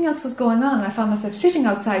something else was going on. And I found myself sitting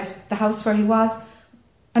outside the house where he was,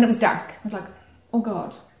 and it was dark. I was like, oh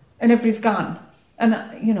God, and everybody's gone. And,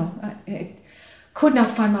 I could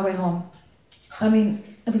not find my way home. I mean,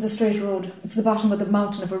 it was a straight road. It's the bottom of the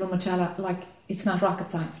mountain of Arunachala. It's not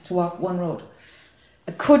rocket science to walk one road.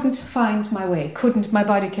 I couldn't find my way. My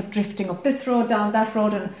body kept drifting up this road, down that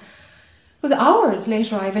road, and it was hours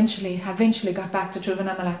later I eventually got back to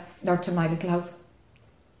Tiruvannamalai, or to my little house.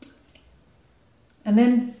 And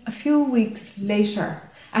then a few weeks later,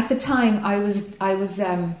 at the time I was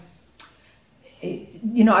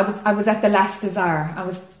at the last desire. I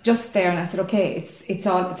was just there, and I said, okay, it's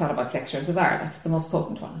all about sexual desire. That's the most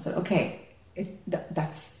potent one. I said, okay,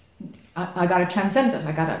 I got to transcend it.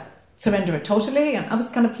 I got to surrender it totally. And I was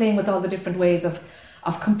kind of playing with all the different ways of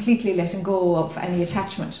completely letting go of any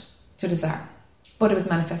attachment to desire. but it was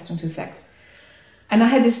manifesting to sex. And I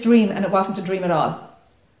had this dream, and it wasn't a dream at all.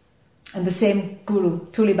 And the same guru,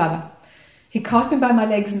 Tuli Baba, he caught me by my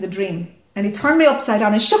legs in the dream, and he turned me upside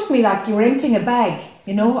down and shook me like you were emptying a bag,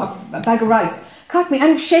 you know, a bag of rice. Caught me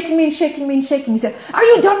and shaking me and shaking me and shaking me. He said, "Are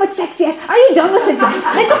you done with sex yet? Are you done with it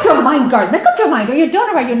yet? Make up your mind, girl. Make up your mind. Are you done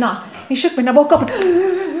or are you not?" He shook me, and I woke up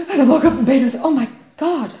in bed and I said, "Oh my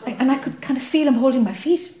God." And I could kind of feel him holding my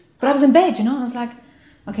feet. But I was in bed, you know, and I was like,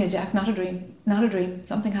 "Okay, Jack, not a dream. Not a dream.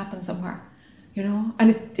 Something happened somewhere." You know? And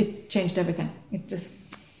it changed everything. It just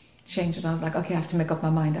changed it. I was like, okay, I have to make up my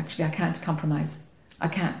mind. Actually, I can't compromise. I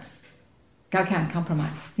can't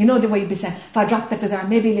compromise. You know the way you'd be saying, if I drop that desire,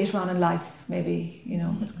 maybe later on in life, maybe, you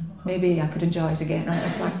know, maybe I could enjoy it again. And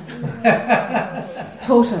it's like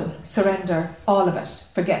total surrender, all of it.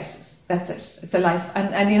 Forget it. That's it. It's a life.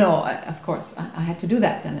 And you know, of course, I had to do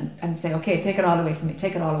that then and say, okay, take it all away from me.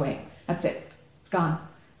 Take it all away. That's it. It's gone.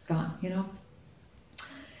 It's gone, you know.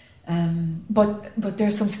 But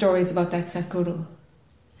there's some stories about that Satguru.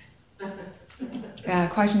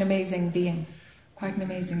 Quite an amazing being. Quite an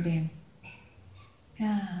amazing being.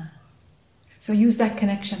 Yeah. So use that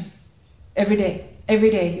connection every day. Every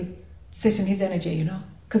day you sit in his energy, you know.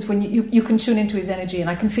 Because when you can tune into his energy, and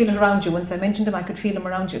I can feel it around you. Once I mentioned him, I could feel him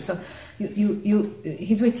around you. So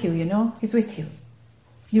he's with you, you know. He's with you.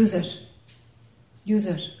 Use it. Use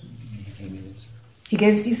it. He gave me this. He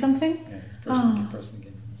gives you something? Yeah, person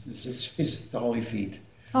gave me this. This is the holy feet.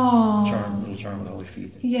 Oh. Little charm with holy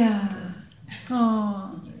feet. Yeah.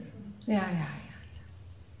 Oh. Yeah.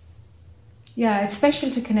 Yeah, it's special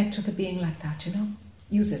to connect with a being like that, you know.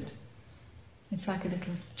 Use it. It's like a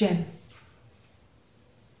little gem.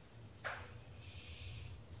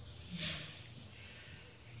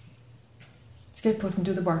 Stay put and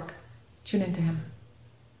do the work. Tune into him.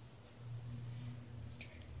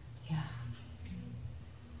 Yeah.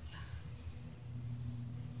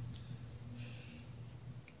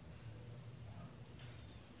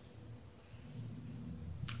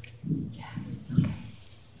 Yeah. Okay.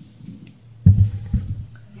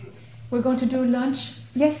 We're going to do lunch.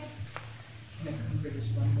 Yes?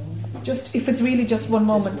 Just if it's really just one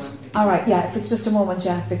moment. All right, yeah, if it's just a moment,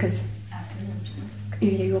 yeah, because are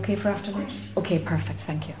you okay for after lunch? Okay, perfect,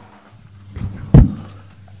 thank you.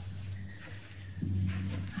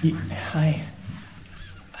 Hi.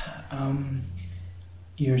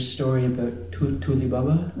 Your story about Tuli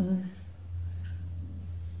Baba.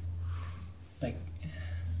 Like,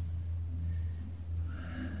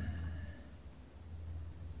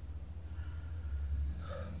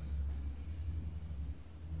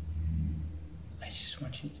 I just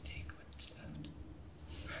want you to take what's left.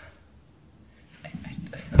 I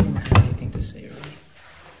don't have anything to say really.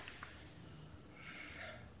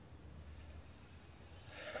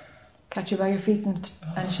 Catch you by your feet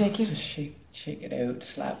and shake you? Just shake it out,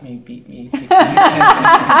 slap me, beat me, kick me.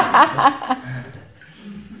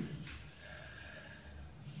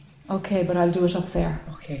 Okay, but I'll do it up there.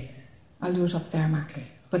 Okay. I'll do it up there, Mark. Okay.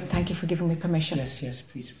 But thank you for giving me permission. Yes,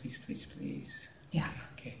 please. Yeah.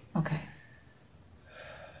 Okay.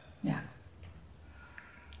 Yeah.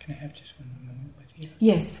 Can I have just one moment with you?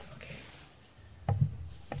 Yes. Okay.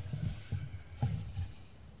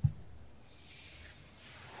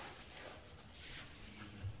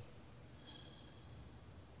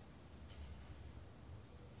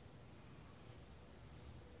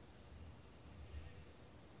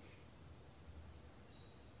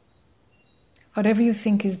 Whatever you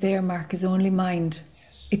think is there, Mark, is only mind.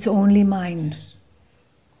 Yes. It's only mind. Yes.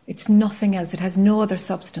 It's nothing else. It has no other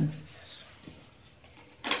substance.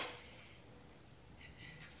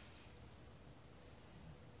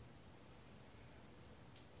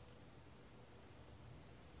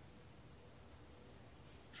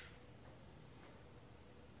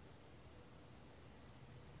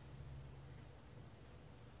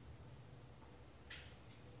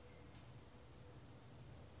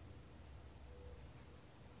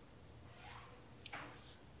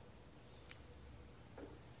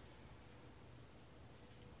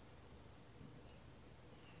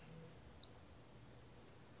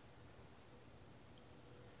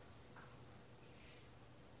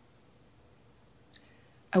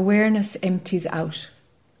 Awareness empties out.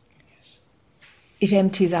 Yes. It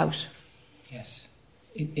empties out. Yes.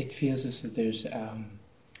 It feels as if there's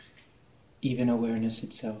even awareness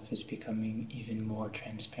itself is becoming even more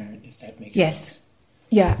transparent, if that makes sense.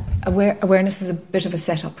 Yeah. Awareness is a bit of a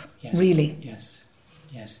setup, Yes. really. Yes.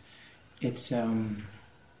 It's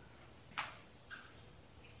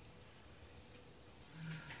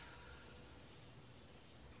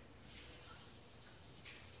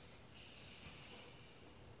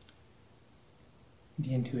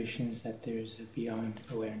The intuition is that there's a beyond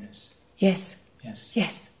awareness. Yes. Yes.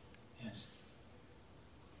 Yes. Yes.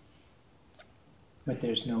 But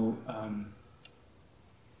there's no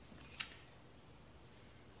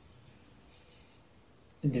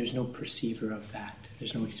perceiver of that.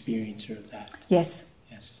 There's no experiencer of that. Yes.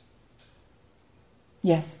 Yes.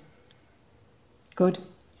 Yes. Good.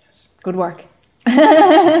 Yes. Good work.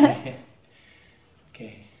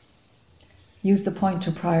 Okay. Use the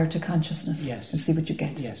pointer prior to consciousness. Yes. And see what you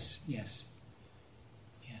get. Yes. Yes.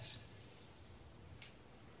 Yes.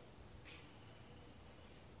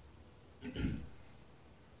 Okay.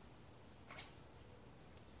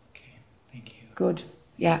 Thank you. Good.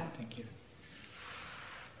 Yeah. Thank you.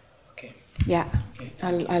 Okay. Yeah. Okay.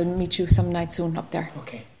 I'll meet you some night soon up there.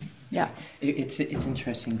 Okay. Yeah. It's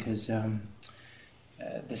interesting because the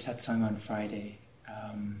satsang on Friday,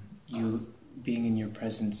 you being in your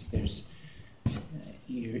presence, there's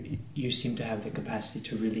you seem to have the capacity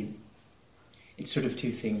to really. It's sort of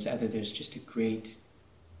two things. Either there's just a great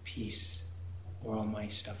peace, or all my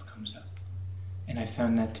stuff comes up, and I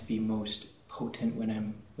found that to be most potent when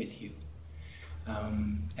I'm with you.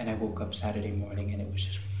 And I woke up Saturday morning, and it was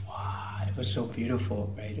just wow! It was so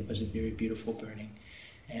beautiful, right? It was a very beautiful burning.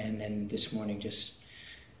 And then this morning, I just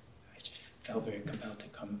felt very compelled to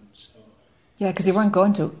come. So Yeah, because you weren't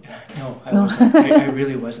going to. no, I wasn't. I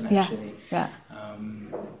really wasn't actually. Yeah.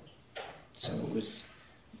 So it was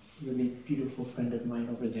a really beautiful friend of mine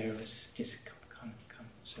over there was just come.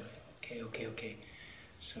 So okay.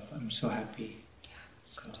 So I'm so happy.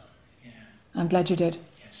 So yeah. I'm glad you did.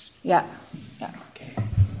 Yes. Yeah. Okay.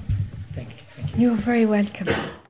 Thank you. You're very welcome.